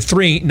Aaron with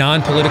 3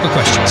 non-political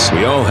questions.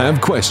 We all have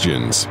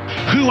questions.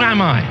 Who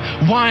am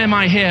I? Why am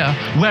I here?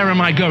 Where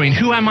am I going?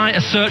 Who am I?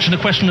 A search and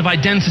a question of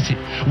identity.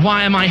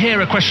 Why am I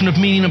here? A question of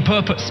meaning and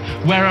purpose.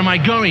 Where am I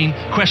going?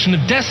 Question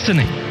of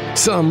destiny.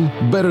 Some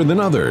better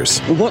than others.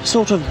 What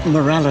sort of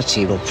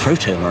morality or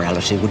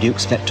proto-morality would you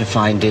expect to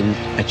find in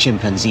a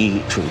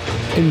chimpanzee troop?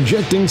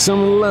 Injecting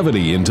some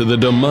levity into the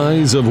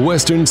demise of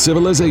Western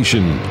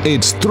civilization.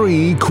 It's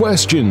 3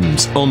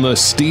 questions on the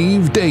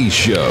Steve Deace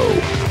Show.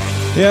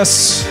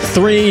 Yes,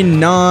 3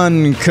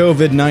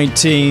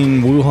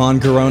 non-COVID-19 Wuhan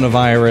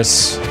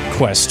coronavirus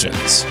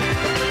questions.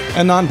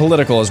 And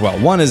non-political as well.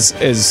 One is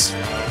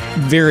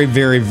very,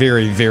 very,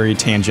 very, very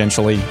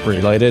tangentially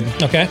related.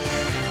 Okay.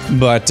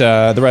 But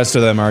the rest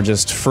of them are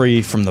just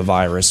free from the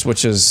virus,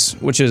 which is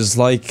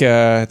like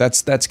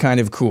that's kind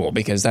of cool,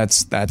 because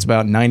that's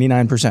about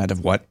 99%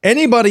 of what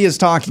anybody is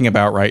talking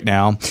about right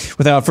now.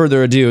 Without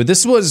further ado,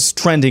 this was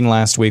trending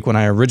last week when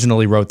I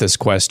originally wrote this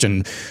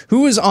question.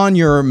 Who is on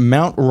your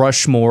Mount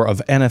Rushmore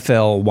of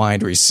NFL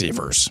wide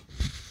receivers?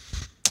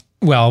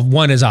 Well,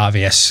 one is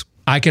obvious.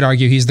 I could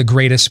argue he's the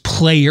greatest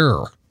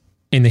player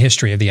in the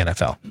history of the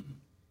NFL.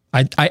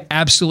 I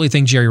absolutely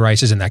think Jerry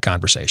Rice is in that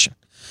conversation.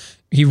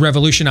 He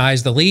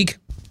revolutionized the league.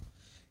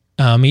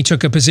 He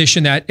took a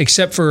position that,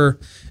 except for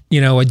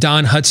a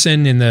Don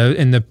Hudson in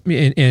a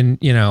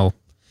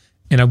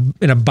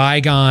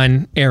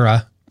bygone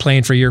era,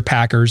 playing for your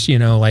Packers,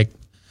 like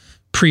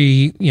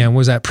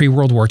was that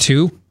pre-World War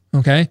II?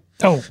 Okay.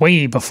 Oh,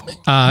 way before.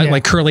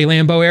 Like Curly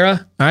Lambeau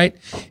era. All right.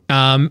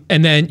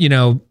 And then,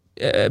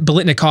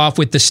 Biletnikoff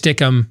with the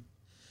Stickum.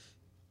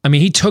 I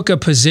mean, he took a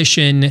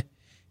position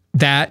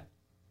that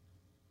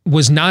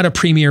was not a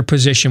premier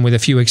position, with a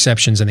few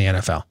exceptions, in the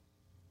NFL.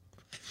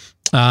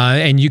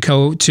 And you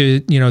go to,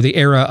 the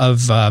era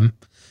of,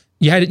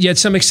 you had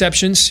some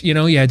exceptions, you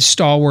had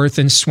Stallworth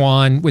and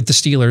Swan with the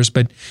Steelers,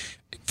 but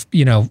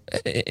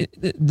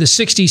the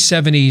 60s,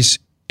 70s,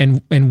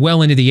 and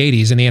well into the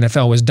 80s in the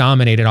NFL was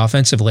dominated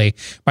offensively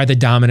by the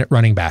dominant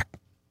running back.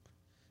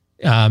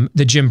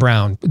 The Jim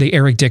Brown, the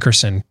Eric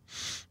Dickerson,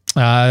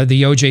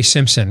 the O.J.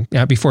 Simpson,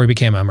 before he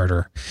became a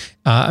murderer.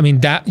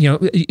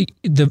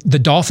 The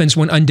Dolphins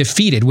went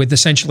undefeated with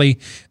essentially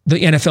the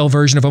NFL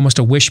version of almost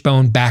a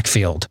wishbone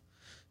backfield.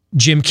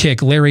 Jim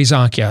Kick, Larry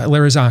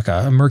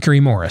Zonka, Mercury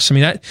Morris. I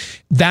mean,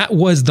 that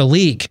was the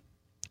league.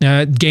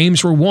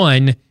 Games were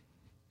won.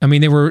 I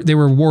mean, they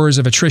were wars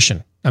of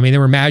attrition. I mean,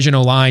 there were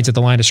Maginot lines at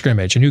the line of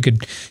scrimmage, and who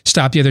could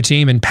stop the other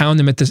team and pound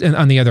them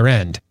on the other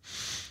end.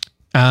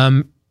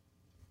 That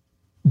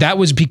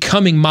was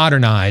becoming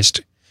modernized,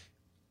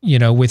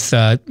 with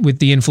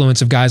the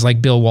influence of guys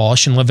like Bill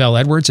Walsh and Lavelle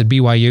Edwards at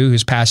BYU,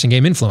 whose passing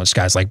game influenced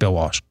guys like Bill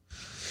Walsh.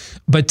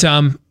 But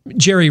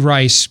Jerry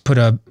Rice put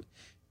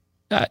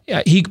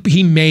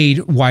he made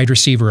wide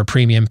receiver a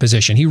premium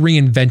position. He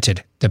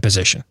reinvented the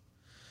position.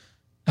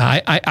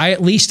 I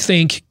at least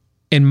think,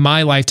 in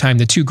my lifetime,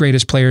 the two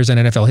greatest players in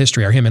NFL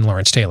history are him and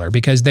Lawrence Taylor,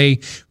 because they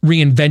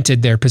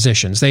reinvented their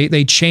positions.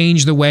 They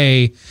changed the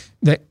way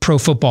that pro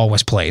football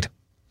was played.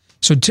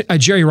 So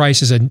Jerry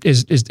Rice is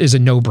a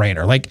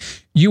no-brainer. Like,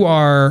 you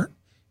are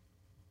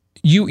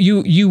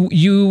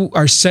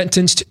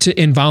sentenced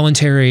to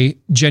involuntary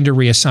gender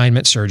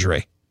reassignment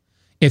surgery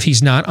if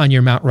he's not on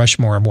your Mount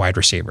Rushmore of wide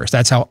receivers.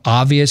 That's how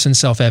obvious and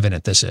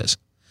self-evident this is.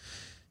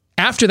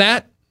 After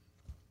that,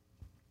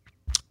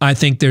 I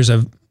think there's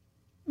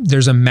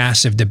a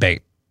massive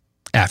debate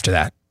after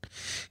that.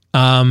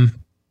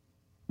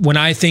 When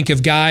I think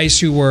of guys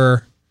who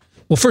were,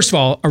 well, first of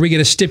all, are we going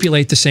to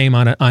stipulate the same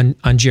on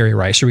Jerry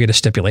Rice? Are we going to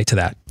stipulate to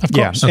that? Of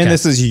course. Yeah. Okay. And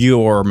this is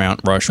your Mount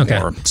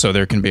Rushmore, so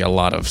there can be a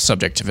lot of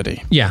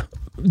subjectivity. Yeah.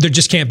 There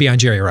just can't be on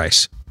Jerry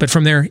Rice. But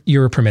from there, you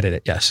were permitted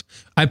it, yes.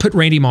 I put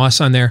Randy Moss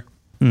on there.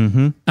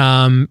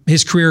 Mm-hmm.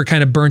 His career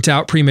kind of burnt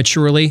out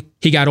prematurely.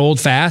 He got old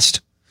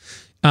fast.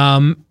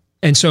 And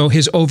so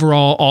his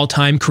overall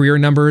all-time career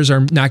numbers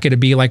are not going to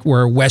be like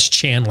where Wes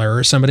Chandler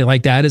or somebody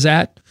like that is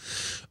at.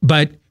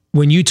 But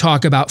when you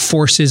talk about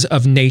forces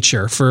of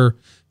nature for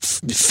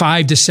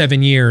 5 to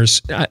 7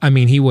 years, I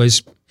mean, he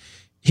was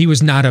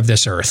not of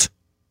this earth.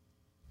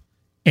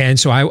 And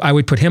so I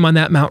would put him on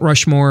that Mount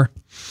Rushmore.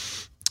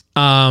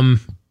 I'm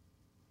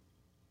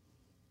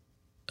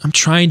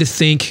trying to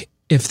think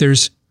if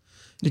there's...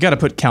 You got to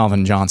put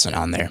Calvin Johnson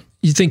on there.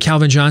 You think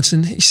Calvin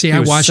Johnson? See, I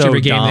watched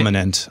every game.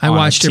 Dominant. I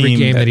watched every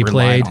game that he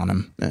played. On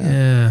him.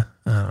 Yeah,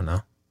 I don't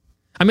know.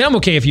 I mean, I'm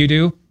okay if you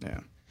do.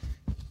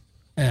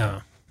 Yeah.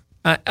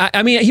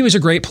 I mean, he was a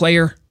great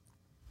player.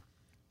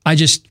 I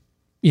just,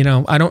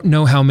 I don't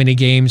know how many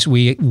games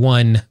we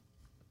won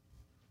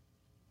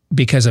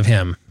because of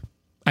him.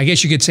 I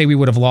guess you could say we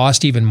would have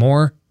lost even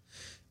more,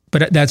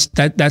 but that's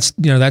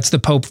the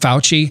Pope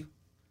Fauci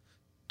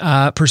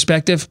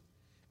perspective.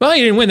 Well,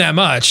 you didn't win that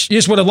much. You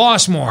just would have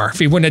lost more if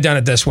you wouldn't have done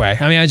it this way.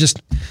 I mean,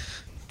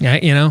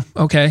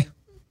 okay.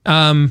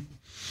 I'm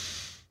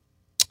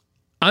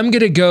going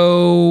to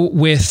go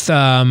with,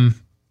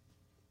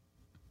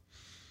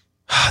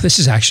 this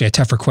is actually a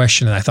tougher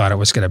question than I thought it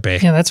was going to be.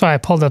 Yeah, that's why I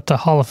pulled up the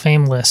Hall of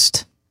Fame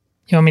list.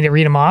 You want me to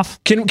read them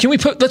off? Can we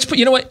let's put,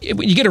 you know what?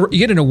 You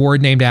get an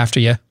award named after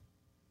you,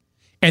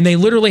 and they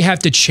literally have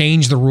to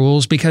change the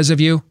rules because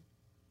of you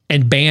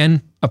and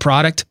ban a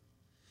product.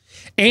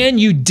 And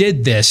you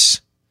did this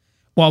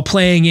while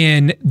playing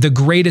in the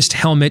greatest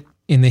helmet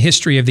in the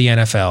history of the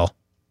NFL,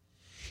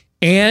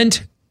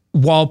 and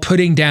while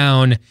putting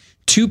down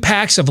 2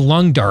 packs of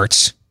lung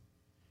darts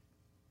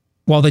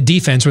while the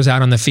defense was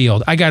out on the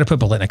field. I got to put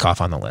Biletnikoff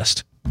on the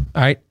list.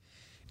 All right.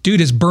 Dude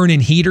is burning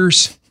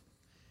heaters,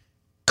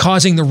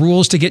 causing the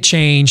rules to get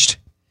changed.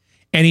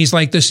 And he's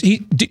like this.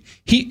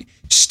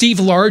 Steve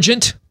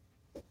Largent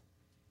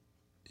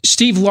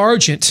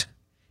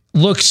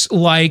looks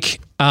like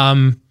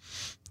an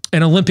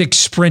Olympic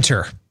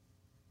sprinter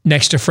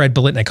next to Fred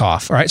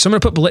Biletnikoff. All right, so I'm going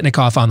to put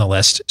Biletnikoff on the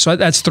list. So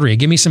that's 3.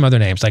 Give me some other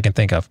names I can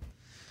think of.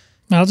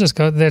 I'll just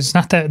go. There's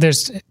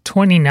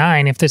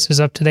 29 if this is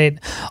up to date.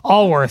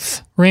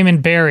 Allworth,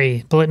 Raymond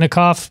Berry,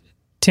 Biletnikoff,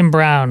 Tim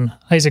Brown,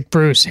 Isaac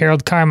Bruce,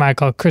 Harold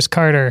Carmichael, Chris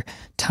Carter,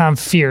 Tom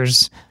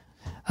Fears,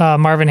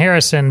 Marvin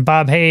Harrison,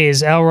 Bob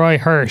Hayes, Elroy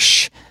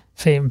Hirsch,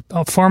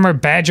 former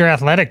Badger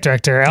athletic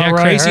director,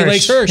 Elroy Crazy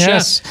Lakes Hirsch.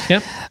 Yes.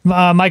 Yep.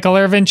 Michael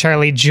Irvin,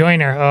 Charlie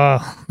Joyner.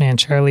 Oh, man,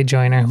 Charlie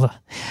Joyner.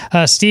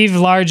 Steve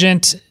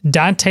Largent,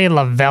 Dante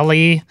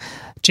Lavelli,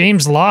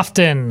 James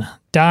Lofton,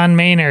 Don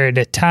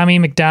Maynard, Tommy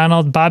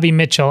McDonald, Bobby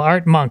Mitchell,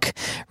 Art Monk,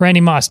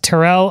 Randy Moss,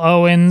 Terrell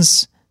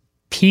Owens,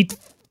 Pete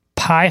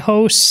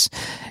Pijos,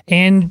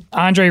 and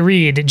Andre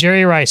Reed,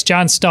 Jerry Rice,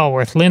 John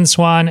Stallworth, Lynn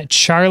Swan,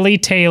 Charlie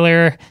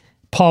Taylor,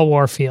 Paul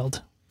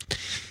Warfield.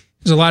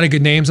 There's a lot of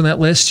good names on that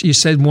list. You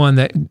said one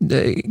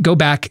that, go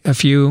back a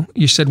few,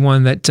 you said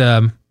one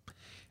that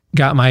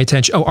got my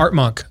attention. Oh, Art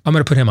Monk. I'm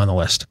going to put him on the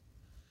list.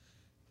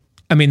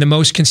 I mean, the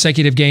most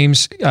consecutive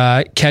games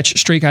catch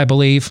streak, I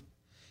believe,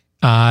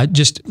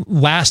 just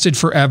lasted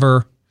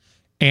forever.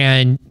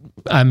 And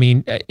I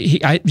mean,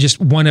 just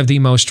one of the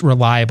most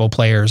reliable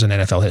players in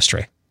NFL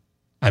history.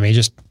 I mean,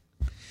 just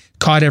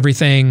caught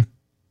everything,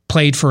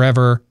 played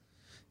forever,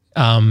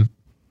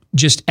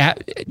 just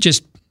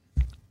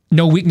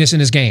no weakness in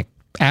his game,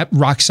 at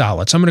rock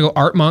solid. So I'm going to go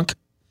Art Monk,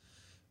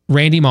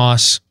 Randy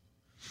Moss,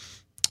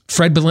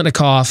 Fred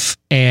Biletnikoff,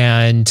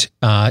 and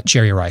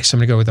Jerry Rice. I'm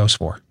going to go with those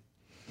four.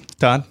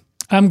 Todd?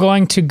 I'm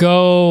going to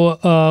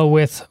go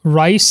with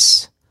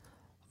Rice,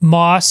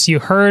 Moss. You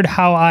heard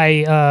how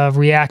I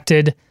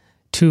reacted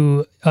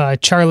to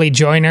Charlie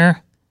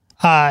Joyner.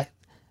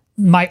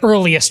 My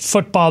earliest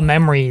football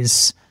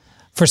memories,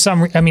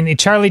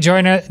 Charlie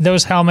Joyner,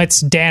 those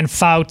helmets, Dan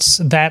Fouts,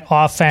 that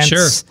offense.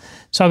 Sure.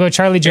 So I'll go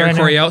Charlie Joyner. Aaron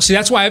Coryell. See,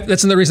 that's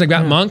another reason I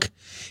got Monk,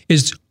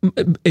 is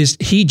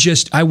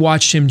I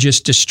watched him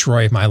just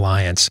destroy my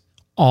Lions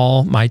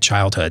all my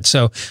childhood.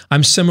 So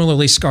I'm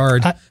similarly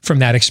scarred from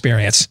that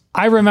experience.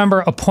 I remember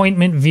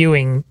appointment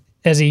viewing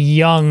as a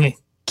young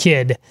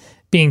kid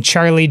being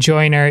Charlie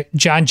Joyner,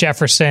 John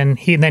Jefferson.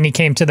 Then he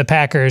came to the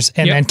Packers,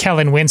 and then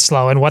Kellen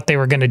Winslow and what they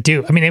were going to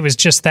do. I mean, it was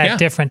just that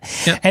different.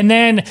 Yep. And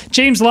then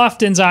James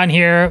Lofton's on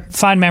here,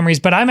 fond memories,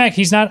 but I'm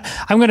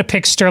going to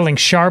pick Sterling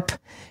Sharp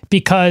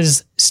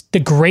because the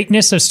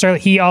greatness of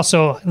Sterling, he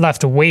also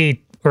left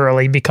way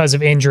early because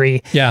of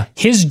injury. Yeah.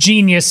 His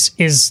genius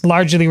is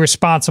largely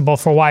responsible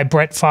for why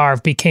Brett Favre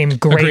became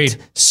great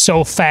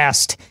so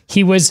fast.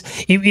 He was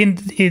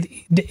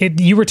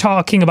you were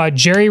talking about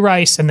Jerry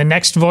Rice, and the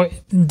next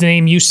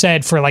name you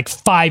said for like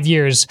 5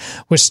 years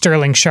was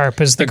Sterling Sharp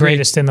as the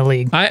greatest in the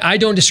league. I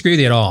don't disagree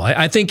with you at all.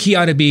 I think he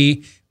ought to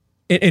be,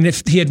 and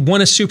if he had won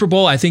a Super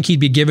Bowl, I think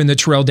he'd be given the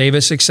Terrell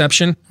Davis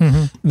exemption,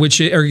 where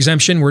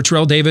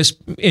Terrell Davis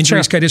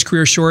injuries cut his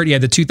career short. He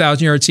had the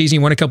 2,000-yard season. He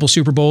won a couple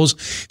Super Bowls.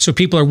 So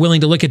people are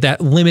willing to look at that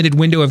limited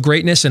window of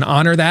greatness and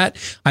honor that.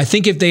 I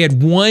think if they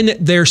had won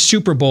their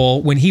Super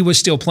Bowl when he was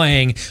still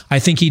playing, I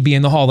think he'd be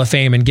in the Hall of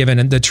Fame and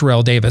given the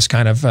Terrell Davis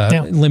kind of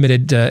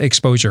limited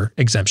exposure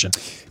exemption.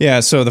 Yeah,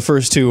 so the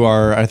first two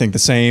are, I think, the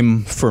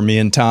same for me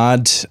and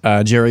Todd.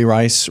 Jerry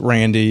Rice,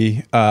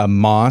 Randy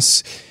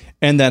Moss.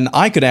 And then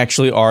I could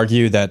actually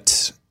argue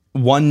that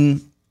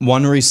one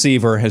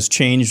receiver has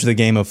changed the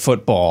game of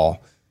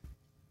football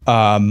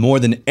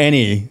more than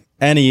any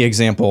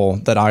example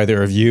that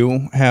either of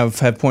you have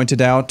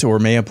pointed out or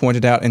may have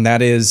pointed out, and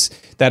that is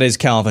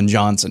Calvin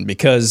Johnson,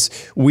 because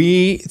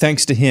we,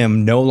 thanks to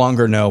him, no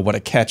longer know what a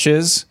catch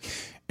is.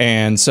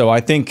 And so I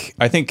think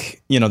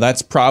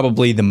that's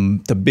probably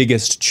the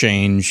biggest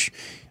change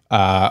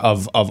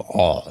of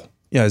all,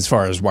 as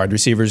far as wide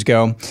receivers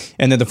go.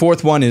 And then the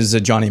fourth one is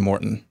Johnny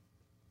Morton.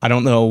 I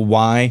don't know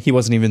why he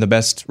wasn't even the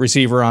best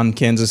receiver on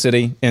Kansas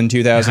City in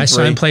 2003. I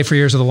saw him play for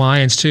years of the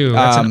Lions, too.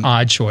 That's an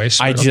odd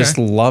choice. I just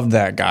loved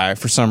that guy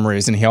for some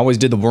reason. He always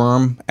did the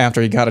worm after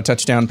he got a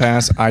touchdown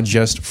pass. I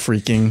just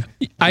freaking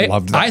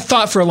loved that. I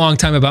thought for a long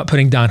time about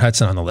putting Don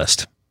Hutson on the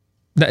list.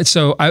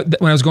 So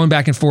when I was going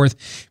back and forth,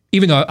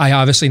 even though I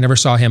obviously never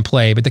saw him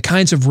play, but the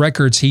kinds of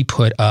records he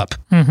put up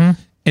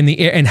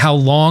and how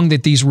long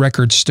that these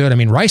records stood. I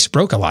mean, Rice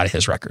broke a lot of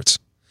his records.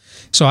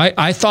 So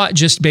I thought,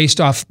 just based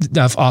off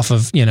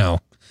of,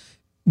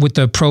 what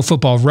the Pro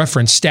Football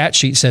Reference stat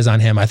sheet says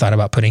on him, I thought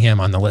about putting him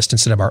on the list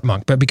instead of Art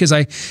Monk. But because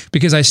I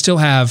still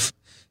have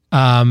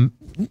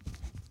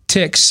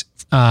ticks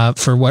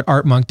for what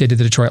Art Monk did to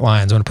the Detroit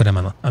Lions, I want to put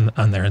him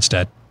on there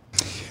instead.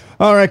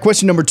 All right,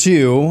 question number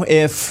 2.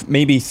 If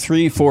maybe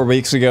 3-4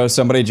 weeks ago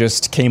somebody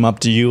just came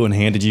up to you and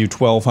handed you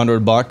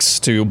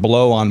 $1,200 to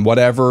blow on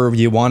whatever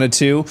you wanted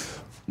to,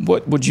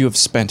 what would you have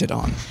spent it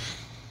on?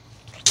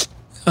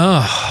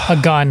 A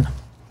gun.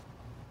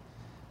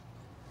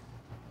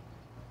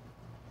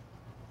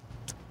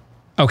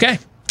 Okay.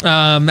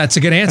 That's a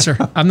good answer.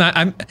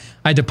 I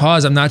had to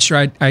pause. I'm not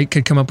sure I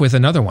could come up with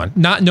another one.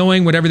 Not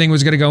knowing what everything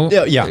was going to go.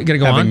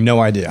 Having no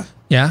idea.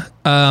 Yeah.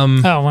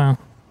 Oh, wow.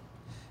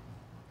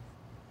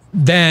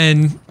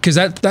 Then, because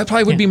that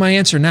probably would be my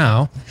answer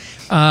now.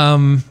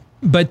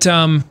 But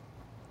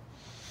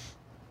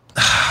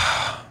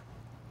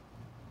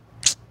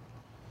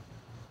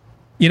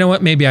you know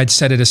what? Maybe I'd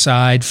set it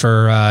aside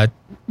for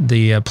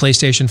the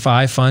PlayStation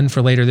 5 fund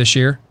for later this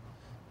year,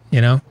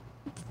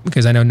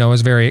 because I know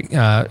Noah's very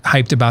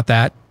hyped about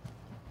that.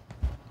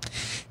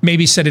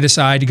 Maybe set it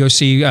aside to go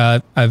see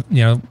a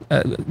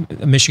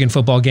Michigan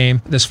football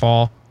game this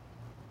fall.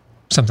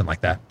 Something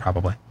like that,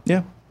 probably.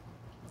 Yeah.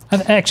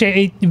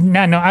 Actually,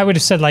 no, I would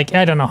have said, I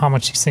don't know how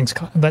much these things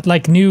cost, but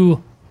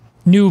new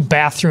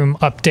bathroom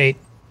update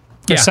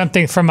or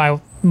something for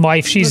my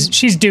wife.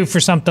 She's due for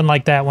something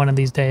like that one of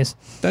these days.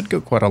 That'd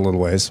go quite a little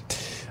ways.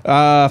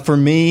 For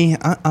me,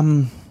 I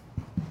don't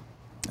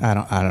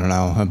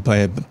know.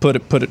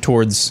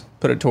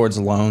 Put it towards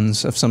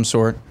loans of some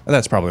sort.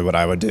 That's probably what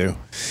I would do.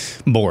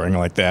 Boring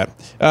like that.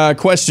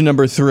 Question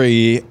number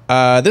 3.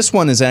 This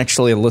one is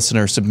actually a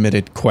listener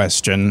submitted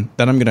question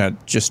that I'm going to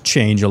just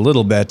change a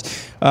little bit.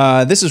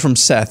 This is from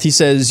Seth. He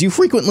says, you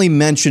frequently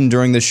mentioned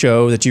during the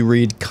show that you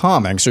read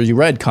comics or you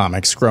read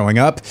comics growing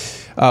up.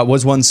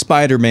 Was one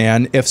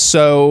Spider-Man? If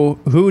so,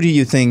 who do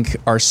you think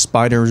are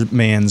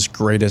Spider-Man's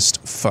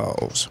greatest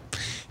foes?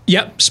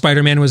 Yep,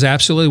 Spider-Man was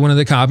absolutely one of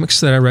the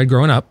comics that I read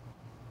growing up.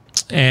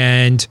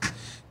 And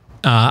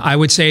I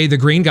would say the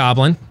Green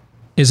Goblin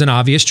is an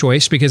obvious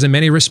choice because in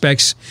many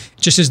respects,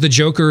 just as the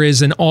Joker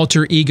is an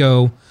alter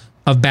ego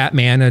of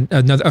Batman,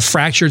 a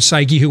fractured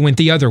psyche who went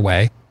the other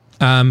way,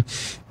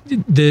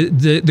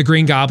 the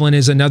Green Goblin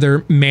is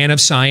another man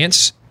of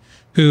science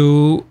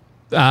who,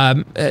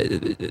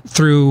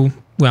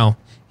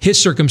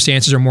 his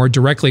circumstances are more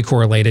directly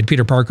correlated.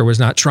 Peter Parker was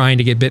not trying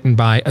to get bitten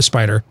by a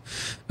spider,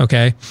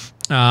 okay?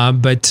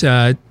 But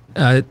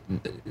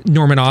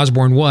Norman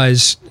Osborn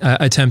was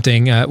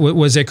attempting,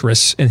 was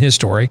Icarus in his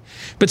story.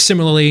 But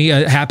similarly,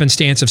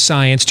 happenstance of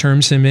science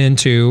turns him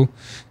into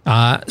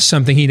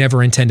something he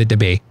never intended to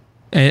be.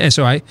 And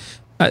so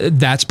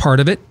that's part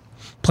of it.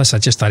 Plus, I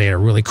just thought he had a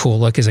really cool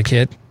look as a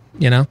kid,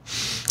 you know?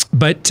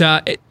 But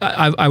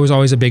I was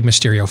always a big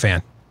Mysterio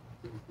fan.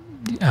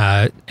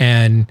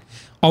 And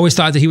always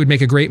thought that he would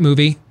make a great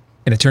movie.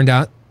 And it turned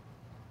out,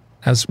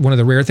 that's one of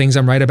the rare things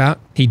I'm right about.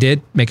 He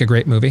did make a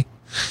great movie.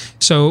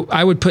 So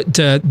I would put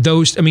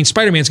those, I mean,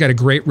 Spider-Man's got a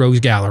great rogues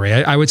gallery.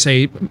 I would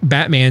say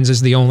Batman's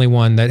is the only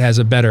one that has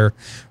a better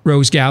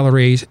rogues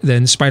gallery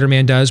than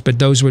Spider-Man does, but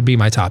those would be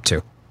my top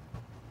 2.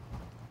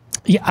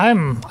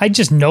 Yeah, I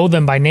just know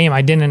them by name.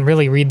 I didn't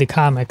really read the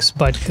comics,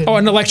 but... Oh,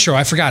 and Electro.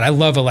 I forgot. I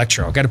love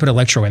Electro. Got to put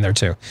Electro in there,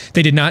 too.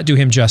 They did not do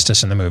him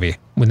justice in the movie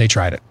when they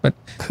tried it, but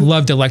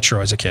loved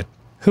Electro as a kid.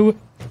 Who...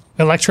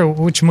 Electro,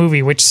 which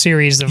movie, which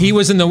series? He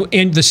was in the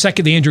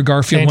Andrew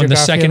Garfield one, the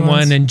second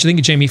one, and I think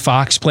Jamie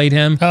Foxx played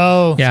him.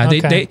 Oh, yeah.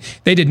 Okay.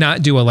 They did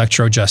not do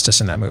Electro justice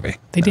in that movie.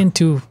 They didn't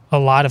do a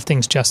lot of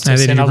things justice. No,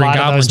 they didn't in do a Green lot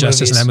Goblin of those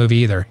justice movies. in that movie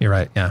either. You're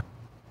right. Yeah.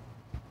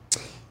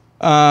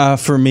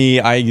 For me,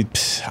 I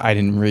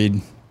didn't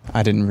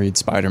read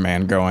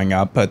Spider-Man growing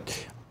up,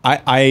 but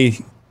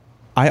I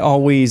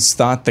always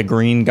thought the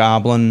Green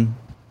Goblin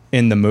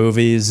in the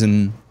movies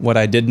and what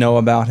I did know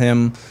about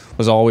him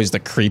was always the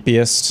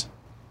creepiest.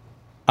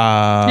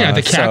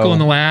 The cackle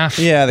and the laugh.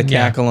 Yeah, the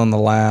cackle and the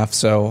laugh.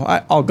 So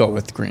I'll go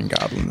with Green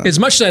Goblin then. As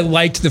much as I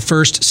liked the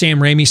first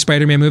Sam Raimi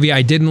Spider-Man movie,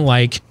 I didn't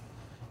like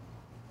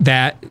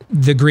that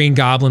the Green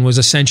Goblin was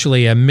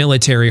essentially a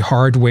military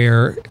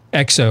hardware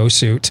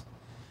exosuit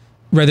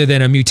rather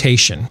than a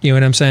mutation. You know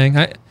what I'm saying?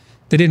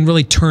 They didn't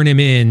really turn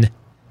him in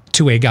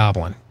to a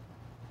goblin,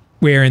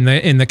 where in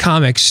the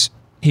comics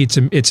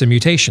it's a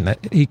mutation that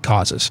he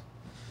causes.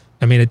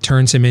 I mean, it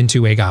turns him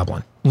into a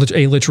goblin,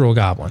 a literal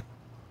goblin,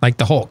 like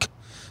the Hulk.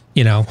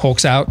 You know,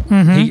 Hulk's out.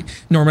 Mm-hmm.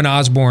 Norman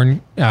Osborn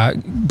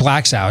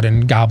blacks out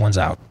and Goblin's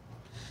out.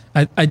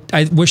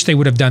 I wish they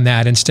would have done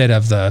that instead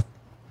of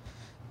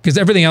because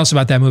everything else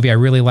about that movie I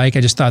really like.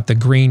 I just thought the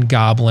Green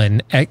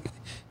Goblin,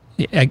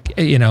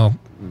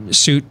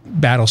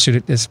 battle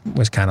suit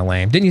was kind of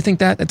lame. Didn't you think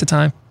that at the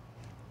time?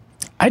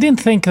 I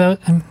didn't think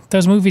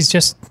those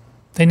movies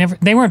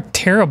they weren't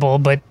terrible,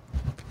 but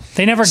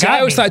they never got me. I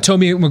always thought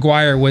Tobey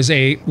Maguire was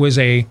a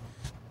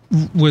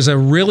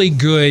really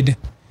good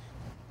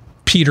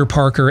Peter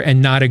Parker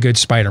and not a good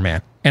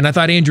Spider-Man. And I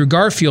thought Andrew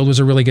Garfield was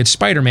a really good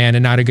Spider-Man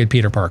and not a good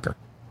Peter Parker.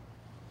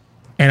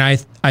 And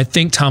I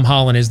think Tom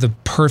Holland is the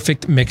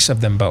perfect mix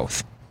of them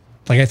both.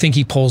 Like, I think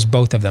he pulls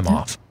both of them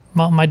off.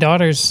 Well, my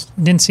daughters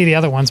didn't see the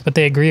other ones, but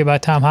they agree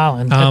about Tom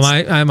Holland.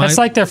 That's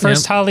like their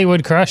first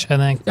Hollywood crush, I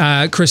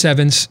think. Chris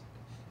Evans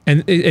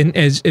and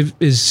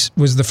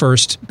was the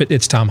first, but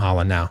it's Tom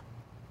Holland now.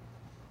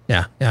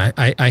 Yeah,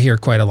 I hear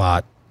quite a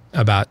lot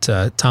about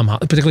Tom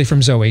Holland, particularly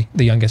from Zoe,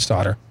 the youngest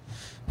daughter.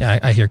 Yeah,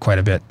 I hear quite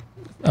a bit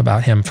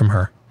about him from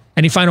her.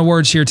 Any final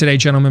words here today,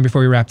 gentlemen,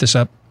 before we wrap this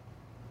up?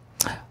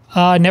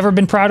 Never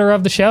been prouder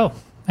of the show,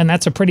 and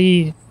that's a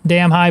pretty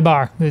damn high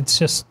bar.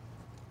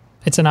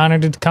 It's an honor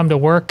to come to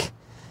work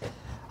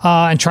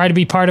and try to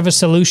be part of a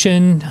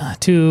solution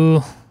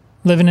to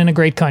living in a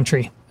great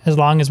country as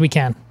long as we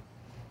can.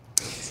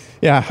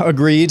 Yeah,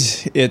 agreed.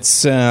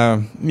 It's,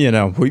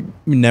 we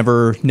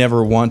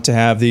never want to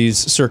have these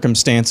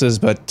circumstances,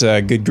 but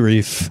good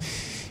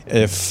grief.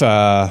 If,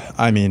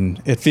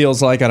 it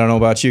feels like, I don't know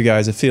about you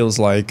guys, it feels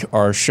like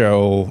our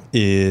show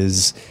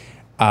is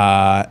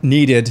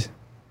needed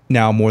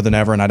now more than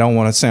ever, and I don't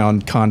want to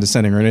sound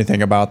condescending or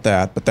anything about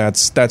that, but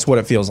that's what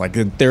it feels like.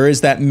 There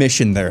is that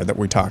mission there that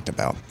we talked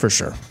about, for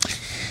sure.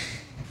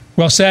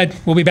 Well said.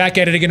 We'll be back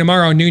at it again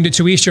tomorrow, noon to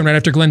 2 Eastern, right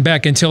after Glenn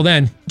Beck. Until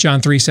then,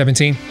 John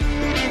 3:17.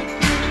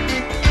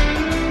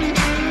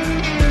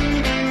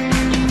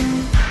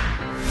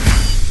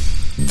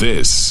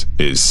 This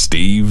is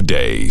Steve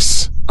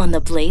Deace on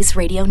the Blaze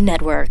Radio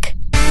Network.